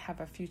can't have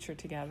a future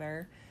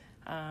together.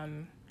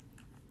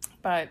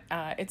 But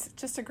it's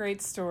just a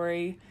great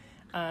story.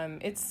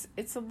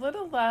 It's a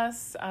little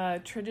less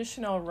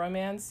traditional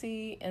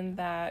romancy in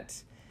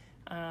that,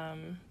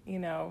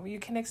 you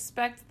can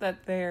expect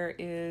that there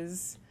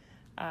is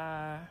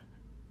a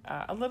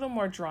little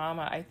more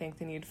drama, I think,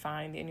 than you'd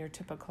find in your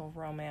typical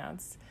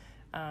romance.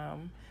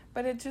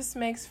 But it just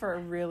makes for a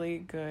really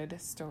good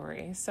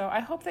story. So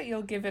I hope that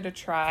you'll give it a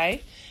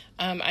try.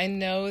 I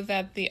know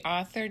that the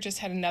author just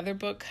had another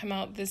book come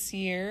out this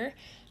year,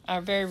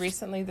 very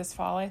recently this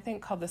fall, I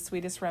think, called The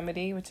Sweetest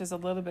Remedy, which is a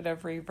little bit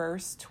of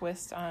reverse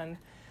twist on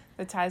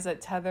The Ties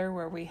That Tether,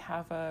 where we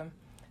have a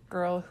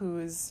girl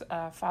whose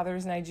father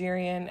is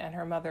Nigerian and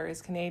her mother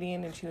is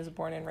Canadian, and she was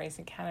born and raised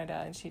in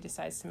Canada, and she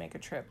decides to make a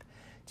trip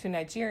to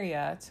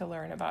Nigeria to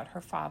learn about her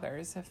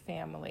father's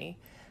family.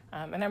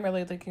 And I'm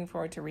really looking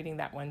forward to reading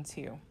that one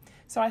too.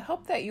 So I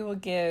hope that you will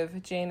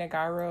give Jane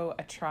Igharo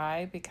a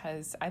try,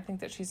 because I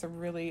think that she's a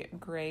really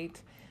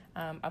great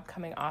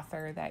upcoming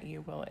author that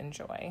you will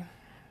enjoy.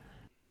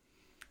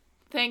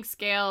 Thanks,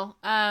 Gail.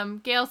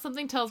 Gail,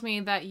 something tells me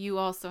that you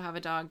also have a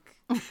dog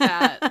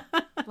that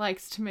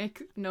likes to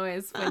make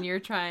noise when you're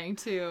trying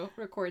to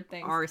record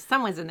things. Or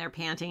someone's in there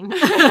panting.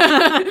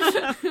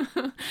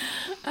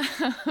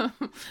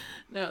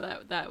 No,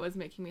 that was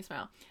making me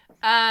smile.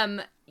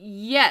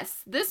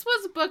 Yes, this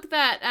was a book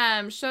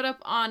that showed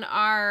up on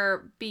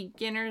our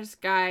beginner's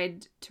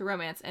guide to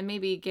romance, and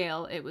maybe,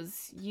 Gail, it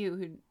was you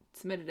who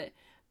submitted it.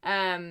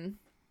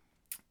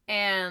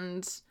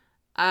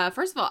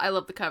 First of all, I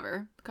love the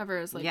cover. The cover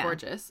is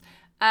gorgeous.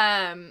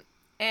 And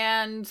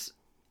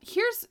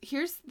here's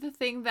the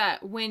thing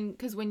that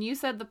when you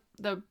said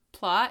the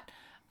plot,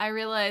 I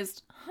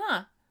realized,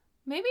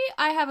 maybe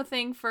I have a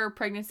thing for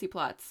pregnancy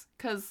plots,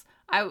 because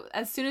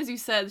as soon as you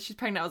said she's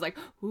pregnant, I was like,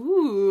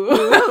 ooh.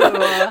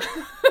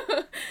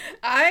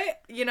 I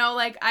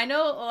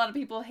know a lot of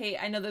people hate,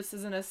 I know this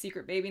isn't a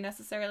secret baby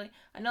necessarily.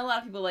 I know a lot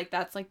of people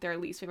that's their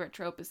least favorite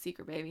trope is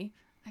secret baby.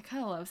 I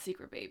kind of love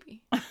secret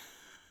baby.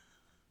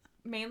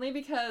 Mainly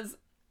because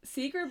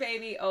secret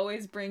baby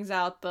always brings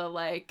out the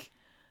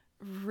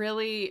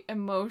really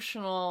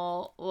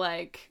emotional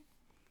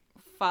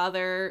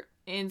father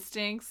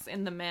instincts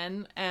in the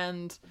men,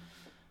 and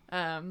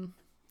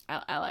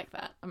I like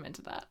that. I'm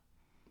into that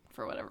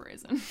for whatever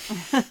reason.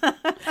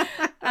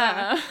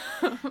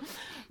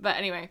 But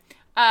anyway,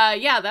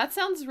 that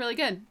sounds really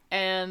good.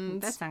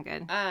 And that sounds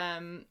good.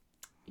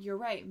 You're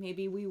right.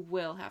 Maybe we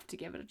will have to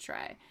give it a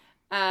try.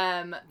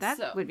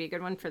 That would be a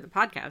good one for the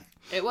podcast.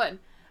 It would.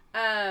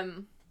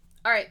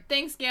 All right.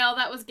 Thanks, Gail.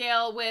 That was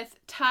Gail with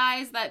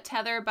Ties That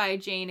Tether by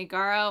Jane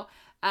Igharo.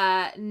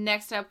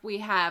 Next up, we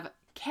have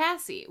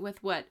Cassie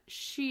with what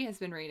she has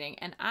been reading,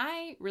 and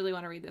I really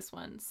want to read this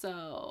one.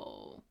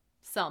 So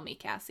sell me,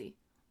 Cassie,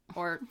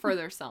 or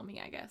further sell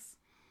me, I guess.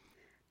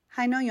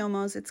 Hi, No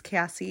Yomos. It's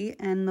Cassie,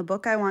 and the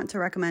book I want to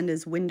recommend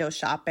is Window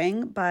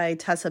Shopping by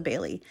Tessa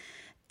Bailey.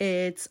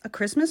 It's a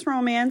Christmas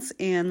romance,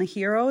 and the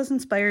hero is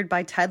inspired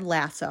by Ted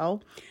Lasso.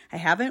 I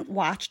haven't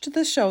watched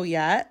the show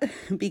yet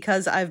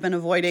because I've been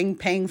avoiding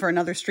paying for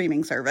another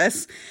streaming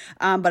service,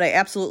 but I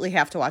absolutely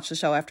have to watch the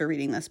show after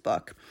reading this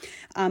book.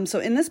 So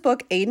in this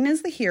book, Aiden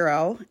is the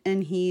hero,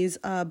 and he's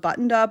a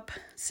buttoned-up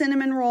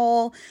cinnamon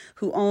roll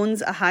who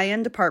owns a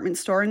high-end department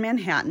store in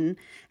Manhattan,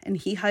 and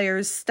he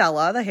hires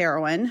Stella, the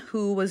heroine,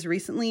 who was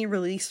recently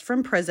released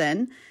from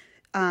prison,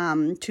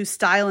 to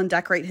style and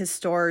decorate his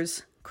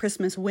store's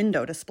Christmas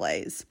window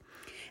displays.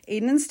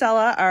 Aiden and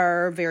Stella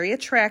are very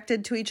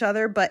attracted to each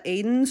other, but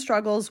Aiden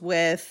struggles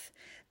with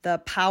the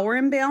power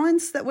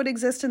imbalance that would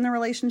exist in the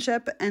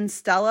relationship, and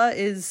Stella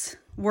is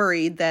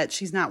worried that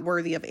she's not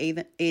worthy of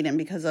Aiden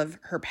because of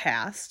her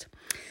past.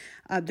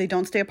 They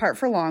don't stay apart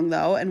for long,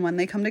 though, and when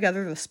they come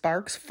together, the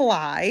sparks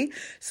fly.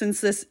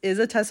 Since this is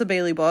a Tessa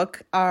Bailey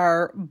book,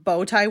 our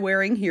bow tie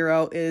wearing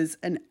hero is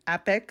an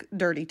epic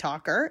dirty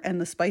talker,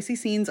 and the spicy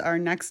scenes are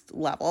next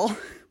level.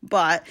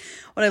 But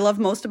what I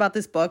loved most about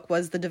this book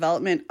was the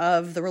development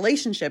of the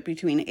relationship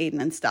between Aiden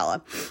and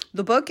Stella.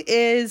 The book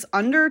is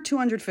under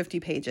 250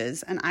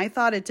 pages, and I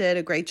thought it did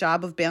a great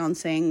job of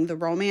balancing the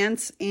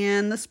romance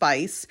and the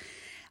spice.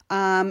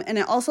 And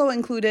it also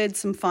included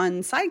some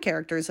fun side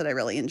characters that I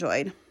really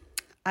enjoyed.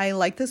 I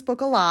like this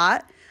book a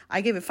lot.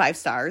 I gave it 5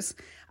 stars.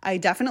 I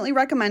definitely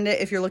recommend it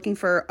if you're looking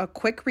for a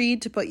quick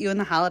read to put you in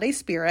the holiday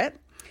spirit.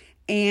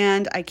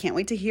 And I can't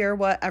wait to hear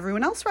what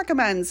everyone else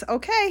recommends.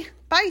 Okay,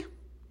 bye.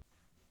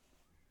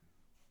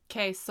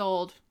 Okay,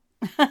 sold.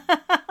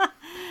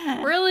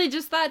 Really,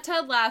 just that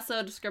Ted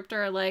Lasso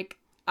descriptor, like,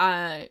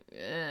 I'm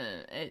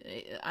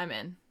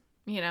in,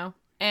 you know?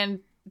 And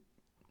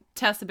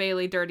Tessa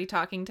Bailey dirty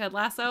talking Ted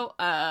Lasso,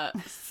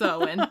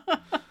 so in.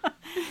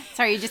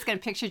 Sorry, you're just going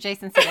to picture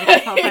Jason Sudeikis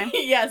this whole time?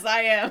 Yes,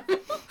 I am.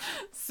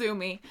 Sue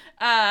me.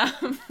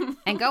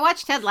 And go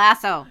watch Ted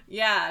Lasso.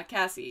 Yeah,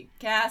 Cassie.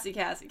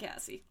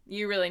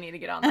 You really need to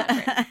get on that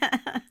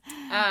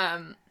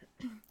train.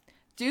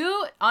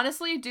 Do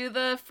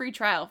the free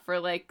trial for,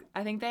 like,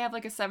 I think they have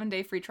like a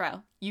 7-day free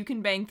trial. You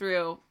can bang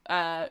through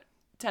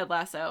Ted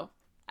Lasso.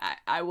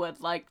 I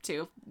would like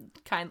to,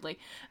 kindly.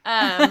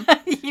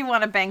 You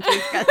want to bang through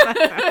Ted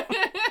Lasso.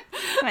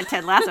 I want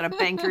Ted Lasso to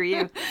bang through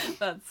you.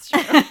 That's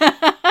true.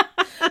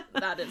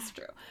 That is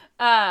true.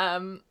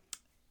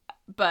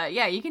 But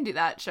yeah, you can do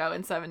that show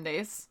in 7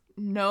 days.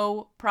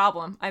 No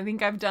problem. I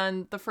think I've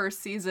done the first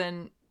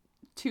season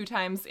 2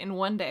 times in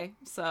 1 day.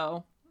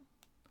 So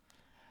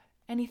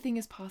anything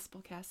is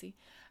possible, Cassie.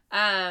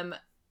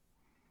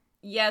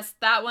 Yes,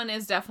 that one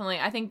is definitely,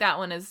 I think that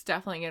one is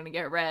definitely going to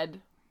get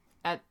read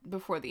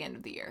before the end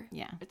of the year.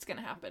 Yeah. It's going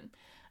to happen.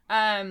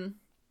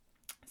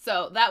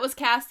 So that was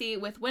Cassie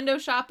with Window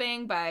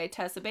Shopping by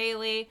Tessa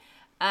Bailey.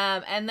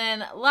 And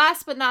then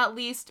last but not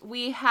least,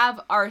 we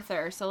have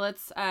Arthur. So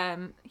let's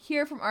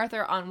hear from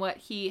Arthur on what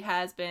he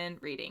has been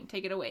reading.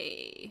 Take it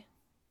away.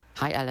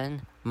 Hi,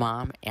 Ellen,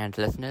 Mom, and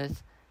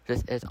listeners.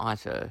 This is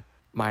Arthur.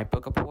 My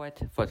book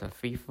report for the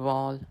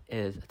free-for-all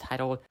is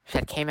titled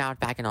that came out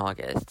back in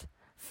August,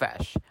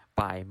 Fresh,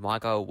 by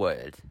Margot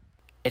Wood.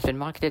 It's been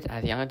marketed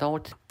as a young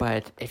adult,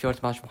 but it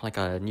feels much more like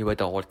a new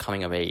adult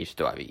coming-of-age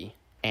story.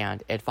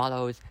 And it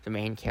follows the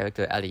main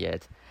character,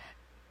 Elliot,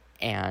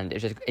 and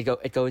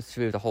it goes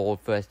through the whole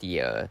first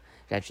year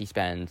that she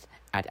spends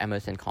at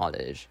Emerson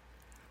College,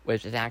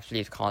 which is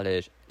actually the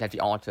college that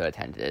the author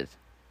attended.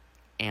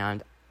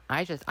 And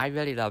I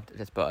really loved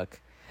this book.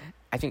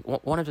 I think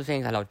one of the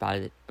things I loved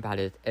about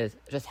it is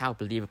just how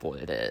believable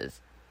it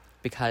is,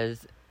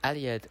 because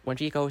Elliot, when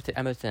she goes to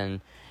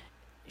Emerson,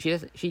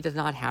 she does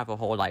not have a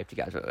whole life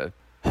together.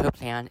 Her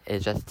plan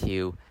is just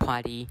to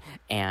party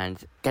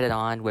and get it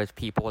on with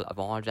people of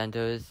all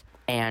genders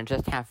and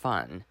just have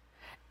fun.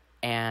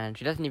 And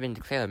she doesn't even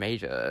declare a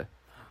major,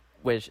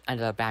 which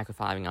ended up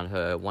backfiring on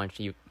her once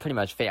she pretty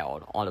much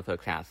failed all of her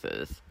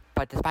classes.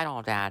 But despite all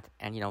of that,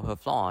 and, her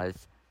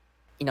flaws,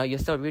 you're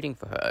still rooting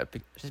for her,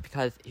 just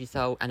because she's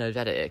so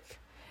energetic,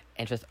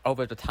 and just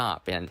over the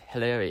top, and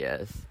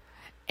hilarious.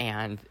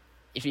 And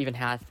she even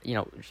has,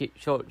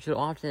 she'll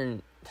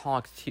often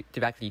talk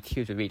directly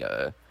to the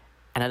reader.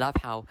 And I love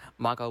how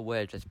Margot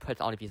Wood just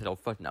puts all of these little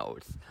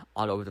footnotes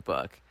all over the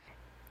book.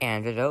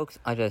 And the jokes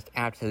are just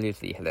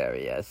absolutely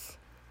hilarious.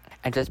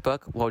 And this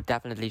book will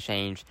definitely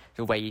change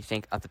the way you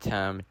think of the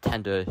term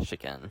tender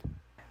chicken.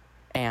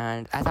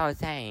 And as I was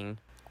saying,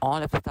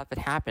 all of the stuff that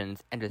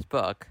happens in this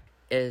book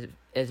is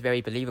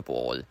very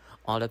believable.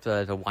 All of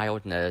the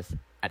wildness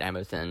at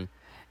Emerson.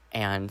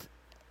 And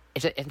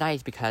it's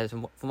nice because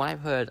from what I've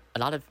heard, a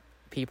lot of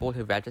people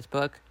who read this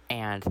book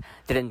and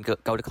didn't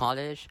go to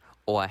college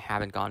or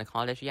haven't gone to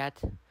college yet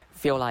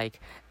feel like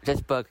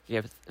this book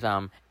gives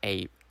them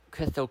a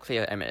crystal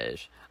clear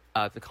image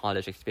of the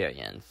college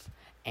experience.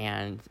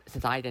 And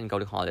since I didn't go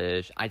to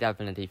college, I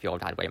definitely feel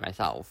that way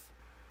myself.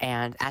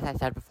 And as I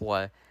said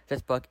before,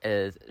 this book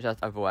is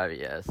just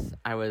hilarious.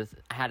 I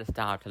had to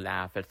stop to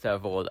laugh at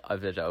several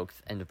of the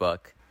jokes in the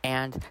book.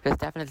 And this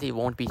definitely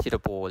won't be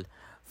suitable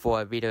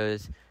for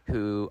readers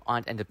who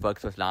aren't into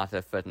books with lots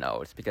of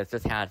footnotes, because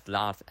this has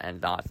lots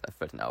and lots of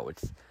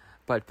footnotes.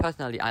 But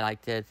personally, I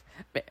liked it.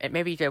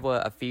 Maybe there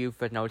were a few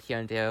footnotes here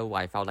and there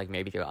where I felt like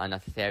maybe they were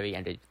unnecessary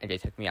and they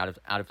took me out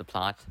of the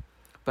plot.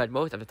 But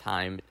most of the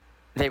time,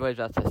 they were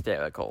just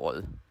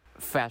hysterical.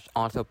 Fresh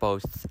also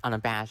boasts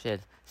unabashed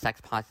sex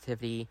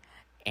positivity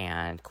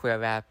and queer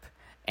rep,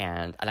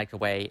 and I like the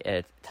way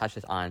it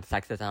touches on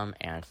sexism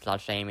and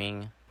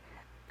slut-shaming.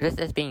 This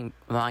is being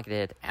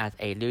marketed as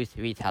a loose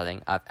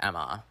retelling of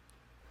Emma.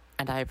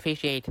 And I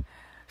appreciate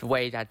the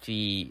way that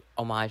the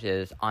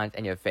homages aren't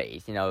in your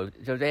face.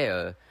 They're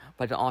there,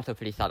 but they're also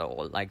pretty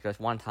subtle. Like, there's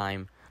one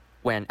time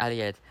when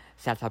Elliot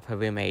sets up her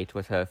roommate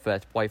with her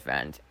first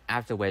boyfriend,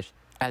 after which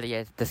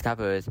Elliot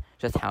discovers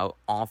just how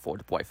awful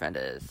the boyfriend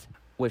is,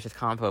 which is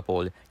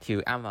comparable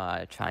to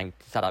Emma trying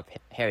to set up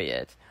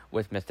Harriet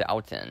with Mr.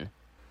 Elton.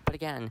 But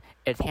again,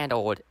 it's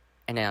handled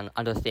in an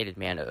understated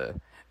manner,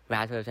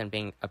 rather than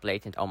being a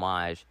blatant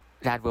homage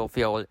that will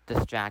feel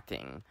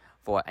distracting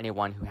for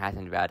anyone who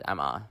hasn't read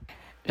Emma.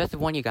 Just to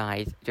warn you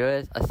guys, there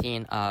is a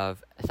scene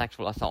of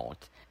sexual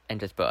assault in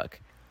this book.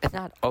 It's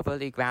not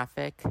overly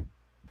graphic,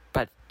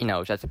 but,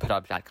 just to put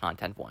up that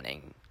content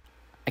warning.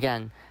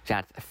 Again,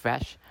 that's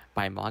Fresh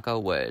by Margot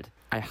Wood.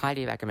 I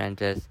highly recommend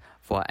this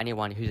for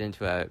anyone who's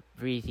into a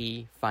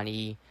breezy,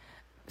 funny,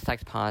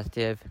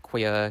 sex-positive,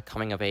 queer,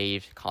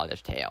 coming-of-age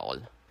college tale.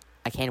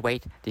 I can't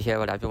wait to hear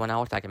what everyone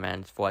else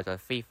recommends for the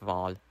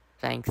free-for-all.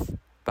 Thanks.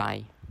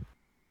 Bye.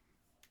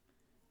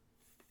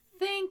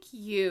 Thank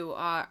you,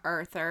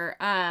 Arthur.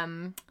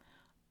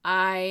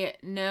 I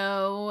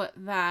know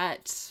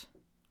that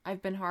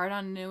I've been hard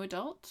on new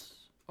adult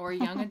or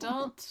young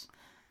adult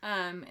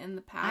in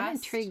the past. I'm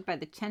intrigued by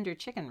the tender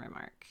chicken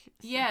remark.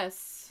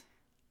 Yes.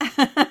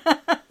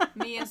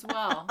 Me as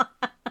well.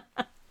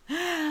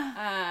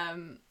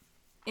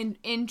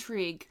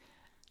 Intrigue.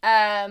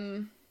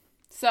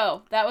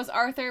 So that was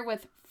Arthur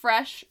with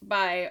Fresh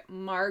by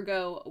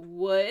Margot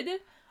Wood.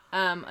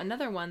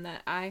 Another one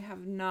that I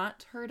have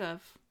not heard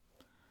of.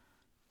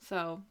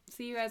 So,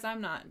 see, you guys,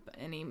 I'm not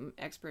any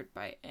expert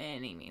by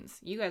any means.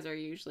 You guys are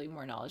usually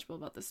more knowledgeable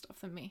about this stuff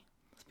than me.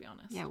 Let's be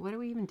honest. Yeah, what are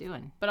we even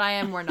doing? But I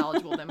am more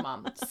knowledgeable than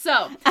Mom.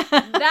 So,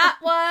 that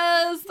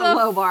was the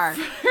low bar.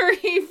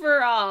 Free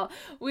for all.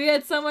 We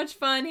had so much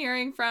fun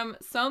hearing from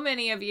so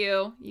many of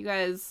you. You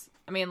guys,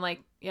 I mean,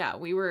 like, yeah,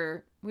 we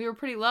were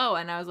pretty low,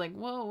 and I was like,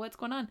 whoa, what's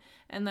going on?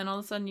 And then all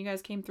of a sudden, you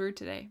guys came through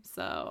today.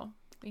 So,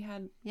 we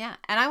had... Yeah,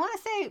 and I want to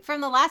say,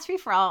 from the last Free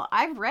for All,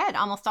 I've read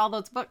almost all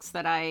those books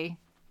that I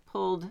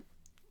pulled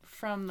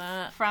from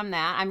that.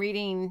 I'm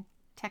reading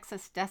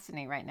Texas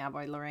Destiny right now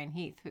by Lorraine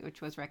Heath,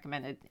 which was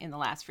recommended in the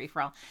last Free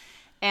for All,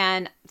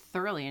 and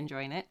thoroughly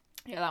enjoying it.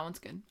 Yeah, that one's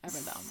good. I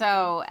read that one.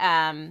 So,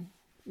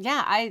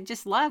 yeah, I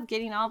just love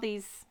getting all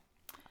these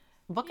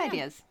book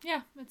ideas.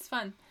 Yeah, it's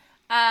fun.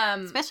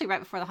 Especially right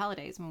before the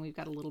holidays when we've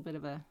got a little bit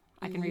of a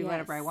I can read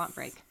whatever I want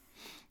break.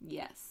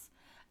 Yes.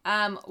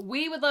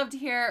 We would love to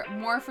hear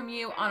more from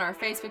you on our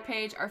Facebook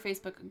page, our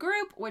Facebook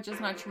group, which is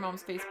Not Your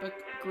Mom's Facebook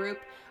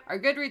group, our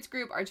Goodreads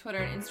group, our Twitter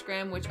and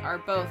Instagram, which are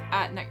both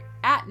at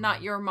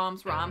Not Your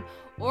Mom's Rom,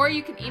 or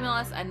you can email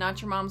us at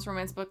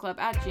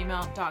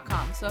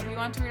notyourmomsromancebookclub@gmail.com. So if you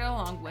want to read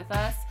along with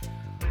us,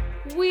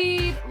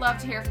 we'd love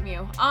to hear from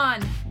you. On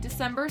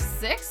December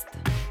 6th,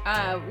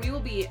 we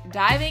will be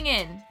diving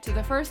in to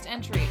the first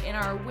entry in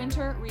our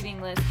winter reading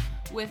list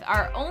with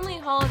our only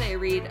holiday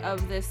read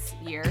of this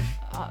year,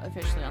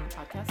 officially on the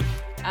podcast.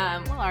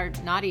 Well, her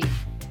naughty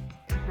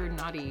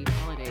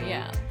holiday.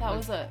 Yeah, that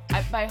was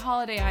by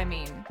holiday I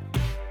mean.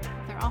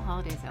 They're all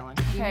holidays, Ellen.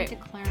 Okay. You need to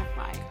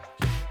clarify.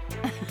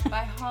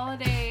 By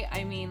holiday,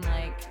 I mean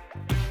like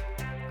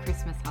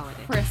Christmas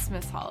holiday.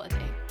 Christmas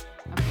holiday.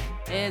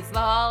 Okay. It's the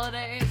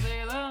holiday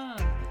season.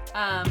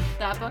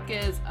 That book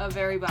is A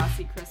Very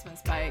Bossy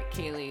Christmas by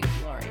Kaylee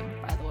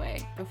Loring, by the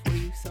way, before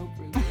you so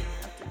rudely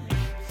interrupted me.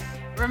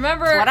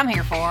 Remember, that's what I'm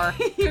here for.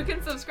 You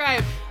can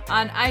subscribe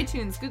on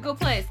iTunes, Google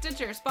Play,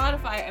 Stitcher,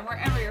 Spotify, and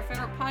wherever your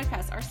favorite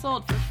podcasts are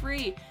sold for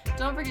free.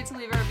 Don't forget to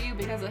leave a review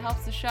because it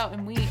helps the show,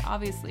 and we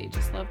obviously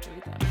just love to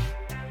read them.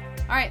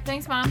 All right,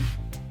 thanks, Mom.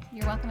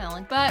 You're welcome,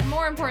 Ellen. But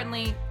more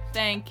importantly,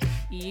 thank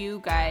you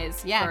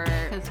guys for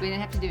because we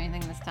didn't have to do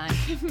anything this time.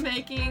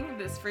 Making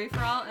this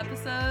free-for-all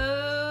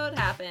episode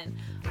happen.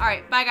 All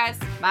right, bye, guys.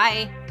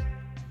 Bye.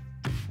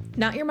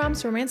 Not Your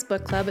Mom's Romance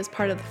Book Club is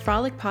part of the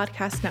Frolic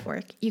Podcast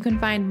Network. You can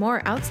find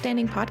more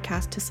outstanding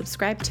podcasts to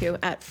subscribe to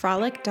at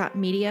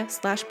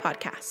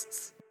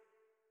frolic.media/podcasts.